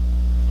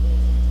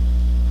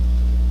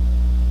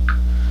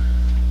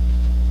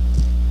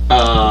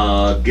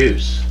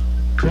 Goose.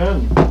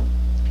 10.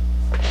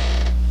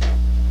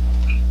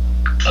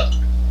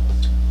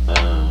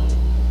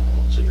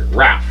 Let's see here.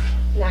 Raph.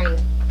 9.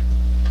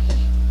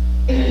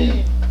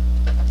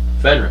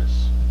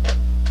 Fenris.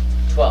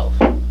 12.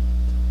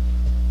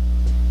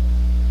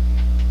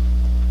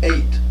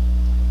 8.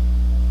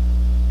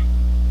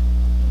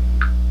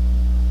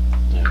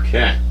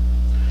 Okay.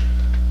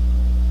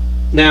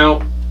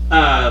 Now,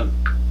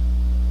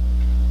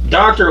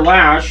 Dr.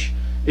 Lash,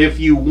 if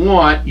you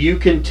want, you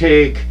can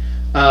take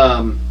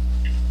the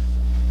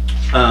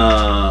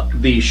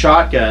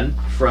shotgun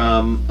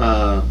from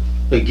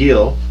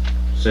Agil,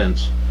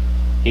 since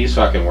he's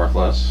fucking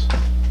worthless.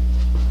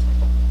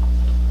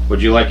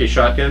 Would you like a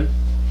shotgun?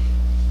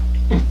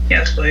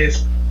 Yes,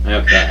 please.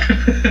 Okay.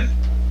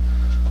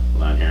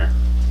 Hold on here.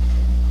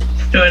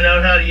 Do I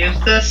know how to use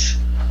this?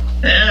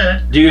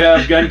 Do you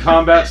have gun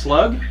combat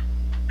slug?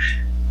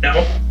 No.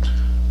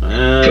 Do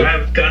I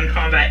have gun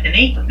combat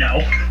any?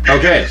 No.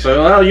 Okay,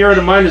 so well, you're at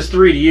a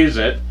 -3 to use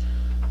it,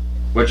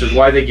 which is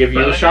why they give you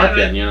Well, a I shotgun,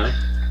 have it. you know?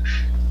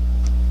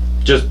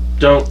 Just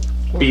don't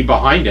be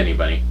behind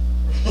anybody.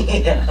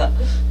 Yeah.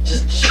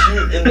 Just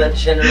shoot in the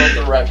general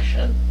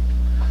direction.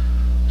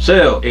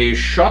 So, a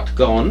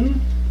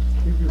shotgun.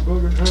 Keep your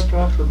booger head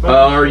off the back.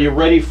 Are you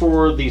ready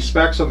for the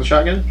specs of the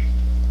shotgun?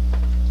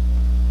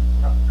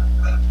 I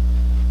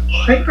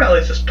can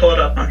probably just pull it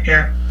up on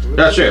here.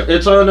 That's true.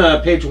 It's on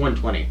page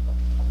 120.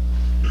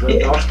 Is that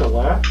Dr.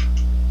 Lash?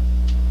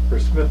 Or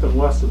Smith and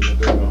Wesson that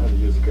don't know how to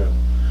use a gun?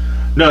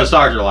 No, it's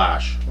Dr.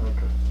 Lash.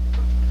 Okay.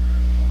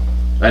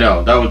 I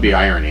know, that would be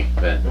irony,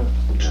 but...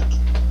 Yeah.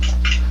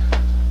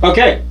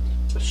 Okay.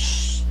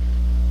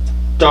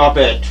 Stop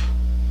it.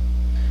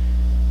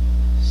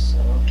 So,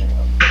 hang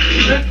on.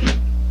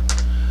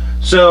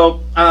 So,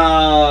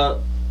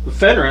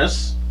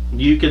 Fenris,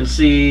 you can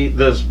see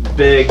this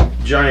big,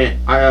 giant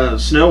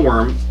snow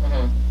worm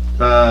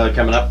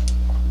coming up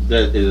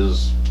that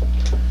is,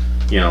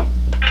 you know,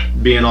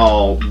 being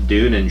all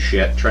dude and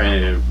shit,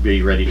 trying to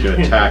be ready to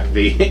attack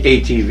the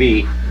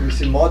ATV. We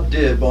see Mod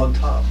Dib on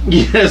top.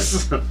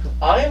 Yes.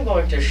 I am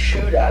going to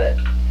shoot at it.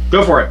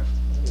 Go for it.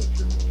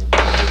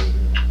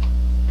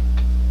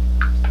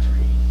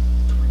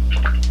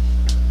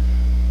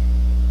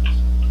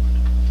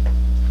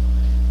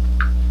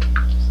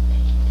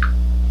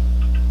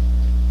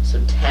 So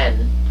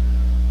 10.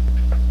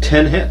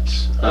 10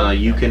 hits.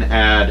 You can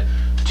add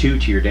 2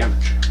 to your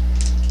damage.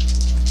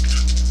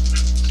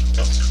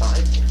 That's 5.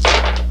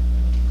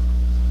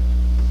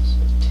 So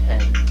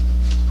 10.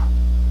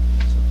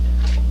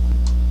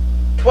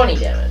 20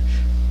 damage.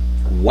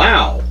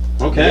 Wow.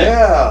 Okay.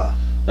 Yeah.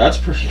 That's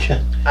pretty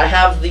good. I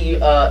have the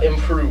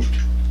improved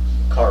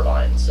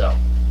carbine, so.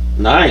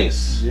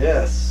 Nice.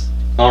 Yes.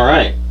 All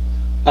right.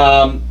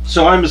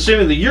 So I'm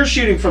assuming that you're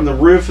shooting from the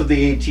roof of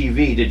the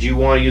ATV. Did you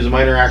want to use a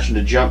minor action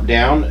to jump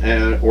down,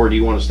 or do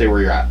you want to stay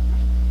where you're at?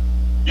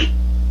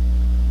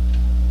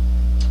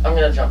 I'm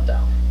gonna jump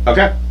down.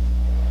 Okay.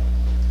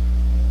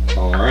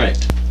 All right.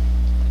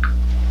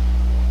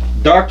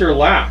 Dr.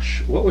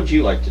 Lash, what would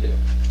you like to do?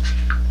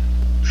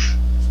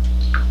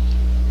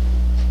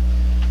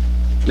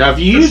 Now, if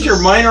you use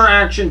your minor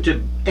action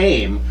to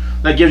aim,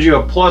 that gives you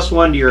a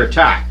 +1 to your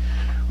attack,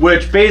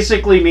 which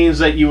basically means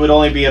that you would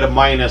only be at a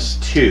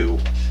 -2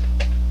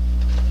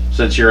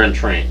 since you're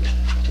untrained.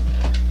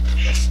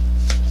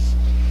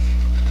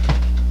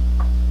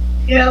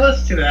 Yeah,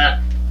 let's do that.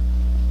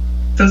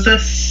 Does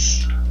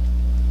this...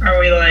 Are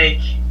we, like,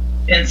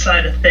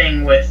 inside a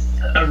thing with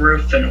a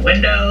roof and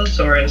windows,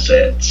 or is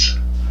it...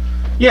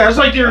 Yeah, it's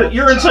like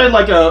you're inside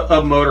like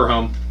a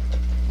motorhome.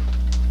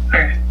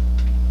 Alright.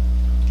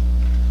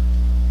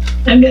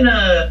 I'm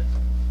gonna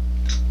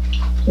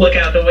look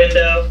out the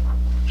window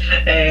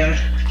and...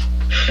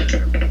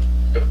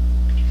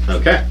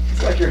 Okay.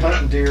 It's like you're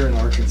hunting deer in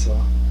Arkansas.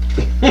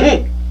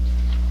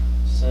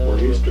 So Or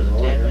Eastern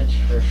damage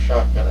for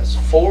shotgun is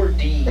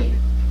 4D,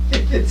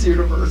 It's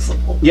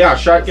universal. Yeah,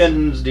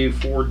 shotguns do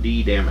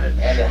 4D damage.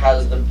 and it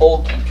has the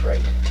bulky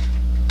trait.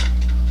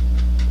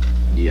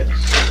 Yes.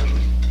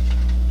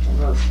 I'm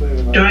not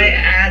saying Do I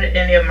add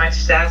any of my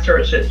stats, or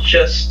is it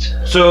just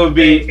So it would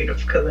be.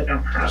 negative because I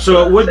don't have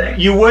So it the would. thing?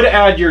 You would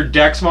add your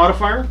Dex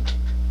modifier,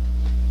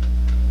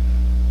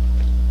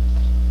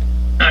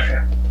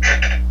 Okay.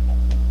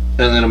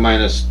 and then a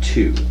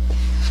 -2.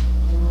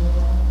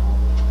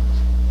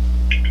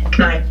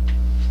 9.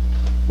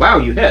 Wow,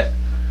 you hit.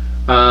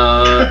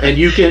 And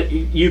you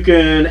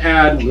can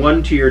add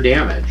 1 to your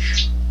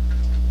damage.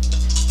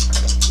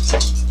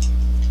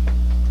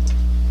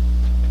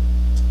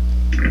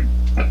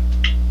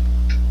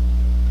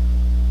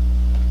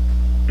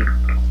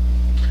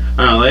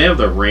 They have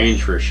the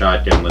range for a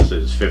shotgun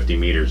listed as 50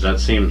 meters. That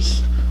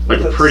seems like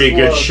With a a pretty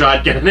good slug,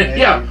 shotgun. maybe,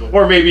 Yeah, but-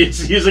 or maybe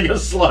it's using a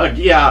slug.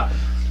 Yeah.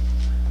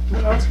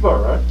 That's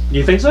about right.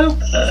 You think so?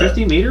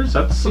 50 meters?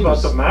 That's It's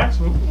about the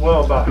maximum.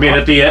 Well, about. I mean,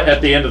 half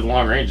at the end of the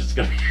long range, it's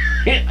gonna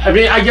be. I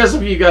mean, I guess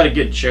if you got a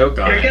good choke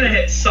on You're it. gonna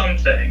hit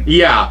something.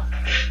 Yeah.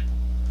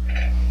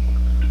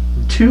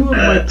 2 of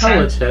my 10.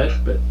 pellets hit,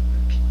 but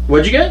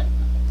what'd you get?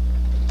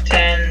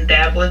 10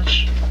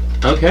 dabblage.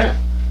 Okay.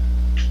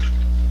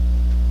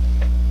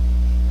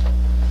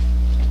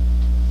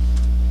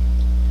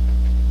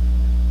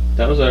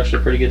 That was actually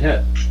a pretty good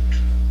hit.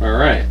 All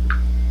right.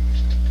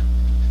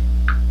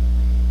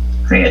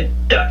 I'm gonna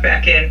duck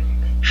back in.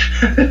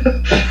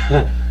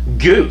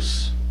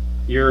 Goose,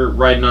 you're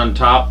riding on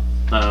top.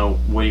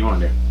 What do you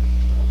want to do?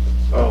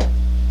 Oh,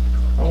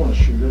 I want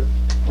to shoot it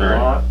a All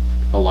right. lot.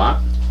 A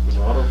lot. With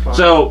auto fire.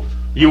 So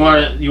you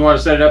want to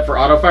set it up for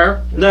auto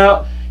fire?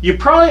 No, you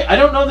probably. I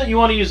don't know that you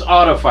want to use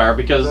auto fire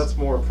because. That's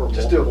more for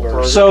Just do a multiple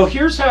burst. targets. So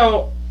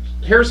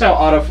here's how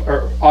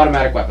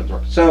automatic weapons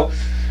work. So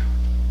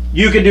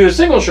you can do a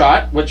single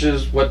shot, which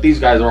is what these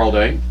guys are all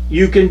doing.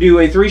 You can do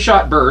a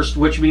 3-shot burst,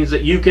 which means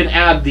that you can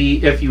add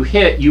if you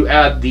hit, you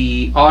add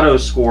the auto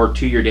score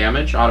to your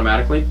damage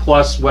automatically,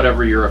 plus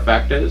whatever your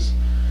effect is.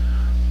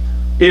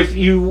 If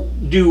you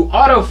do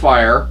auto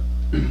fire,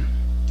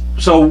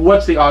 so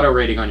what's the auto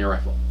rating on your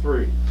rifle?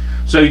 3.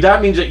 So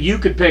that means that you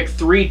could pick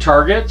 3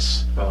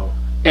 targets Oh.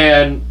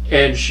 and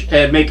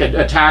make an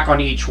attack on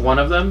each one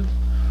of them.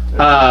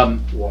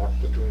 Walk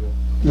between them.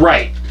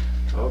 Right.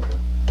 Okay.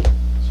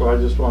 So I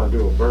just want to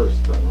do a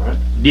burst then, right?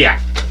 Yeah.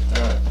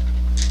 Alright.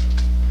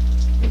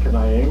 And can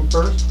I aim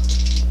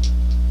first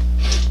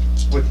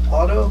With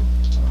auto?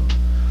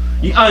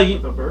 You,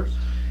 with a burst?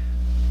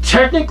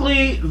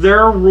 technically,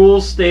 their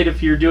rules state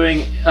if you're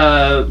doing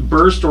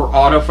burst or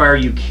auto fire,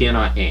 you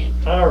cannot aim.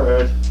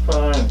 Alright,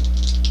 fine.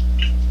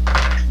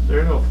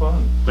 They're no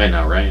fun. I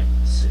know, right?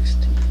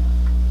 16.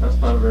 That's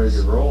not a very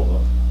good roll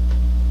though.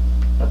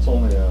 That's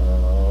only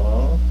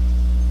a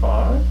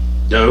 5?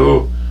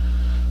 No.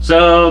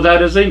 So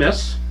that is a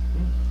miss.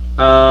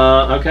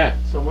 Okay.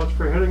 So much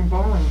for hitting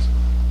barns.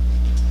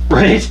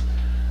 Right.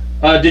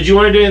 Did you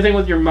want to do anything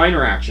with your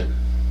minor action?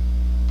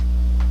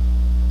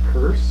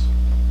 Curse?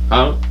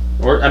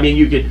 Or, I mean,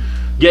 you could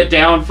get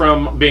down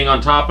from being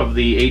on top of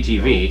the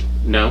ATV.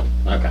 No?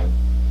 Okay.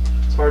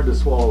 It's hard to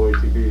swallow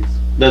ATVs.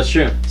 That's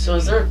true. So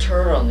is there a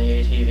turret on the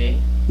ATV?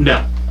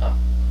 No. Oh.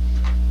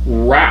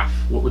 Raph,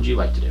 what would you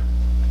like to do?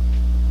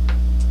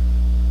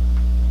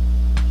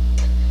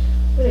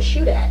 I'm gonna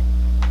shoot at.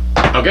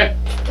 Okay.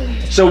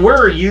 So where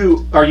are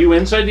you? Are you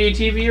inside the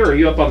ATV or are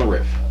you up on the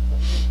roof?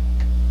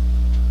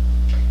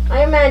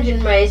 I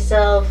imagine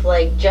myself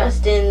like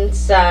just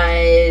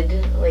inside.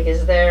 Like,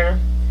 is there?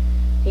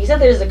 You said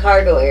there's a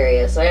cargo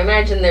area, so I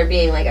imagine there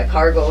being like a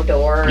cargo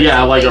door. Or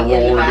Yeah, like a something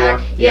in the roller back.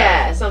 door.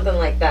 Yeah, something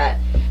like that.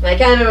 And I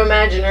kind of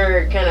imagine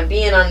her kind of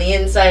being on the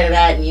inside of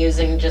that and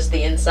using just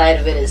the inside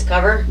of it as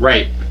cover.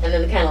 Right. And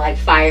then kind of like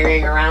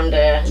firing around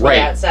the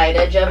outside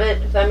edge of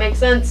it, if that makes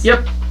sense.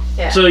 Yep.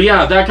 Yeah. So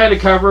yeah, that kind of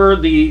cover,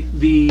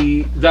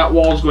 that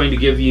wall is going to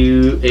give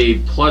you a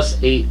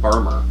 +8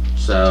 armor.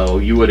 So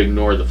you would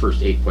ignore the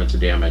first 8 points of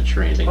damage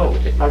or anything. Oh,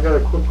 I got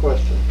a quick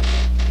question.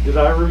 Did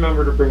I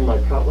remember to bring my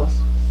cutlass?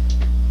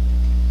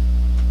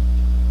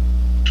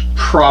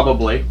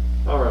 Probably.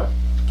 Alright.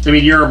 I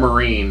mean, you're a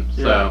Marine,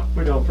 so... Yeah,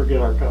 we don't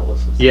forget our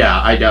cutlasses.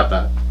 Yeah, I doubt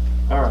that.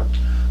 Alright.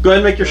 Go ahead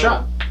and make your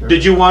shot. Sure.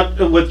 Did you want,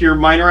 with your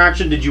minor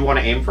action, did you want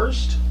to aim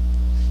first?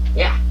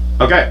 Yeah.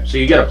 Okay, so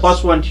you get a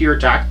 +1 to your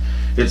attack.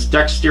 It's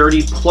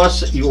dexterity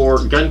plus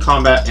your gun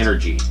combat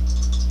energy.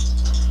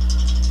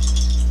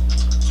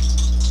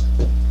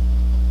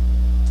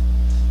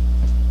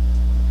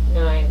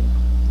 Nine.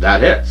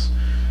 That hits.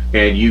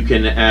 And you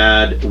can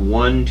add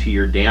 1 to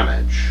your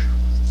damage.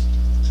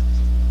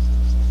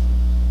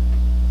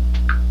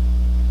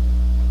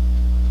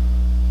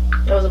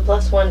 That was a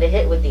 +1 to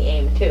hit with the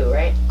aim too,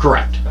 right?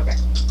 Correct. Okay.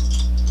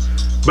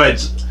 But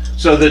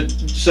so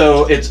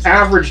it's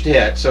average to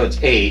hit, so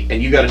it's 8,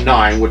 and you got a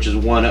 9, which is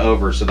 1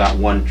 over, so that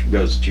 1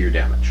 goes to your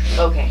damage.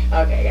 Okay,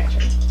 gotcha.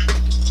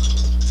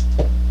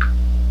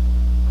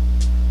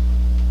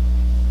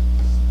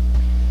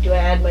 Do I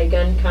add my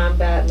gun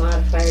combat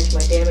modifier to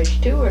my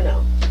damage too, or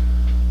no?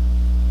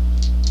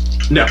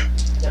 No.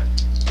 No.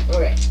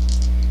 Okay.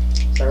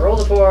 So I roll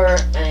the 4,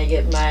 and I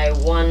get my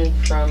 1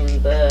 from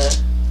the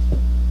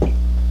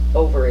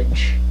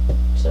overage.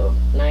 So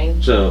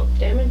 9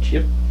 damage?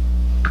 Yep.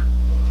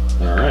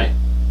 Alright.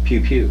 Pew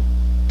pew.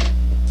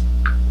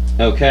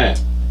 Okay.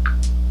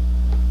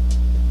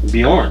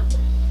 Bjorn.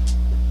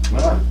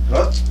 Well,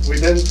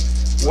 we've been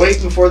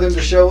waiting for them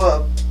to show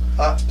up.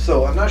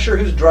 So I'm not sure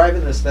who's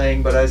driving this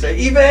thing, but I say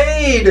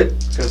evade!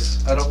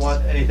 Because I don't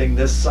want anything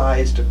this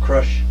size to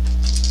crush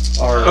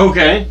our...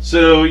 Okay,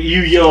 so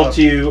you yell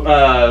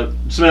to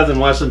Smith and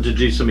Wesson to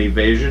do some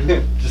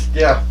evasion. Just,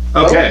 yeah.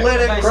 Okay. Don't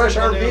let it crush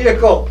our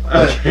vehicle.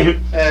 Okay.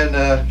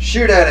 And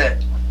shoot at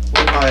it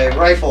with my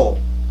rifle.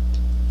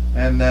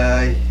 And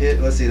I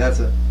hit, let's see, that's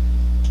a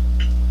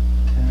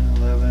 10,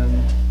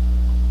 11,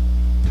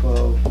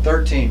 12,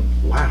 13.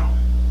 Wow.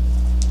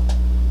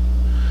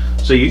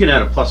 So you can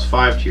add a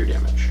 +5 to your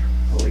damage.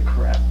 Holy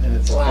crap. And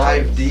it's a Wow.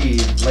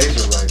 5D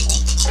laser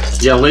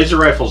rifle. Yeah, laser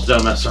rifles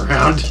don't mess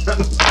around.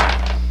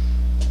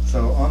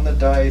 So on the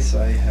dice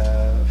I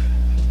have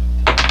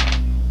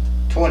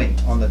 20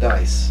 on the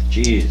dice.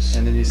 Jeez.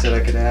 And then you said I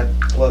could add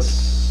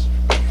 +5.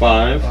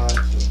 5.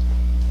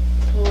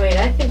 Wait,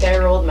 I think I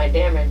rolled my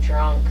damage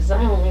wrong, because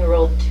I only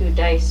rolled 2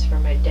 dice for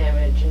my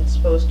damage, and it's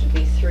supposed to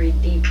be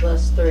 3d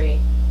plus 3.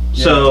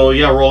 So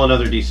yeah, roll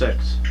another d6,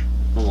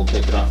 and we'll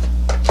take it off.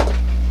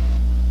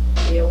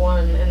 Be a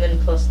 1, and then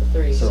plus the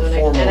 3. So So, an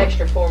 4 more.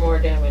 extra 4 more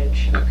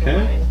damage. Okay.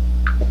 Fine.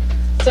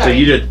 So Sorry.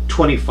 you did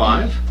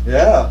 25?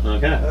 Yeah.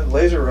 Okay. That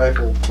laser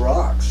rifle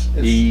rocks.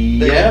 The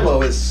Yeah.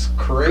 ammo is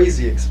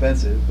crazy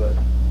expensive, but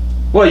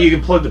Well, you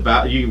can plug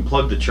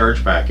the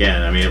charge back in.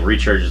 I mean, it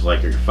recharges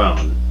like your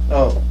phone.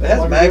 oh, it has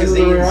Like magazines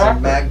the and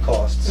reactor. mag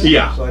costs.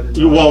 Yeah. So I didn't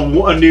know.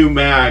 Well, a new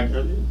mag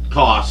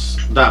costs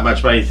that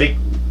much, but I think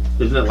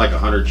isn't it like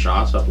 100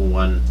 shots up in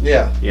one?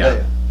 Yeah.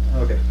 Yeah.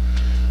 Okay.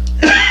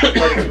 But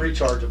it's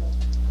rechargeable.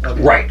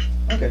 Okay. Right.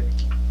 Okay.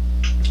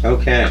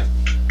 Okay.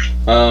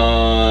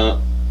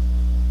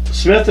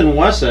 Smith and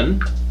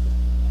Wesson.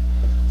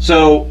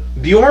 So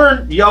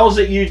Bjorn yells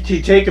at you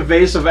to take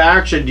evasive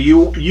action.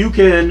 You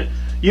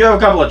have a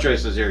couple of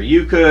choices here.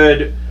 You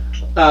could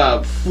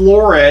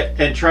floor it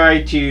and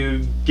try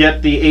to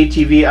get the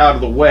ATV out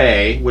of the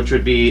way, which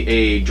would be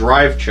a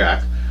drive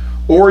check,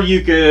 or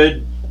you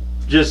could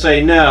just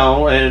say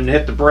no and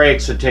hit the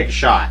brakes and take a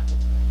shot.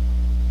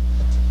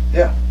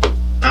 Yeah.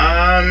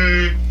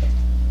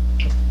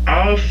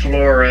 I'll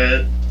floor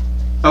it.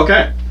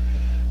 Okay.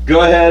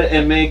 Go ahead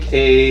and make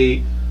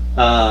a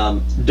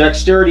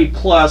dexterity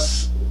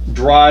plus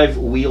drive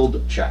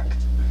wield check.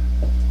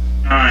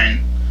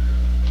 9.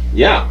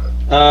 Yeah.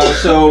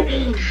 So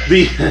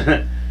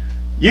the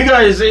you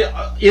guys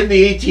in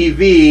the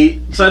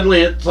ATV,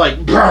 suddenly it's like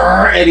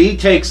brrr, and he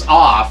takes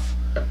off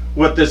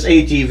with this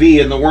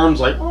ATV, and the worm's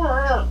like.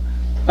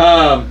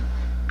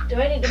 Do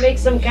I need to make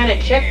some kind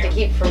of check to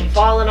keep from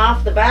falling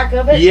off the back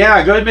of it?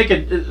 Yeah, go ahead and make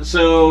it.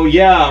 So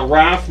yeah,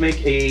 Raph,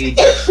 make a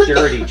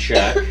dexterity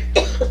check. Me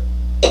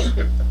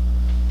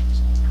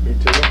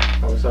too. I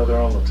was out there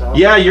on the top.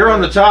 Yeah, you're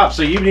on the top,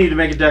 so you need to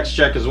make a dex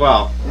check as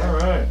well. All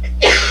right.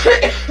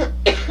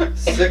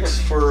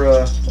 6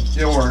 for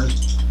Bjorn.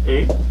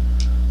 8.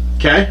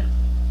 Okay.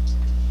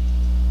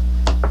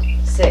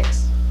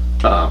 6.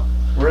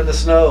 We're in the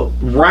snow.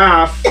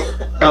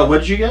 Raph, what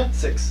did you get?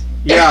 6.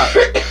 Yeah,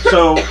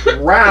 so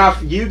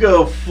Raph, you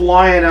go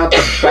flying out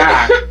the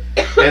back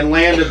and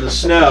land in the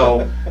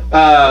snow.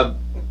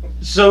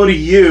 So do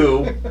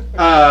you.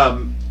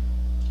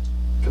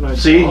 Can I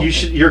See, tell?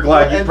 you're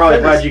glad. You're And probably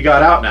Fenris- glad you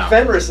got out now.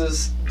 Fenris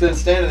has been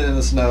standing in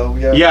the snow.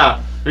 Yeah.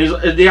 Yeah.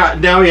 Yeah,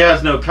 now he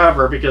has no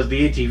cover because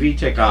the ATV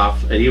took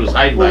off and he was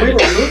hiding Well, we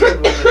behind were it.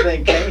 moving when the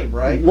thing came,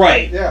 right?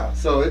 Right. Yeah.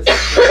 So it's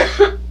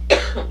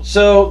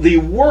So the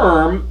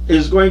worm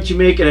is going to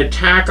make an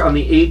attack on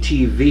the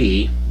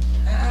ATV.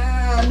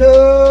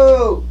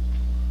 no.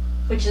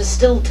 Which is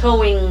still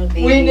towing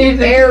the We need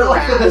to air get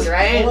off of this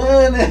round, right?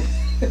 planet.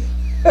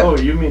 Oh,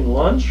 you mean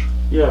lunch?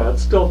 Yeah,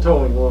 it's still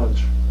towing lunch.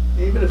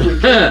 Even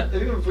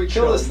if we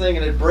kill this thing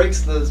and it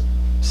breaks the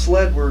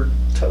sled, we're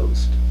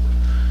toast.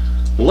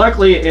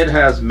 Luckily, it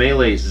has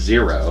melee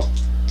 0.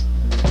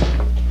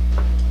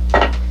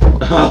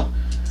 Oh,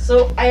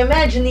 So I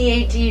imagine the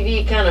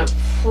ATV kind of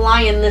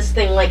flying this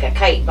thing like a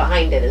kite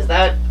behind it. Is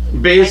that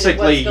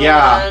basically, kind of what's going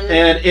yeah. on?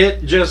 And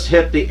it just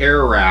hit the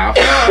air raft.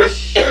 Oh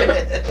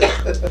shit!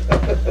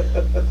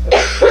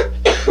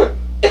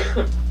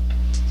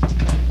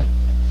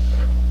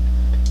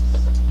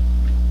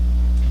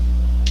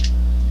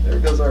 There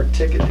goes our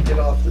ticket to get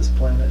off this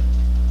planet.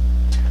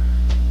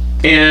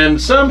 And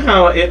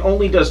somehow it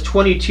only does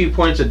 22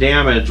 points of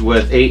damage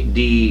with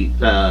 8d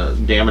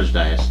damage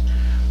dice.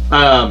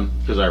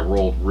 Because I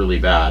rolled really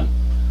bad.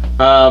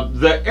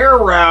 The air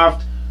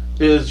raft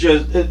is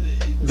just...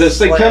 this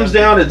thing comes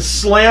down and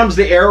slams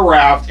the air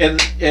raft, and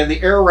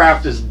the air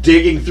raft is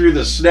digging through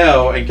the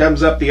snow and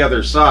comes up the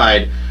other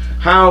side.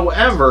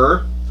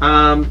 However,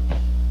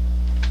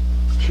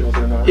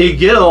 Children are.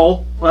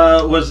 Egil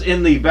was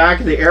in the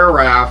back of the air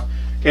raft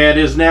and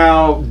is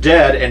now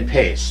dead and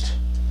paced.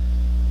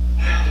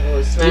 Oh,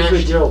 Who's smashed.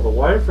 the girl, the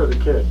wife or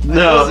the kid?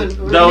 No, wasn't- that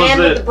The was man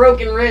with the it.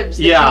 broken ribs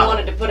that Yeah. he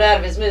wanted to put out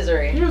of his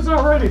misery. He was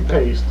already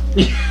paced.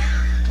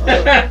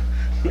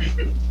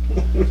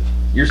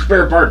 Your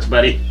spare parts,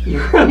 buddy.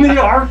 You're in the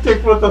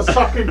Arctic with a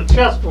sucking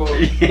chest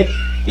wound.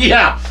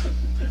 Yeah.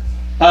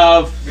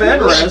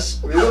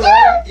 Fenris. We will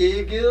have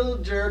eagle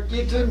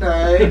jerky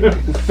tonight.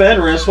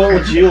 Fenris, what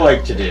would you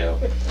like to do?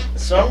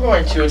 So I'm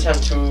going to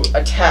attempt to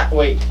attack.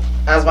 Wait,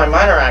 as my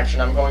minor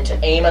action, I'm going to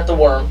aim at the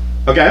worm,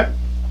 Okay.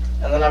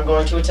 and then I'm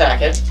going to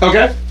attack it.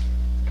 Okay.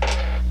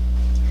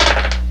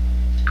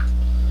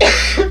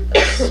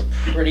 That's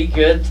pretty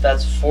good.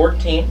 That's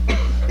 14.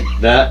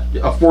 That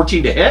a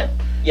 14 to hit?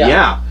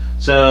 Yeah.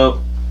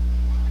 So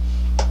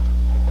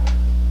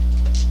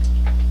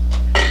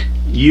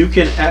you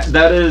can add,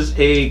 that is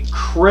a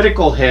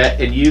critical hit,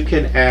 and you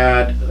can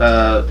add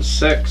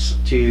 6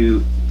 to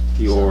So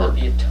your. that'd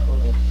be a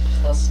total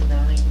plus 9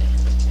 damage.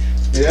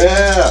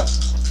 Yeah.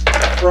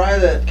 Fry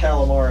that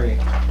calamari.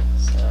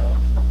 So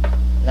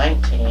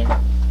 19,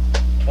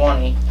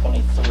 20,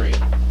 23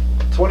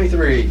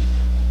 23.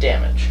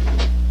 damage.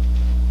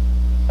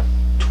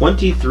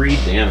 23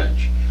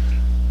 damage.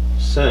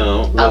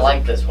 So I with,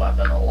 like this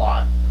weapon a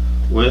lot.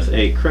 with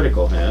a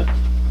critical hit.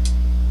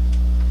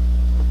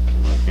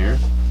 Look here.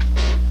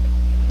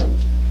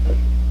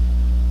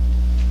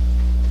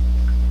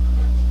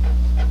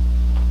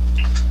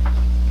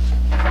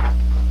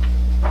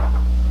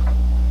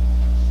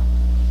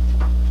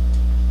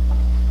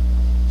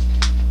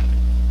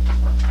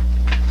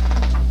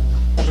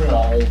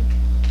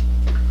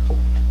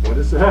 What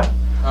is that?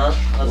 Huh?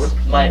 That's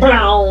What? my.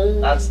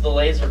 Brown. That's the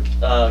laser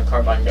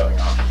carbine going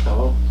off.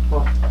 Oh, oh.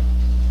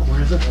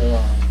 Where the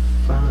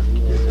fuck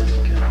did that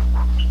go?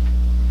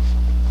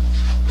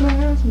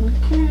 Plasma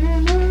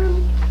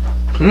cannon.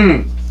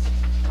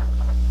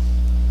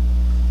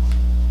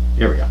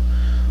 Here we go.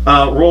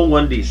 Roll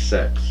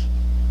 1d6.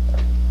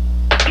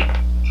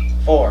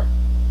 4.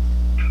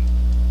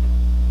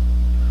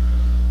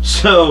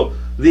 So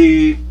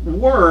the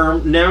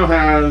worm now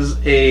has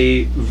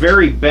a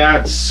very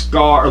bad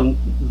scar,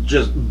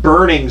 just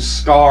burning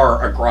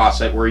scar across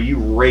it where you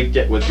raked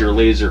it with your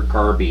laser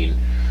carbine.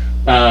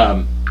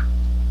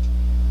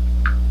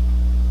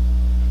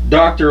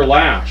 Dr.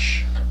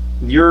 Lash,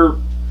 you're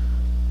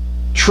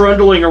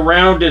trundling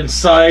around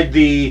inside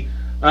the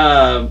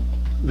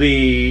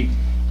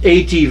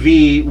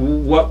ATV.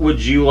 What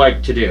would you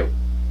like to do?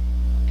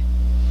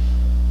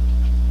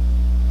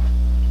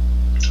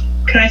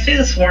 Can I see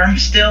this worm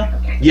still?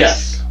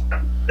 Yes.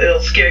 Little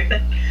scary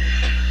thing.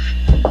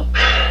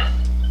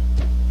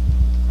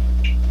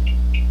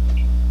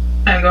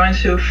 I'm going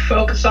to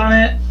focus on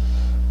it.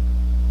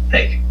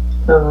 Like,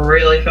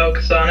 really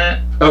focus on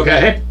it.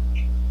 Okay.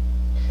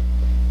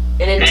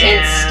 An intense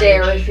And-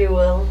 stare, if you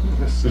will.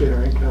 A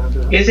staring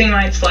contest. Using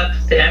my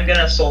telepathy, I'm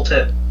gonna assault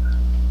it.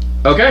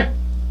 Okay,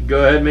 go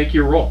ahead and make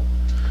your roll.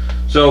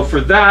 So for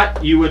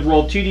that, you would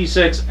roll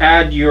 2d6,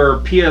 add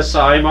your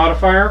PSI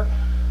modifier,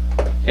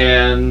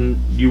 and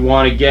you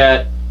want to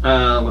get,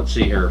 let's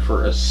see here,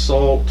 for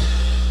assault.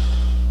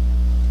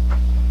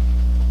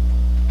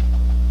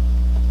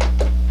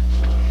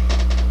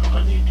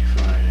 I need to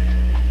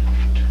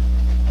find.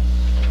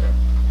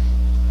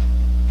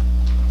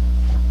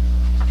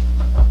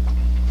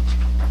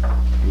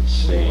 Let's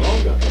see.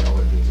 Oh, got the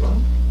allergies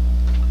on.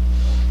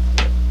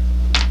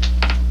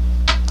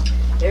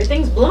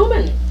 Everything's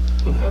blooming.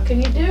 What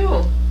can you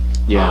do?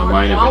 Yeah, Pollen-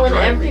 mine have been pollen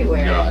driving me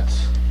everywhere.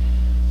 nuts.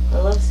 I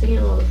love seeing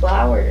all the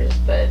flowers,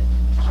 but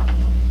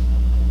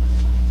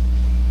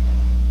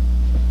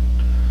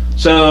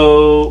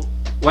So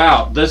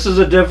Wow, this is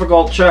a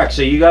difficult check,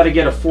 so you got to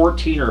get a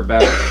 14 or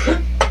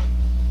better.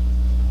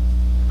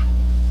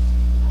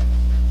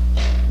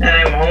 And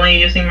I'm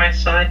only using my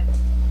side.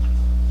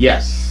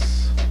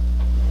 Yes.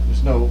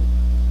 There's no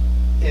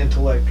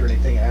intellect or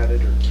anything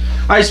added, or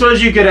I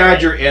suppose you could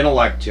add your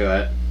intellect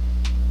to it.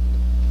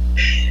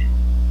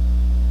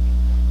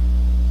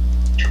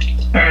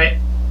 Alright.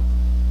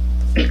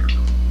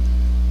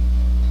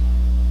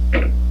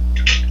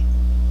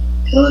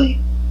 Really?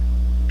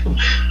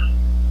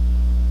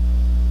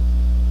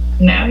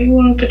 Now you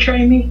want to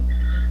betray me?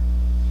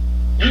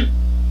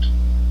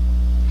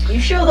 You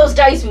show those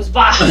dice who's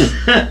boss.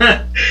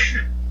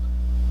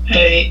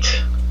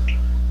 8.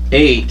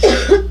 8.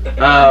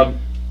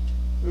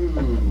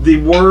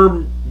 The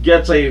worm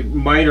gets a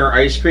minor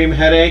ice cream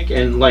headache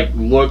and like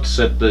looks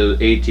at the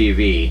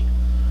ATV.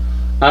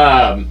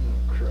 oh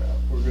crap,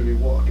 we're gonna be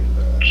walking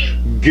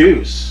back.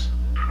 Goose.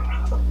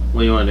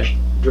 What do you want to do?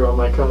 Draw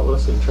my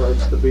cutlass and charge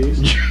the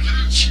beast.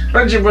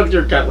 Charge him with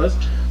your cutlass.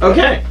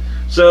 Okay.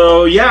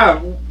 So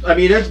yeah, I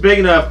mean it's big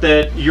enough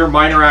that your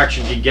minor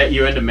action can get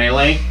you into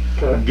melee.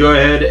 Okay. Go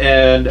ahead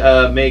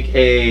and make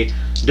a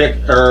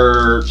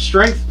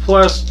strength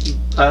plus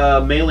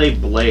melee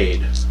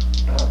blade.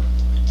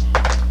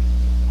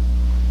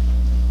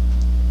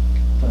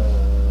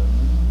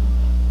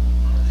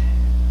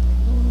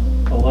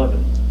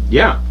 11.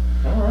 Yeah.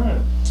 All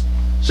right.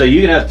 So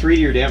you can add 3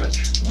 to your damage.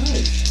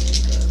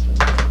 Nice.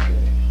 Okay.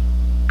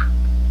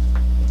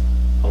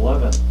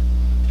 11.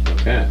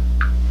 Okay.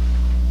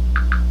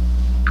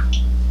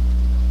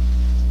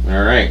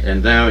 All right,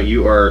 and now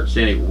you are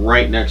standing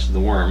right next to the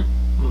worm,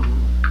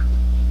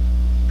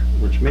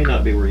 which may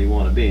not be where you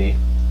want to be.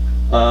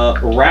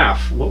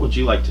 Raph, what would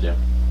you like to do?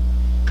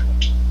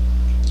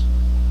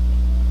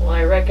 Well,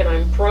 I reckon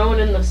I'm prone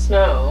in the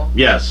snow,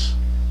 Yes.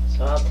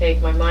 so I'll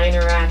take my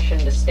minor action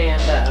to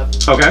stand up,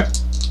 Okay.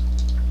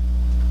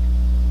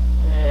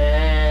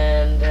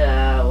 and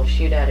we'll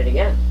shoot at it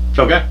again.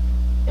 Okay.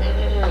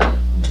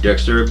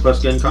 Dexter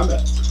plus gun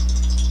combat.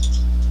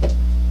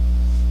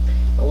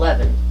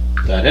 11.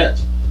 That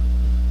hits.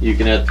 You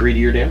can add 3 to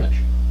your damage.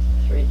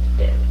 3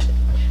 damage.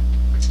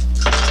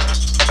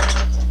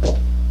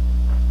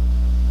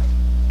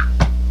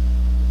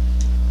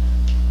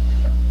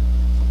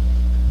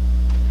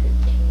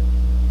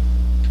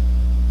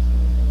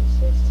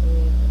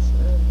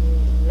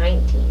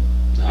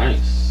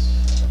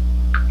 Nice.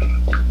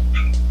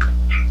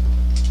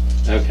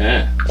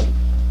 Okay.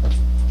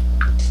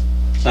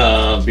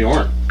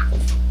 Bjorn,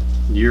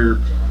 you're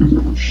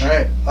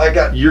Alright,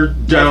 you're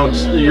down.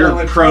 You're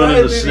went prone in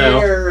flying the through snow.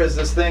 air as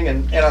this thing,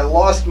 and I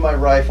lost my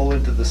rifle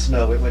into the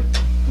snow. It went.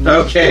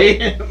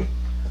 Okay.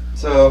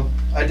 So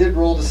I did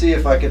roll to see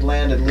if I could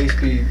land, at least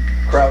be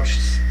crouched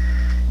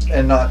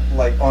and not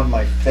like on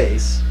my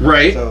face.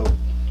 Right. So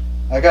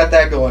I got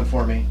that going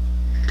for me.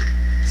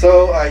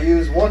 So I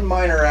use one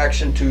minor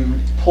action to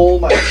pull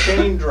my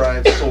chain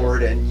drive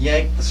sword and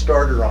yank the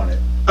starter on it.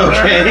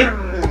 Okay.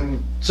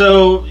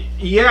 So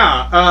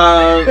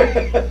yeah,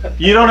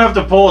 you don't have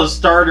to pull a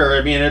starter.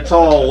 I mean, it's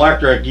all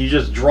electric. You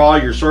just draw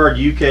your sword.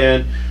 You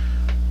can.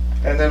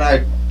 And then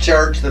I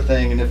charge the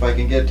thing, and if I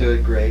can get to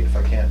it, great. If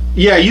I can't.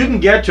 Yeah, you can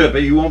get to it,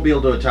 but you won't be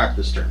able to attack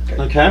this turn.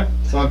 Okay.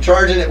 So I'm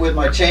charging it with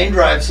my chain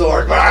drive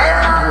sword.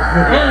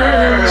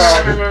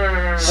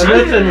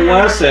 Smith and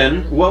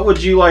Wesson, what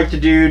would you like to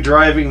do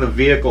driving the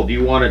vehicle? Do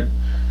you want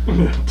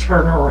to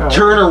Turn around.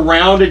 turn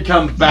around and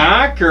come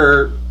back,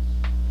 or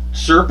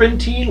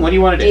serpentine? What do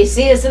you want to Do you do?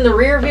 see us in the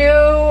rear view,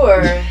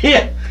 or?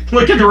 Yeah,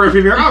 look in the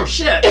rearview mirror. Oh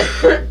shit!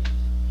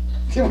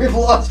 We've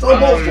lost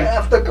almost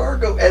half the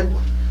cargo, and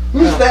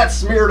who's that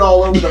smeared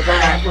all over the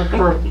back?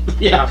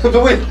 Yeah. the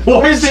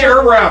Why is the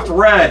air raft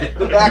red?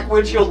 back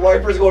windshield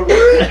wipers going.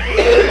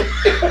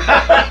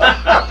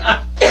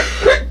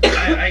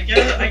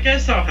 I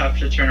guess I'll have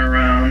to turn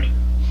around.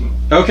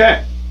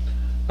 Okay.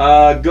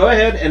 Go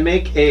ahead and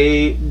make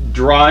a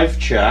drive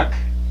check.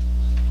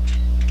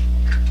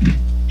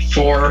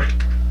 4.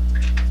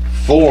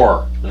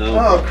 4.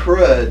 Oh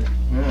crud!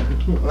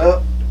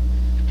 Well,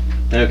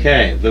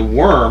 Okay. The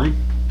worm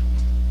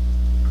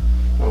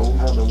Oh,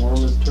 how the worm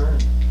is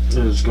turned.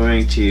 is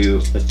going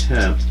to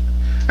attempt.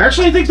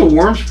 Actually, I think the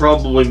worm's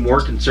probably more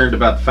concerned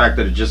about the fact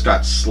that it just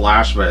got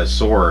slashed by a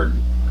sword.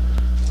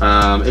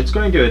 It's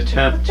going to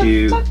attempt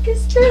to. What the fuck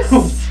is this?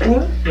 Is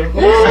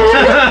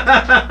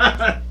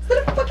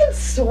that a fucking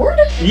sword?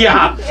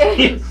 Yeah.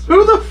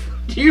 Who the f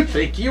do you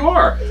think you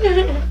are?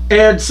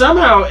 And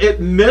somehow it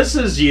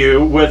misses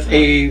you with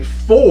a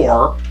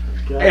 4,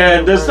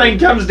 and this thing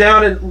comes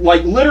down and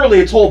like literally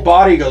its whole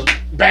body goes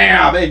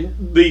bam, and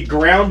the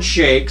ground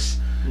shakes,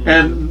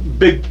 and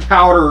big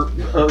powder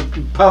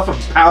puff of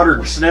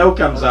powdered snow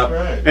comes up,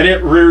 right. and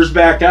it rears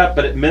back up,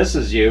 but it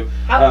misses you.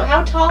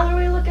 How tall are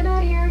we looking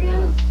at here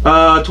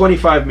again?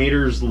 25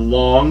 meters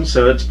long,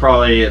 so it's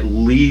probably at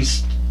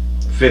least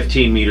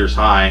 15 meters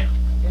high.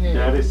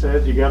 Daddy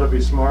said you gotta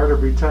be smart or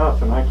be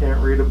tough, and I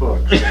can't read a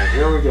book. So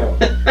here we go.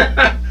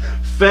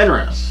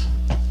 Fenris,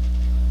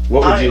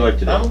 what would you like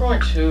to do? I'm going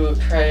to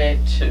try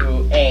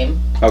to aim.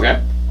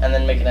 Okay. and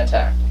then make an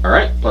attack. All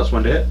right,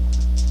 +1 to hit.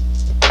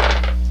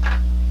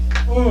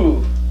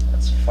 Ooh,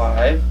 that's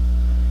 5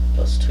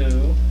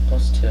 +2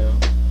 +2.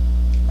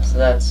 So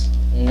that's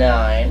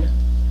 9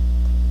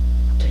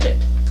 to hit.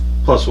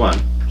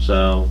 +1,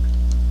 so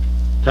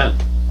 10.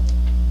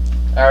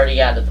 I already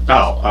added the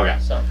plus Oh, one. okay.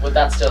 So would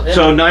that still hit?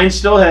 So 9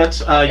 still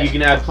hits. Okay. You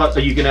can add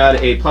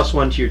a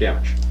 +1 to your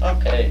damage.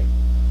 Okay.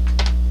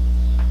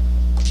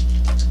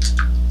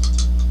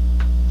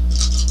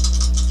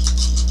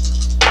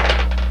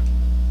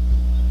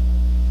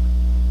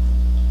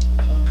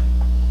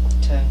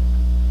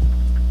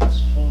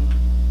 +4.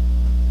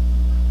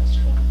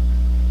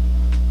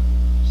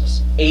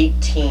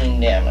 18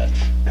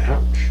 damage. Ouch.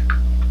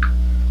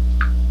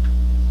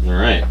 All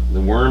right,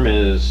 the worm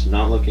is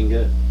not looking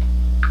good.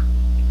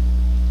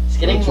 He's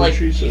getting That's what like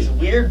she these said.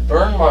 weird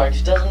burn marks.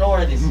 He doesn't know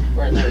where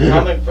they're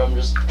coming from.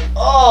 Just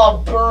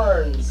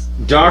burns.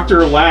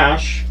 Dr.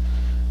 Lash,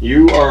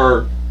 you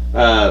are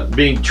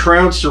being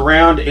trounced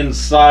around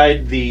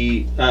inside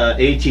the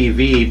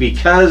ATV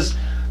because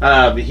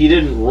he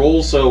didn't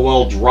roll so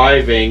well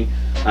driving.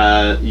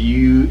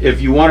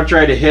 If you want to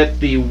try to hit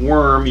the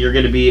worm, you're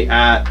going to be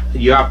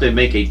you have to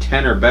make a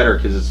 10 or better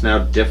because it's now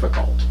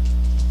difficult.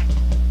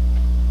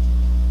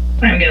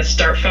 I'm gonna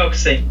start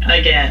focusing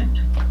again.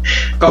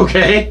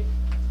 Okay.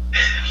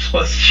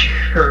 Let's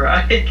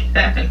try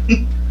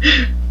again.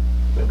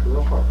 Think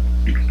real hard.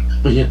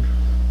 Yeah.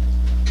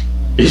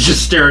 He's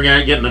just staring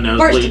at it, getting the Burst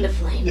nosebleed. into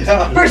flames.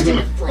 Yeah. Burst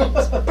into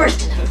flames.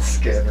 Burst into flames.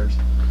 Scanners.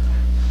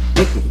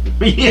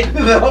 Yeah.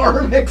 The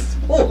arm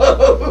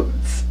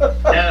explodes.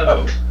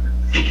 No.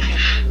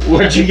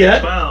 What'd you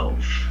get?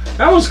 12.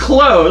 That was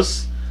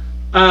close.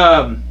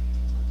 But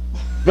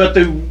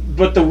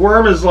the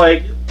worm is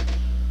like,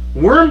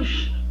 worm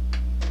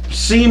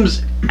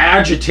seems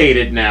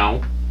agitated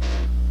now,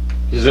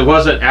 because it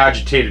wasn't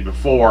agitated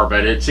before,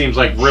 but it seems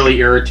like really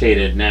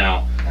irritated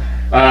now.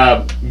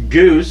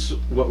 Goose,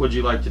 what would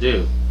you like to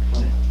do?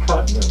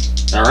 Cutting him.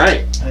 All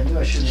right. I knew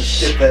I shouldn't have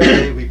skipped that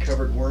day we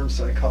covered worm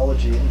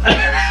psychology. In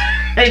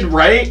class.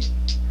 Right?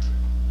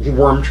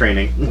 Worm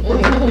training.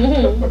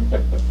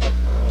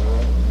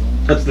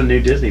 That's the new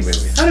Disney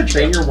movie. How to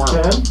Train Your Worm.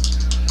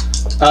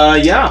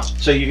 10. Yeah.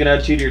 So you can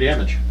add 2 to your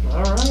damage.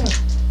 All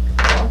right.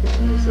 Fuck it,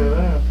 when you say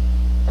that.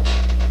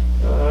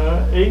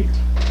 8.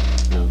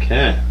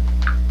 Okay.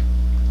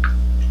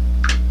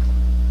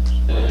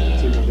 So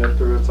you can get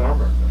through its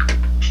armor.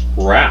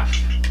 Raph,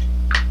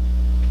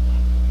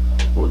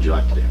 what would you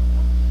like to do?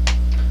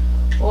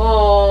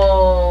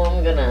 Oh,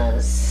 I'm gonna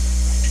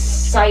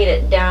sight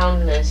it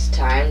down this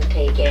time.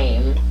 Take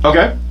aim.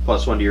 Okay.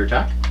 +1 to your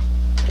attack.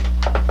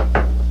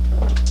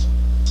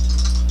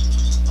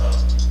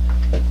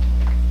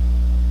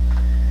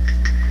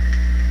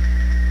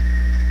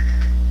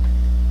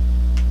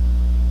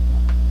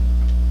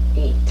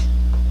 Eight.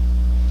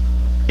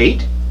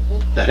 8?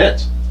 That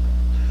hits.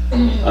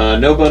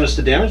 No bonus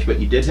to damage, but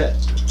you did hit.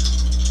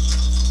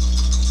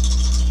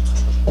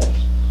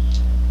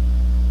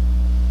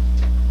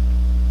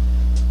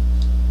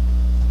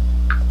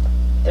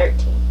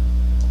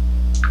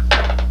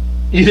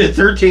 You did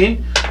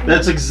 13.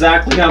 That's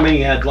exactly how many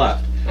you had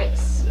left.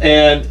 Nice.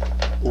 And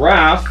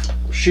Raph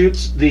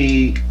shoots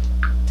the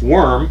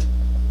worm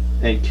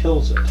and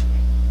kills it.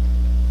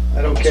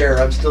 I don't care.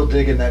 I'm still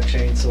digging that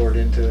chainsword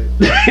into it.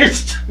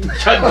 It's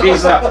cut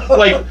pieces out,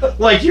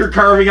 like you're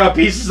carving out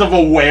pieces of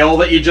a whale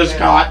that you just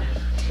caught.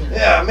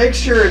 Yeah, make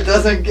sure it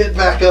doesn't get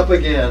back up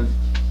again.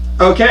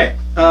 Okay,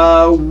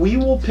 we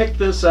will pick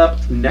this up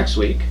next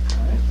week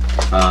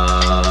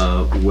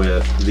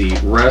with the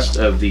rest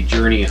of the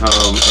journey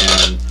home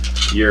and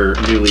your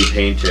newly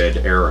painted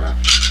era.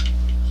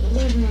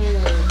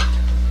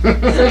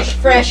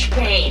 Fresh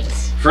paint.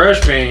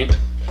 Fresh paint.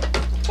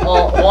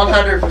 All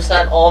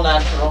 100% all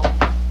natural.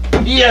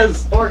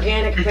 Yes.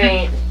 Organic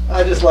paint.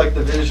 I just like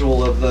the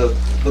visual of the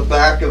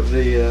back of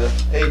the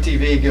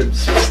ATV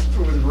gets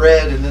with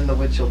red, and then the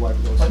windshield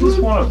wiper goes. I just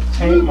want to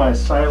paint my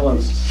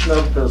silenced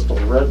snow pistol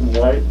red and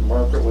white and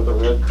mark it with a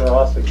red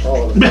cross and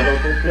call it a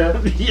medical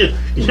kit.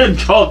 You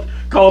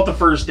call it the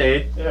first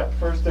aid. Yeah,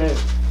 first aid.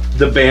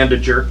 The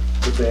bandager.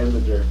 The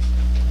bandager.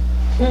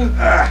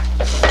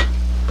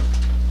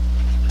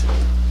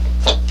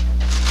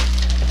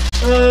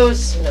 Oh,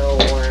 snow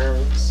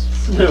worms.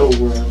 Snow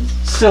worms.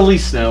 Silly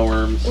snow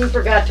worms. We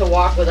forgot to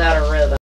walk without a rhythm.